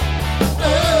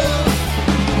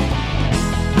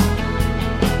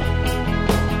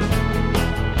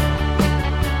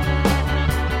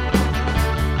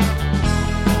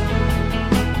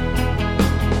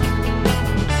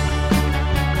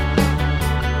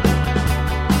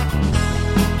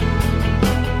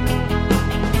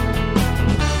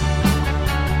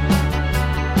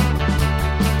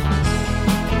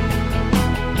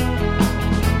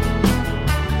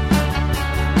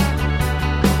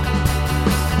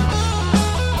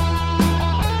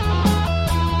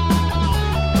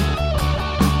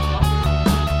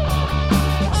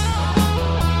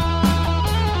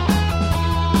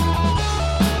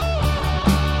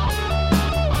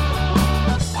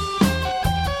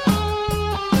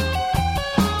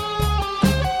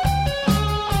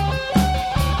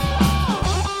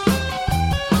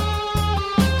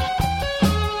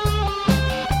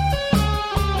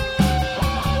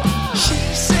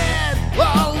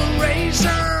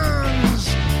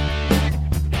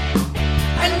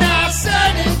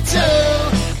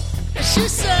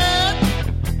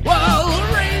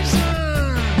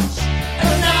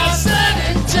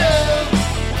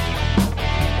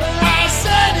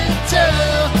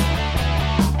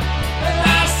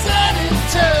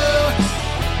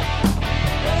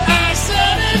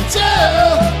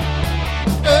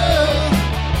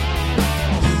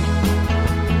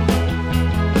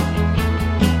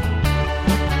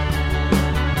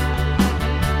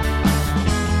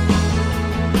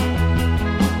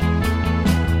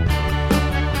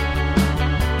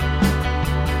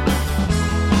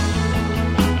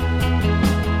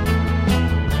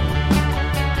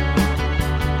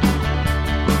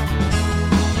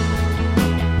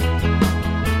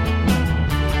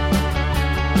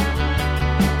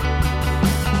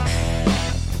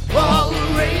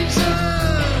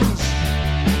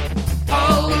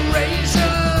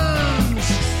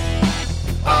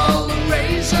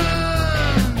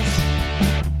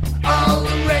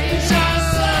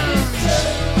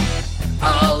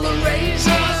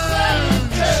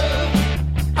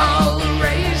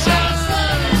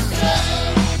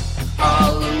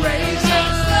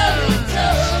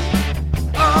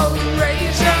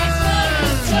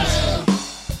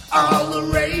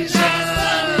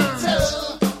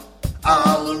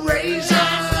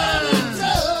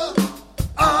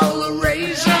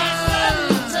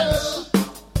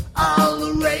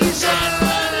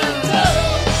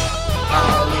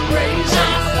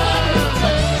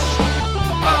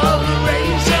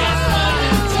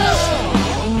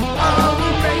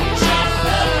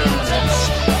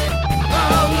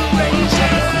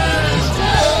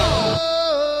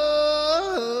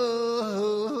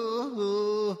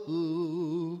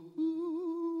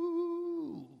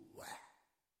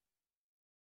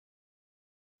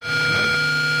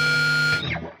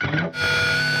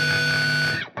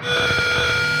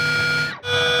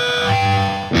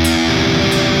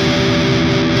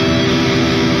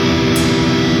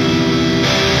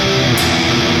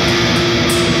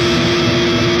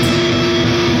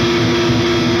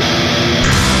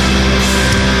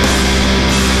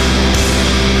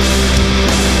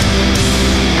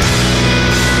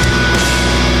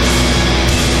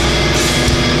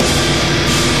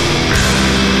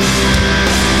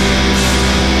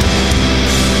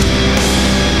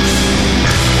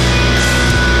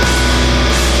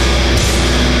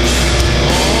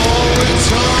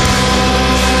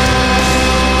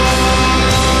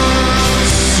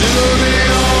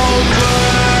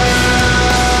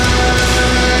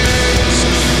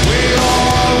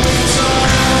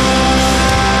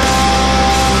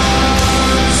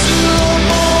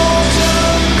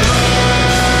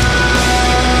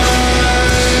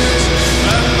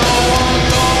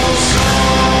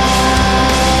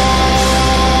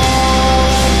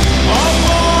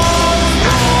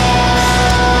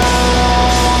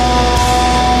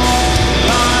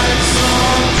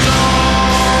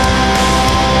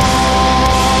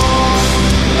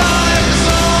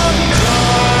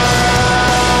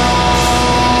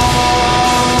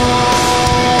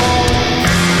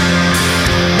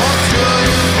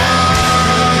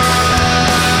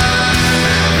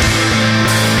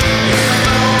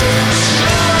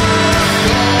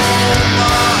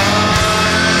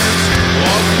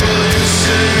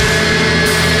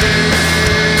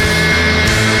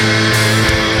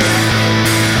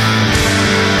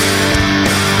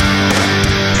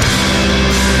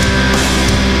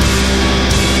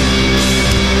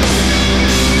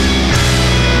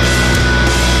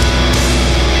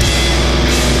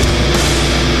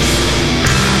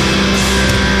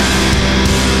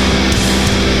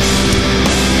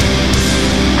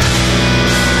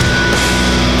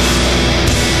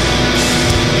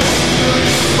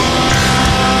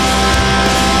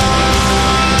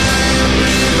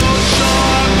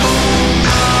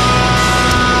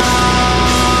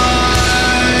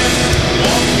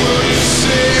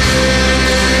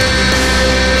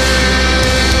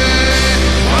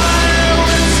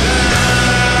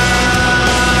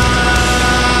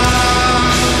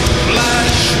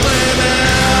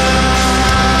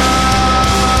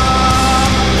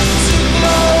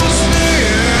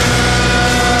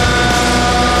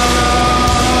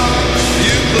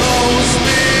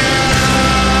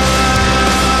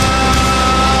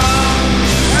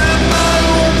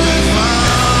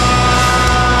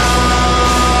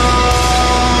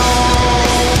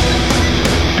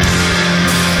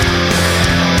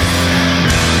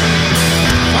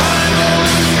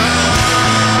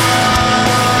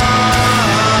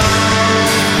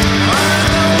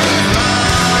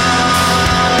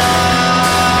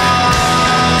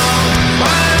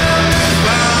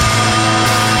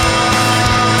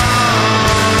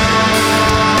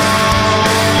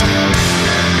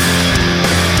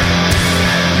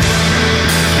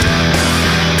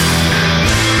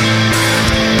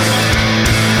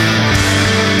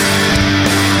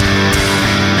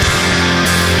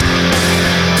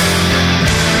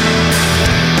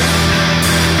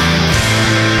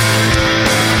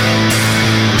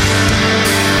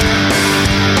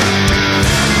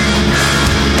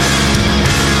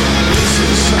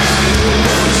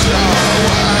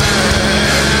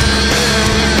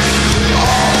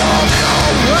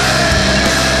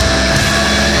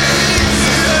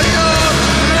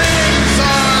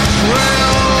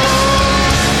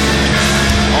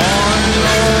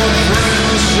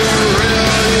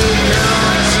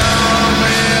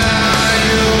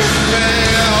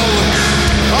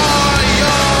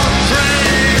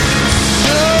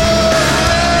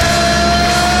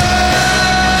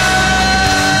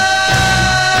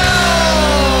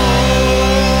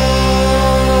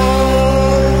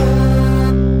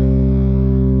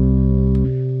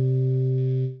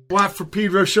 that for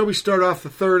Pedro Show. We start off the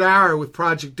third hour with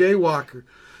Project Daywalker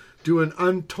doing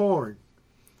Untorn,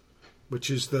 which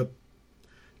is the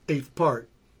 8th part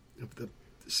of the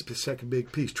second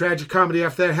big piece. Tragic comedy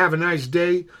after that, Have a Nice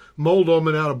Day, Mold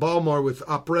Omen out of Baltimore with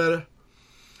operetta.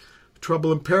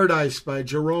 Trouble in Paradise by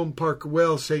Jerome Parker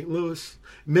Wells, St. Louis.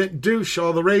 Mint Douche,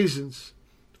 All the Raisins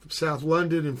from South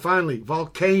London. And finally,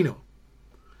 Volcano.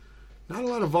 Not a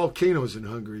lot of volcanoes in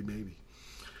Hungary, maybe.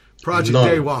 Project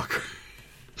Daywalker.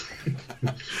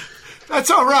 That's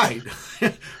all right.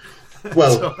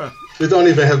 Well, all right. We don't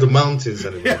even have the mountains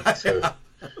anymore. Yeah, so.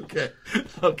 Yeah.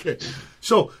 Okay.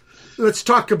 So let's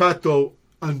talk about the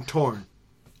Untorn.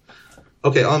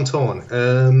 Okay,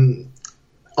 Untorn.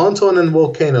 Untorn and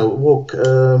Volcano walk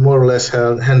more or less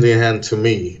hand in hand to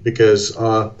me, because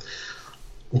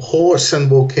Horse and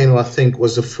Volcano, I think,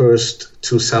 was the first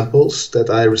 2 samples that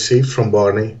I received from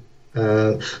Barney.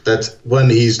 That when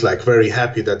he's like very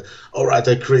happy that, all right,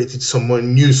 I created some more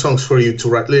new songs for you to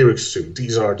write lyrics to.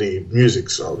 These are the music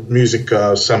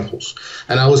samples.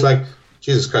 And I was like,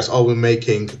 Jesus Christ, are we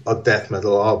making a death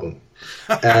metal album?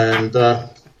 And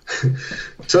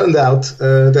turned out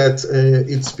that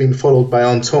it's been followed by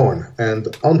Untorn. And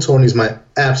Untorn is my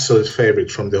absolute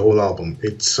favorite from the whole album.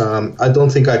 It's I don't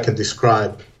think I can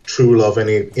describe True Love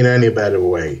in any better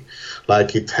way.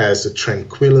 Like, it has the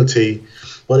tranquility,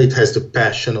 but it has the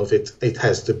passion of it. It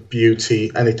has the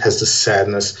beauty, and it has the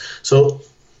sadness. So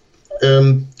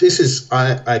this is,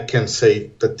 I can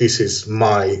say that this is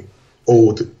my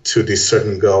ode to this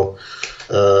certain girl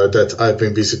that I've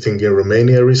been visiting in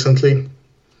Romania recently,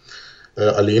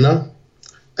 Alina.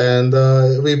 And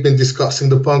we've been discussing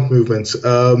the punk movement.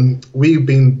 We've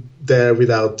been there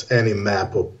without any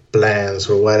map or plans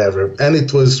or whatever. And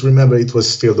it was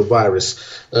still the virus.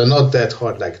 Not that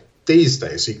hard like these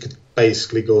days. You could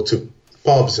basically go to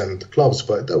pubs and clubs,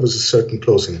 but there was a certain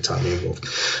closing time involved.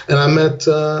 And I met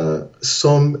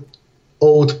some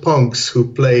old punks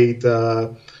who played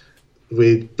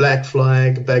with Black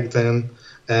Flag back then,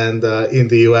 and in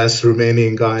the US,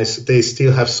 Romanian guys, they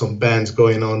still have some bands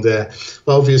going on there.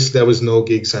 Well, obviously, there was no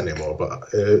gigs anymore,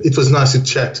 but it was nice to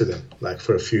chat to them, like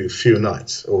for a few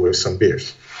nights over some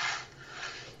beers.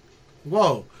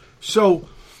 Whoa. So,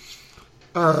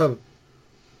 like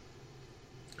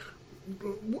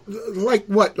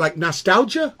what? Like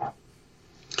nostalgia?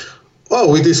 Oh,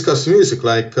 we discussed music.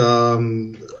 Like,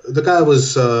 the guy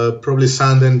was probably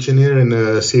sound engineer in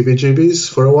CBGBs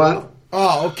for a while.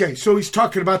 Oh, okay. So he's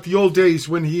talking about the old days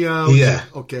when he... yeah.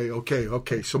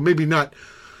 Okay. So maybe not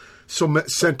so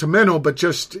sentimental, but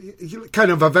just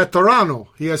kind of a veterano.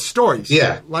 He has stories.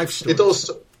 Yeah. Life stories.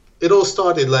 It all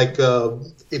started like...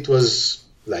 it was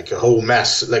like a whole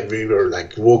mess. Like, we were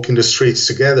like walking the streets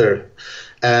together,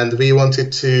 and we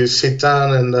wanted to sit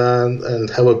down and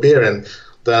have a beer, and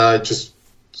then I just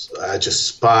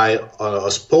spy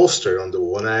a poster on the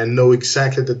wall, and I know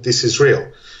exactly that this is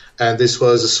real. And this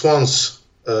was a Swans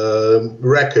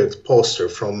record poster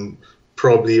from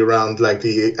probably around like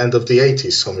the end of the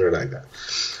 80s, somewhere like that.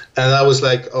 And I was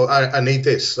like, oh, I need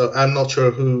this. So I'm not sure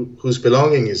whose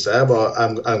belonging is there, but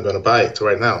I'm going to buy it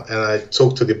right now. And I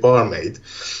talked to the barmaid,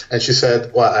 and she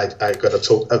said, well, I got to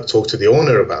talk to the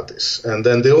owner about this. And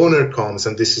then the owner comes,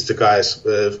 and this is the guy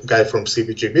from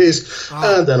CBGBs.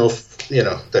 Oh. And then,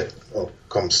 that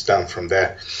comes down from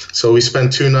there. So we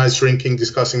spent 2 nights drinking,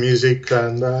 discussing music,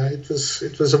 and it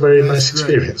was a very nice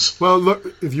experience. Well, look,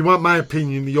 if you want my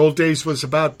opinion, the old days was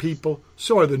about people.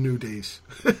 So are the new days.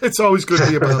 It's always good to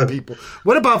be about people.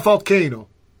 What about Volcano?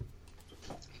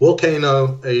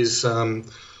 Volcano is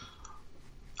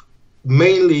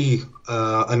mainly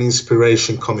an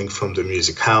inspiration coming from the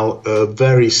music. How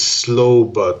very slow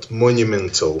but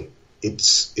monumental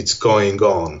it's going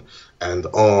on. And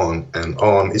on and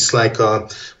on. It's like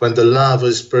when the lava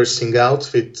is bursting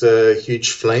out with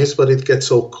huge flames, but it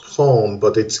gets all calm,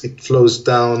 but it flows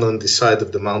down on the side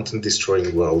of the mountain,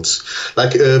 destroying worlds.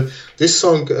 Like this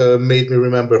song made me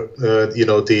remember,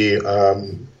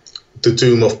 the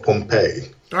doom of Pompeii.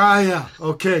 Ah, yeah.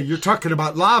 Okay, you're talking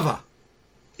about lava.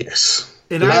 Yes,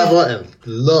 lava and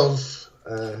love.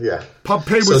 Yeah.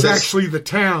 Pompeii was actually the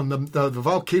town. The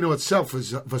volcano itself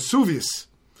was Vesuvius.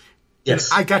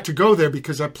 Yes. And I got to go there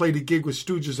because I played a gig with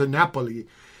Stooges in Napoli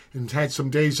and had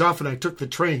some days off, and I took the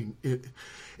train.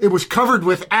 It was covered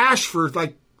with ash for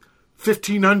like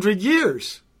 1,500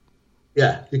 years.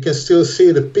 Yeah, you can still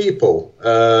see the people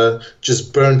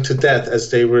just burned to death as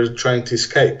they were trying to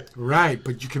escape. Right,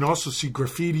 but you can also see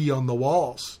graffiti on the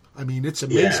walls. I mean, it's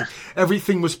amazing. Yeah.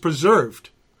 Everything was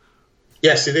preserved.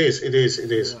 Yes, it is.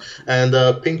 Yeah. And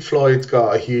Pink Floyd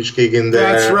got a huge gig in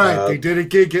there. That's right. They did a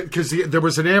gig because there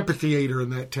was an amphitheater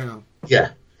in that town.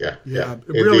 Yeah.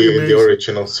 Really amazing. The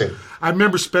original thing. I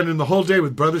remember spending the whole day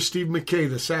with Brother Steve McKay,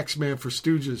 the sax man for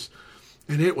Stooges,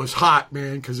 and it was hot,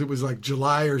 man, because it was like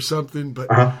July or something, but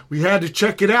we had to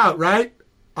check it out, right?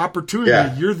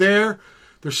 Opportunity, you're there.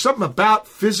 There's something about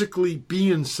physically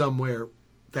being somewhere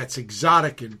that's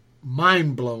exotic and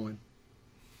mind-blowing.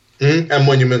 And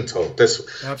monumental.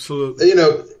 That's absolutely. You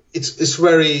know, it's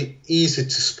very easy to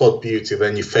spot beauty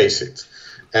when you face it.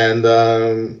 And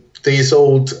these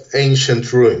old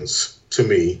ancient ruins, to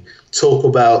me, talk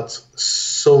about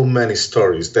so many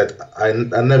stories that I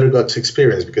never got to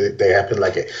experience because they happened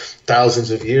like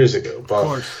thousands of years ago. But of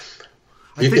course.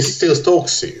 it still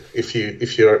talks to you if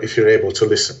you're able to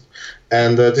listen.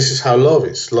 And this is how love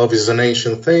is. Love is an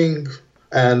ancient thing,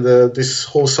 and this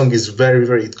whole song is very,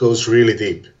 very. It goes really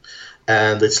deep,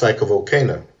 and it's like a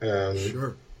volcano.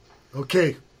 Sure.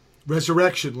 Okay,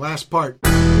 Resurrection, last part.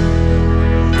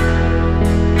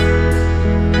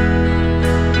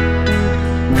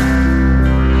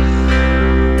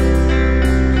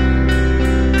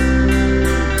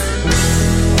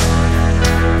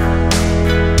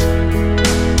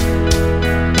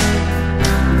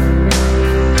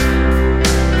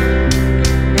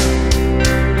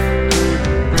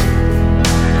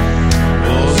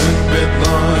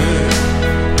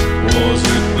 Was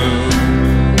it then?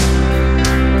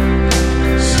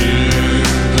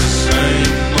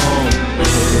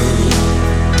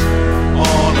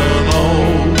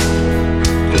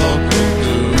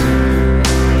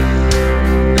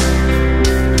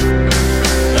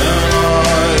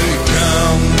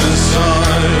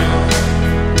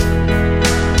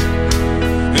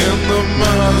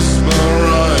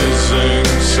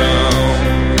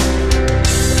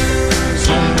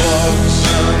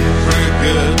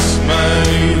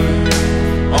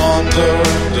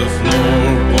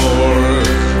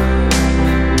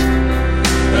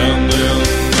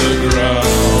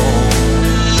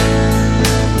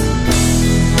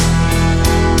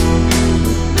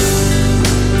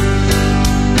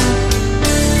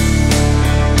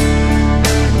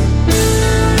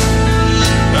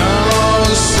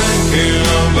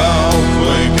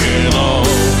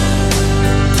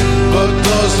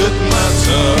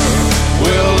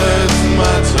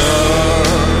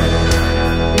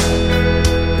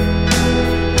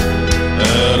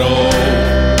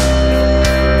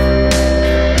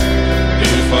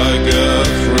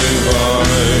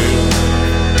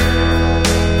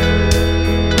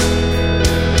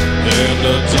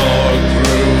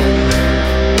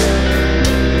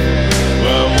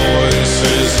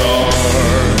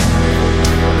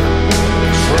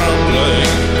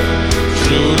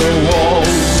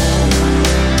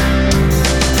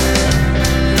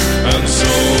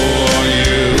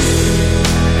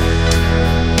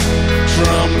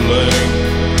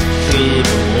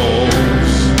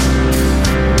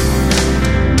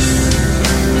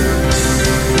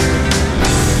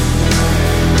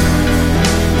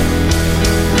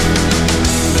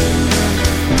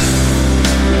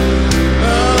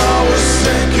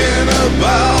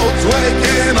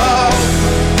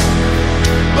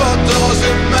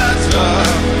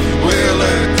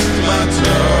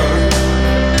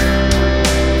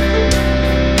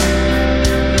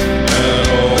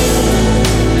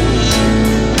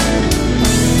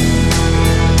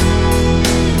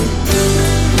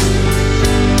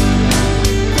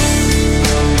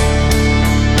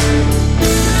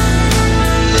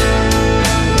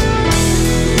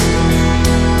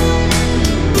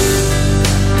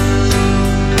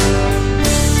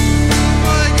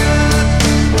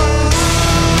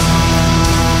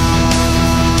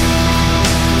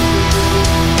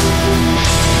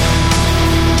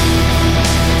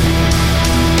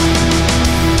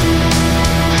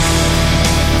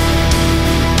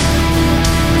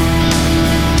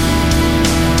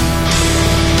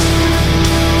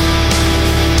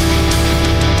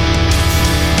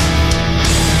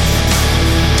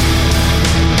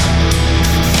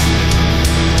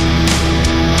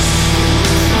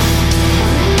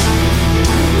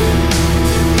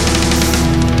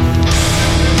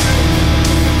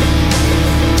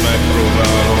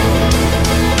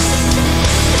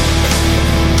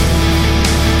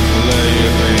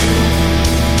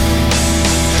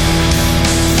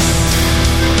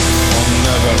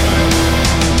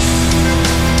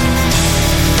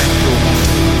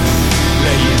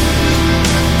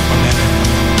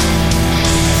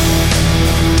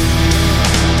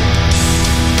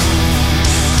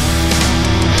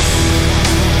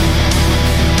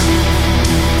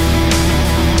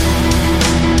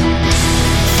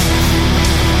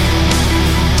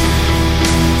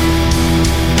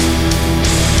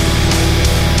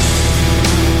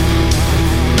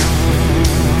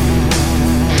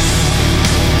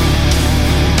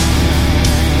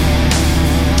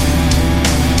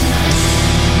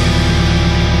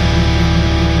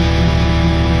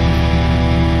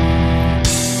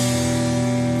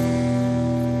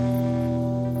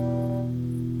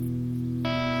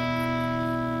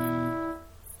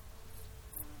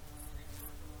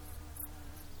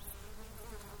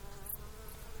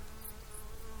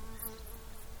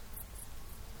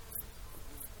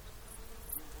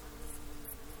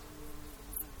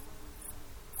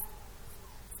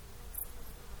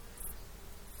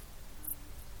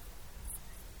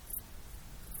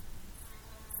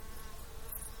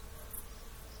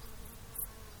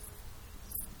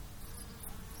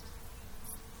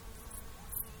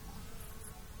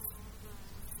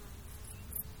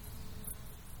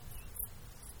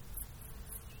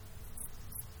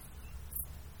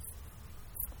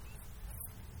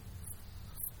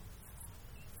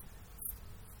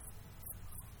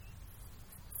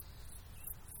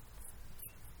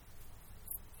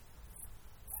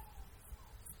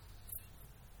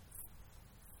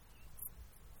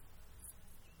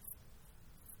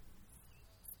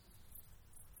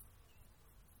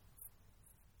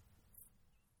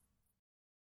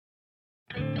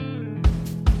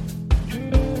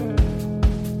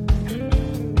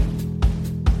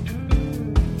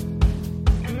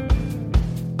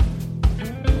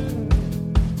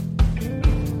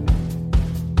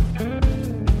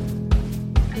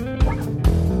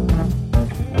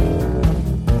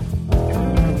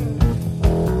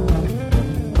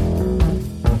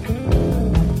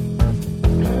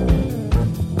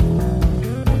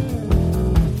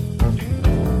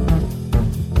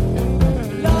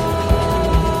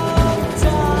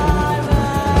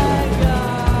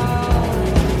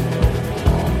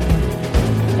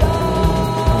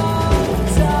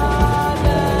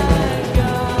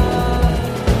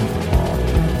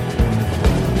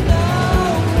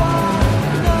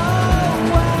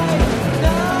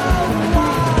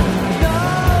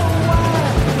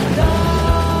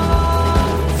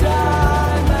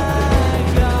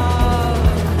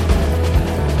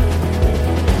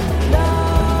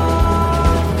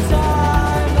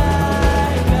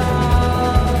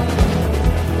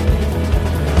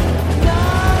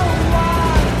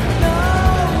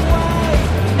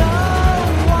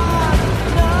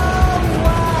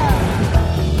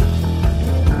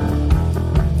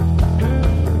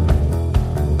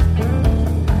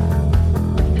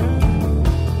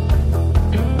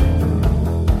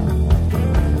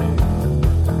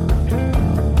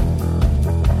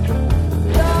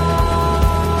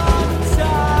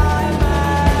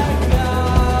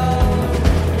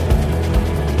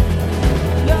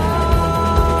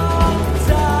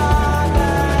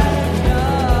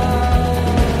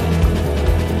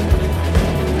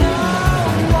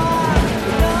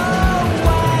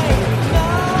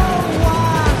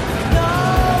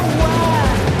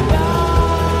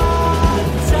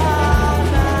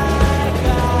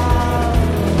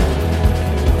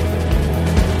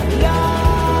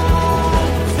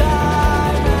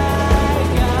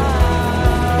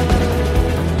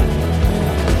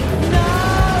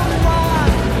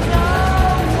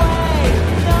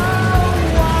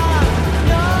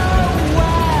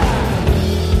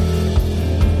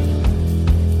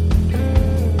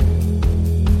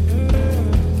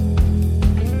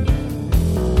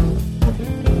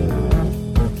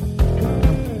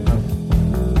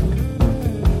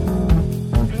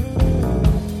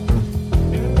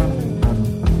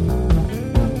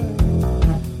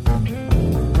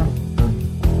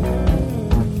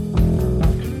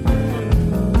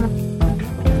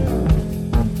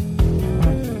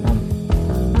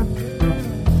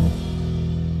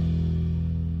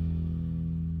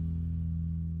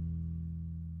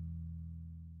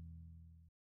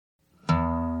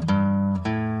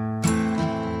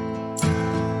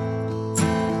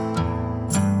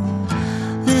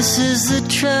 This is the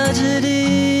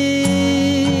tragedy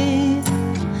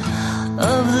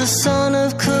of the son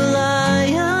of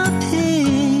Calliope.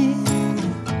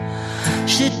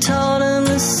 She taught him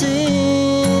to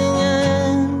sing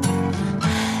and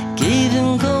gave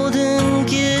him golden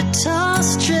guitar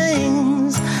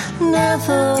strings.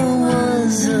 Never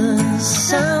was a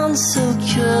sound so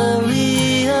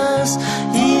curious.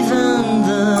 Even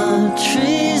the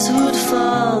trees would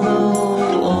follow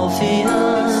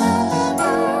Orpheus.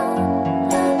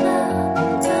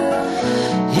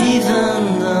 Even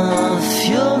the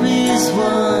furies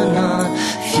were not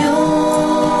furious.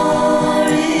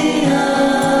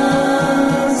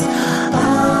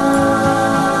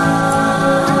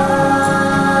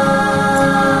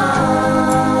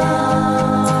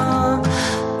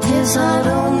 His heart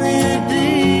only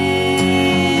beat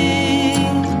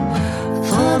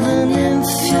for the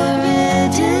nymph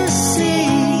Eurydice,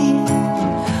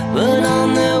 but on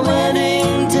their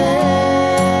wedding day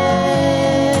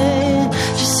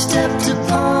she stepped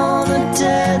upon a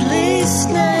deadly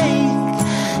snake.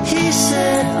 He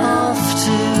set off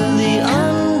to the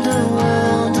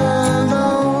underworld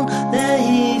alone. There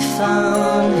he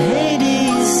found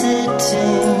Hades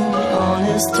sitting on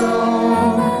his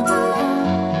throne.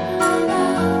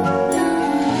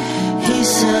 He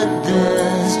said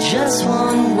there's just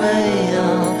one way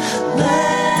out.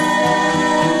 Let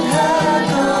her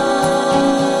go.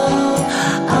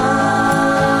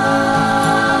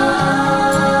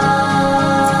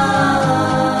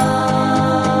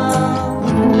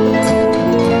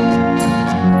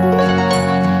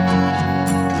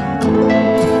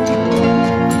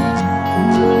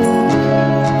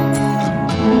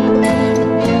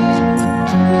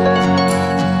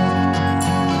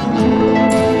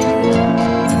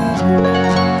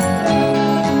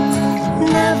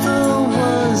 Never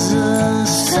was a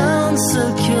sound so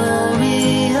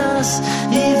curious.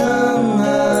 Even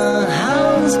the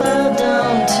hounds bow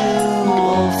down to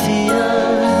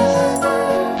Orpheus.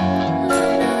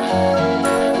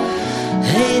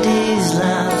 Hades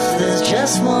laughed, there's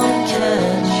just one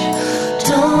catch.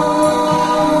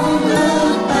 Don't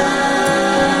look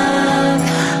back.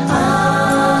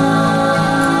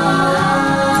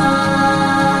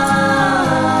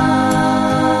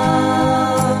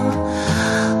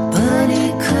 But he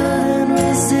couldn't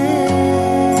resist.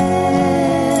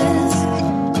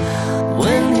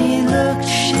 When he looked,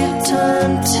 she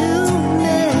turned to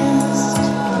mist,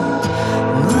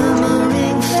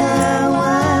 murmuring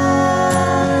farewell.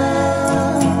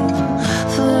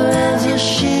 Forever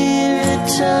she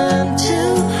returned to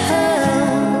hell.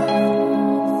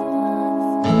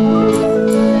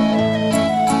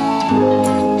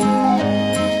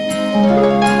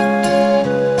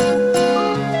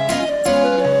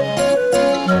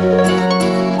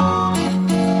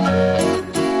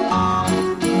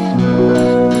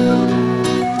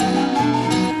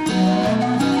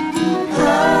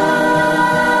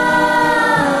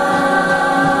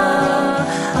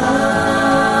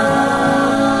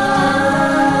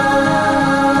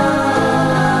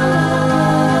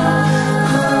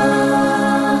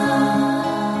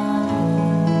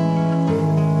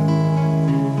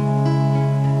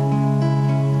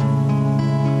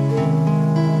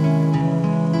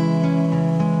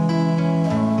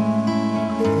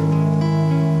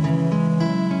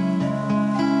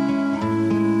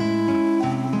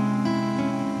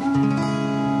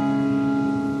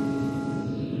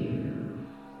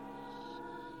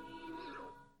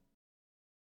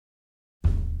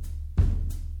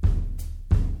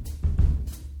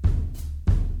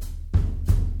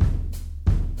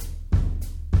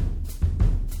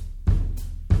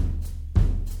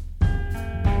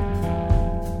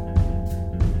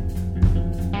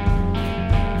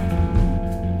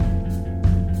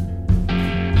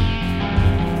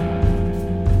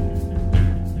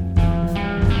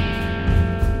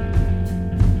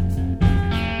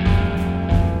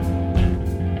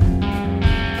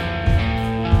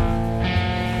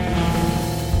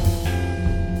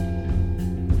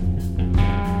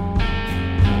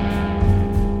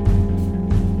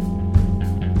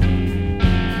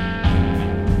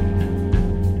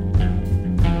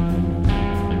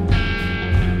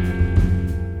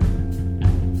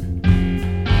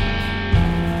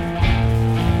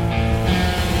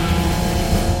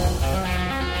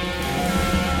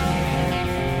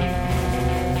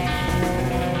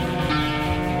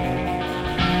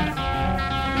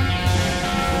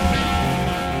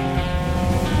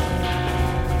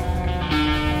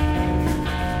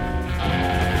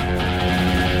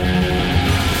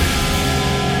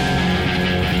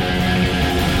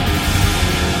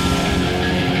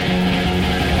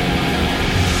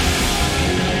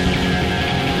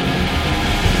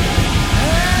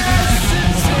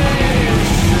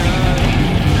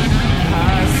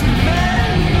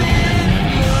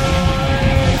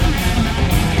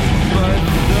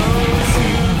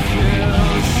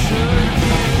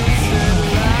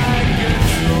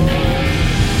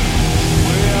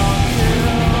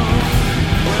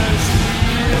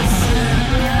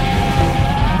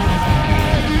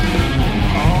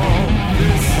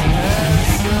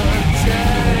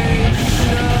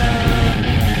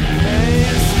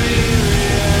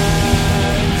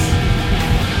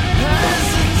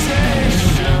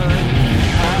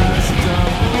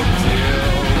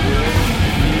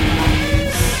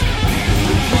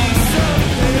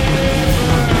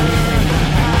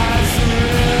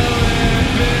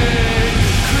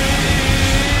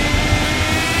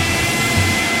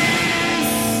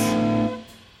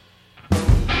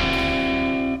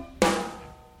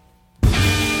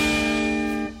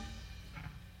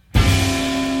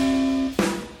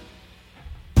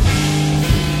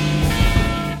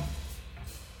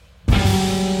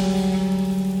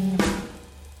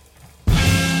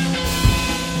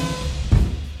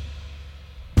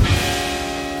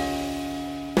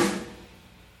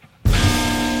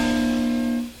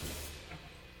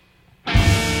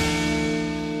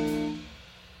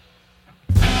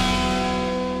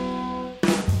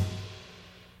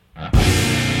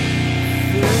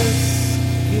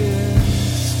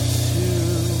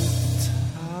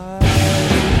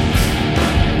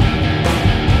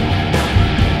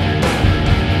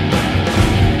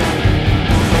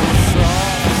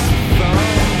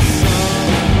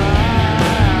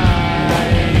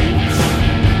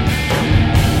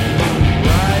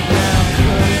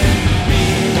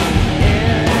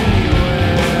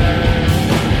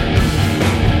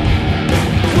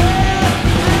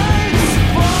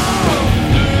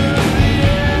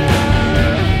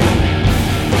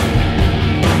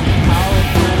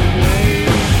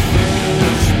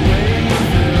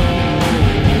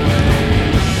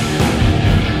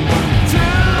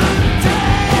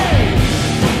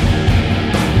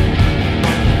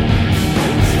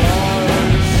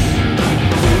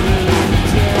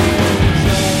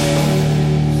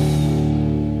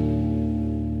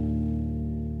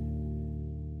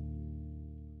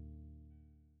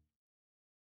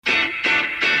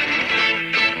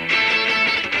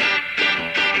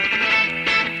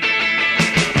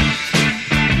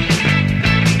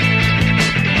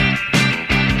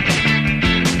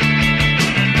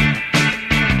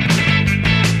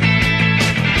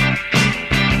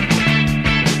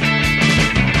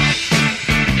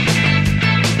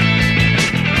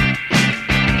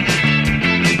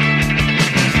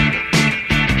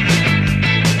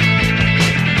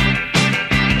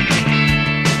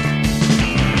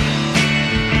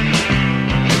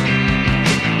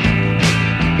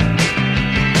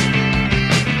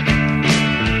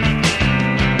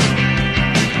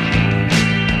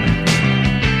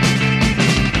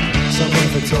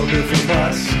 photography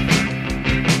class.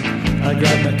 I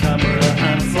grabbed my camera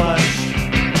and flash.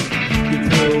 We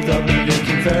pulled up in your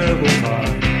convertible car.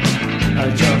 I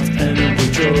jumped in and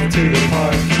we drove to the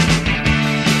park.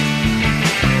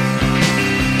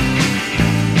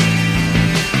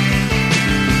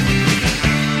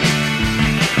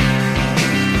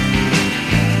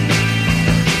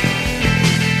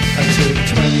 I took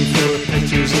 24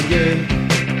 pictures a year,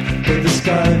 but the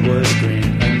sky was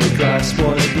green and the grass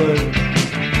was blue.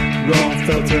 Wrong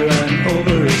filter and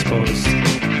overexposed.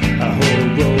 A whole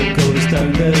road goes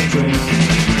down the drain.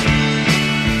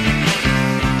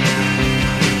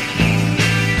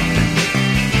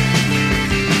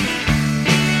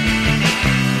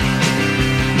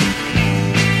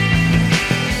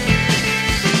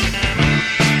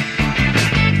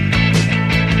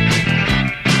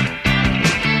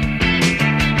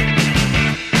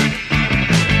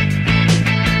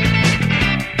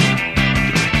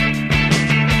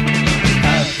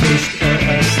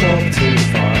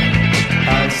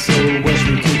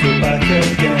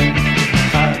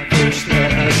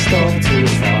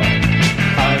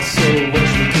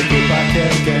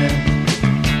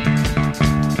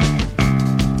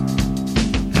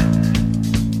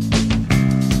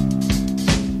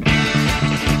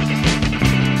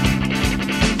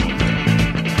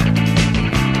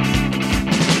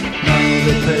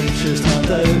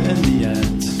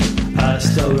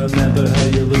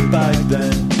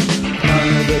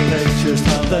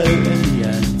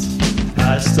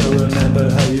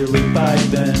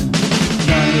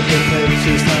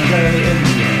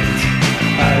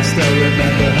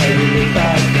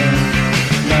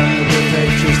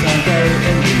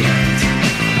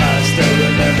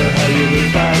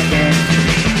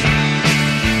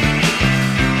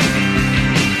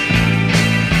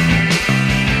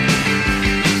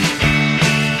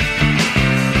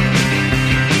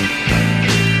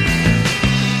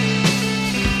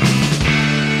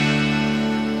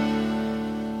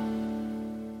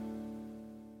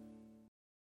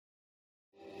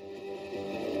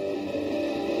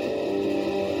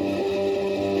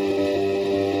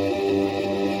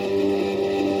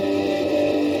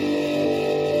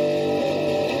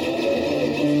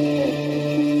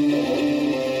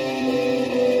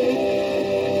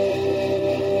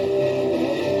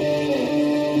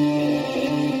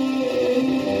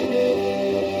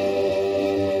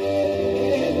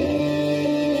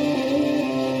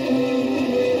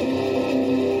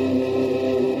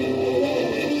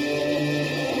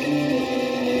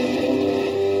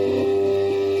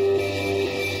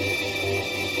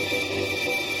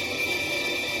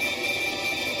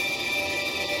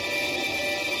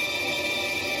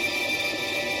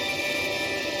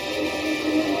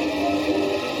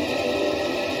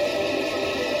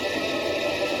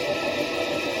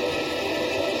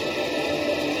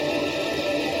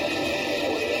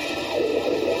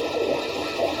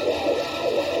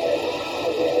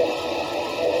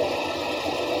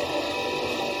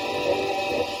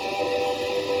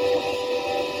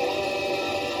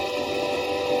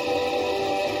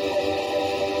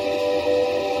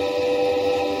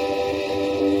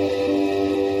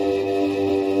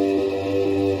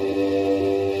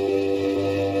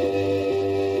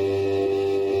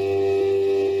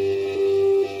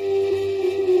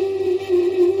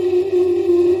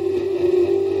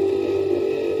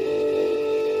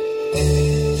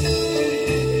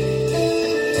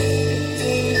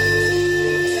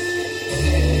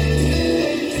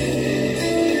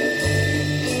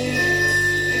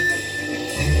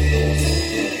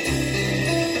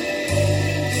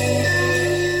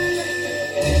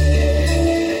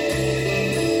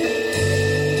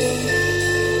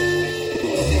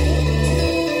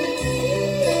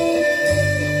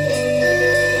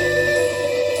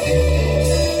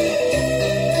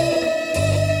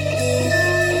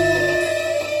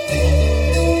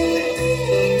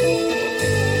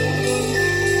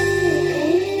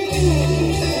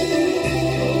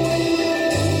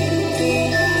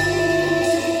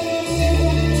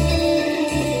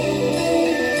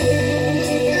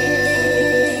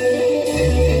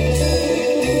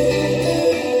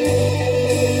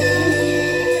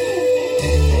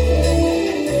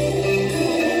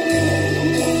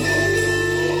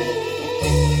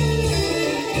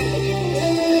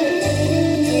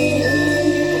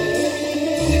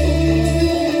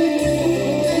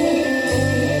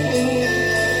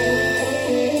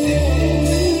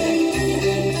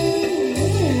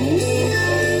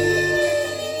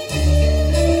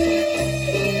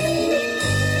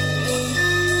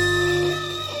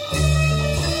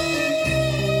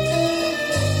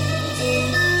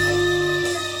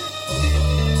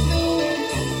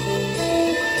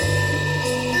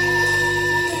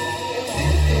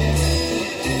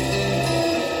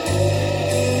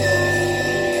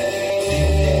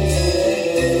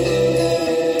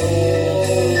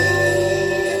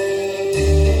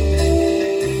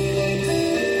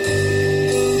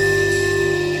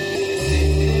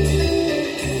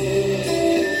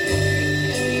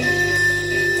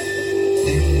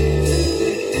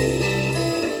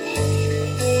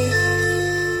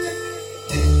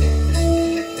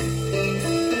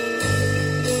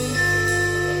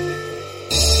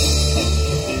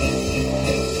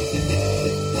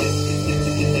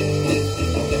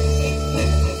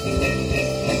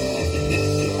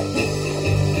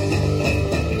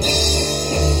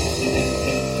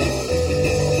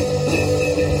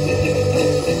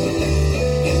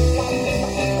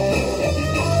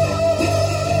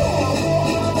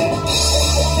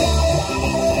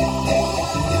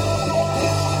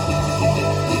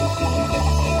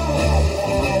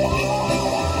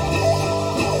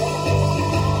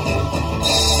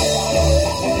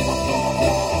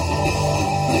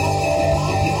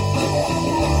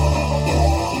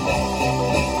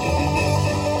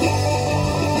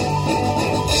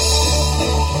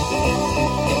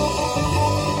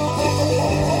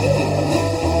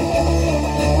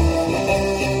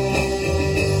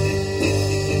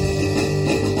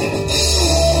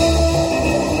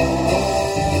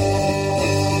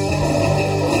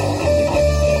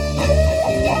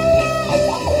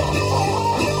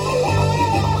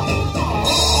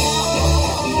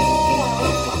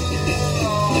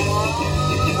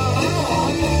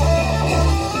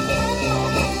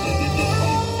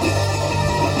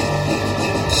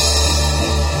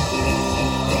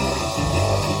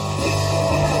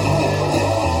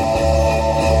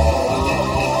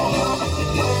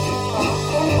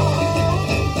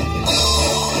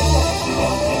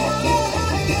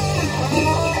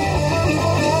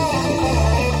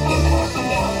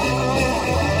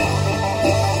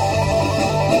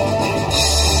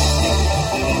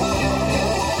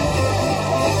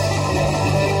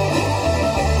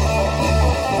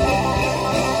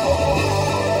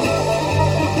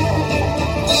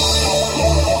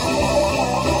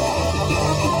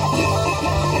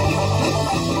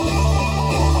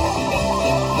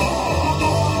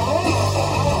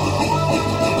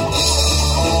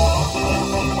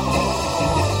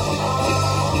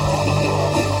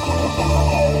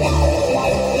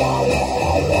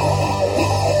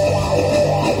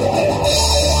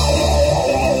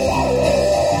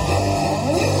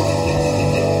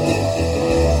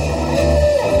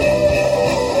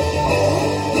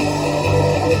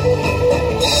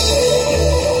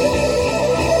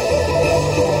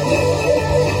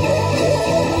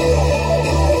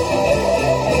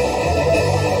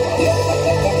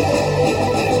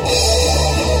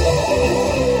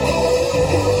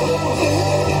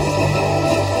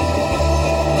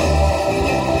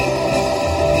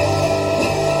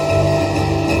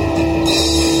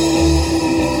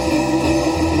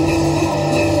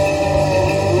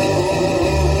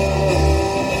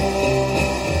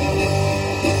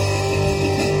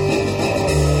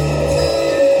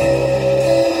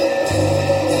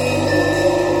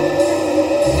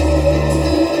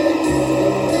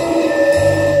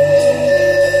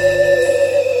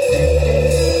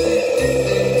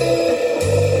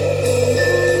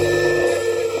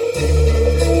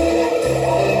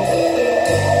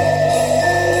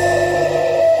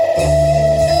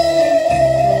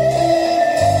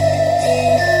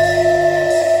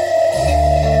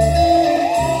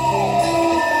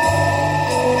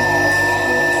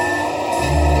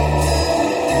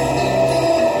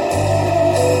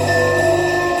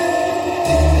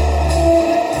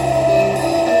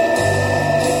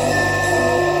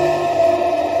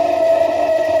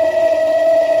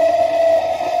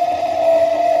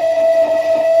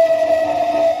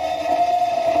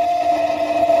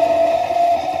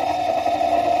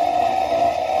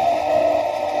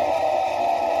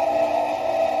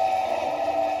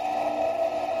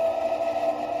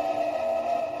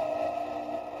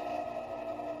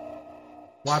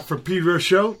 Watt from Pedro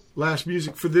Show. Last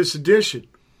music for this edition.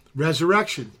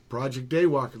 Resurrection. Project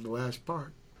Daywalker, the last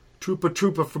part.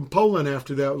 Trupa from Poland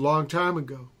after that, a long time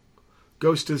ago.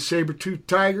 Ghost of the Saber-Toothed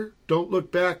Tiger. Don't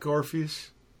look back, Orpheus.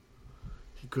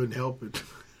 He couldn't help it.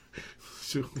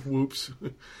 So, whoops.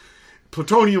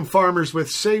 Plutonium Farmers with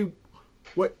Say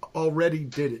What Already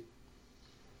Did It.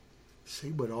 Say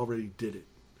What Already Did It.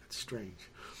 That's strange.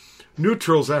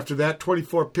 Neutrals after that,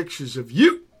 24 Pictures of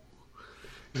You.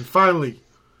 And finally,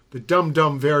 the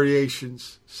Dum-Dum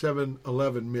Variations,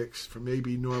 7-11 mix from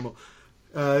A.B. Normal.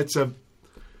 It's a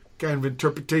kind of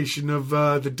interpretation of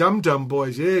the Dum-Dum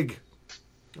Boys, Ig,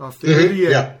 off the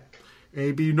Idiot. Yeah.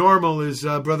 A.B. Normal is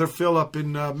Brother Phil up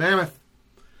in Mammoth.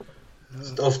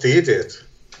 Off the Idiot.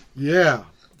 Yeah,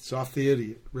 it's off the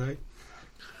Idiot, right?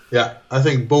 Yeah, I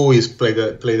think Bowie's played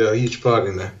a huge part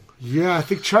in that. Yeah, I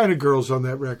think China Girl's on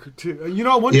that record, too. You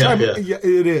know, one time, yeah,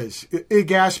 it is.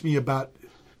 Ig asked me about,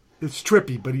 it's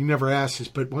trippy, but he never asked us.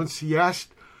 But once he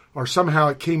asked, or somehow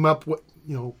it came up,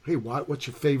 hey, what's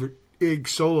your favorite Ig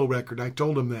solo record? I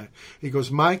told him that. He goes,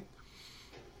 Mike,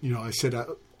 I said,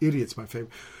 Idiot's my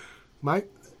favorite. Mike,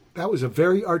 that was a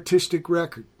very artistic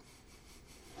record.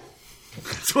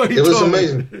 That's what he told me. It was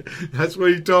amazing. That's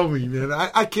what he told me, man.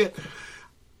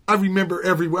 I remember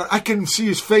every word. I can see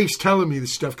his face telling me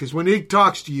this stuff because when Ig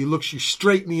talks to you, he looks you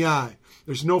straight in the eye.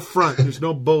 There's no front. There's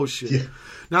no bullshit. Yeah.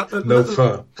 No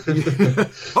fun.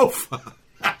 No fun.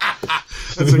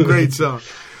 That's a great song.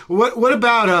 What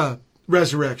about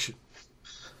Resurrection?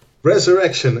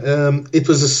 Resurrection. It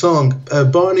was a song.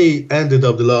 Barney ended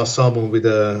up the last album with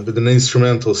an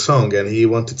instrumental song, and he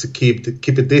wanted to keep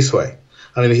it this way.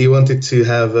 I mean, he wanted to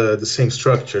have the same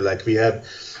structure, like we had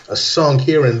a song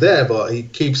here and there, but he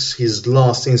keeps his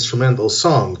last instrumental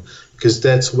song because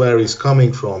that's where he's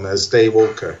coming from as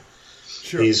daywalker.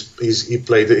 Sure. He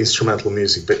played the instrumental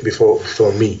music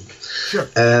before me. Sure.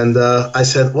 And I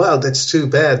said, well, that's too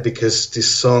bad because this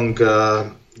song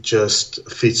just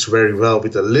fits very well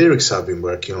with the lyrics I've been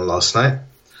working on last night.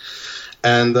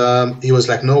 And he was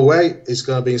like, no way, it's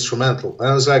going to be instrumental. And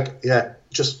I was like, yeah,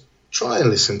 just try and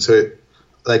listen to it.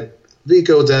 Like, we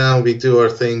go down, we do our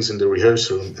things in the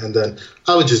rehearsal room, and then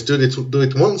I would just do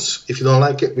it once. If you don't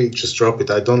like it, we just drop it.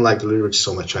 I don't like the lyrics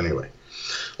so much anyway.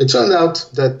 It turned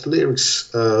out that the lyrics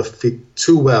fit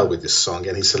too well with this song,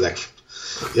 and he said, like,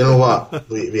 you know what,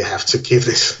 we have to keep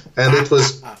this. And it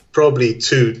was probably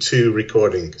two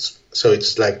recordings. So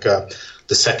it's like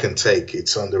the second take.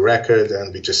 It's on the record,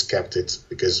 and we just kept it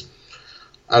because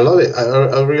I love it.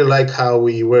 I really like how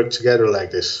we work together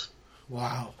like this.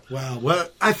 Wow. Well,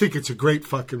 I think it's a great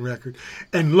fucking record.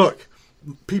 And look,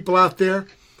 people out there,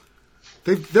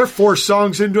 they're 4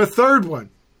 songs into a third one.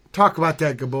 Talk about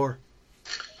that, Gabor.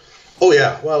 Oh,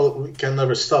 yeah. Well, we can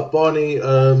never stop. Barney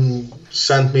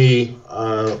sent me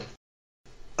a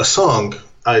song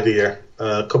idea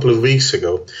a couple of weeks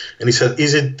ago. And he said,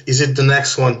 is it the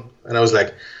next one? And I was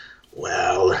like,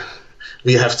 well,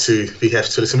 we have to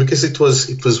listen because it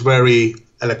was very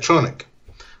electronic.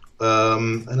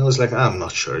 And I was like, I'm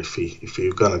not sure if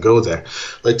you're gonna go there,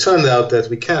 but it turned out that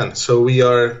we can. So we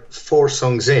are 4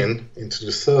 songs into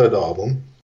the third album,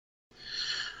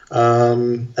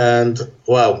 and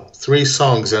 3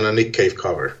 songs and a Nick Cave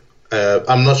cover.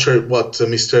 I'm not sure what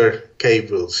Mr. Cave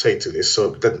will say to this,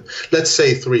 so let's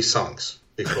say 3 songs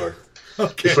before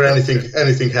before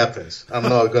anything happens. I'm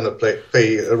not gonna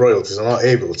pay royalties. I'm not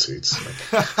able to.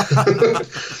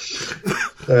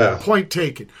 Yeah. Point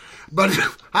taken. But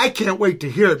I can't wait to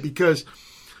hear it because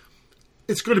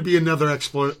it's going to be another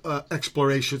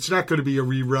exploration. It's not going to be a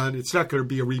rerun. It's not going to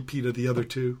be a repeat of the other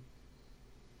 2.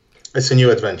 It's a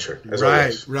new adventure.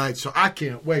 Right. So I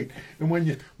can't wait. And when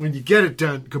you get it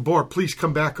done, Gabor, please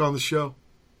come back on the show.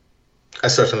 I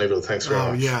certainly will. Thanks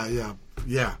very much.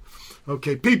 Yeah.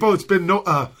 Okay, people, it's been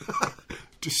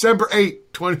December 8th,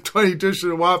 2020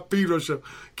 edition of Waugh Pedro Show.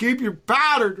 Keep your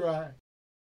powder dry.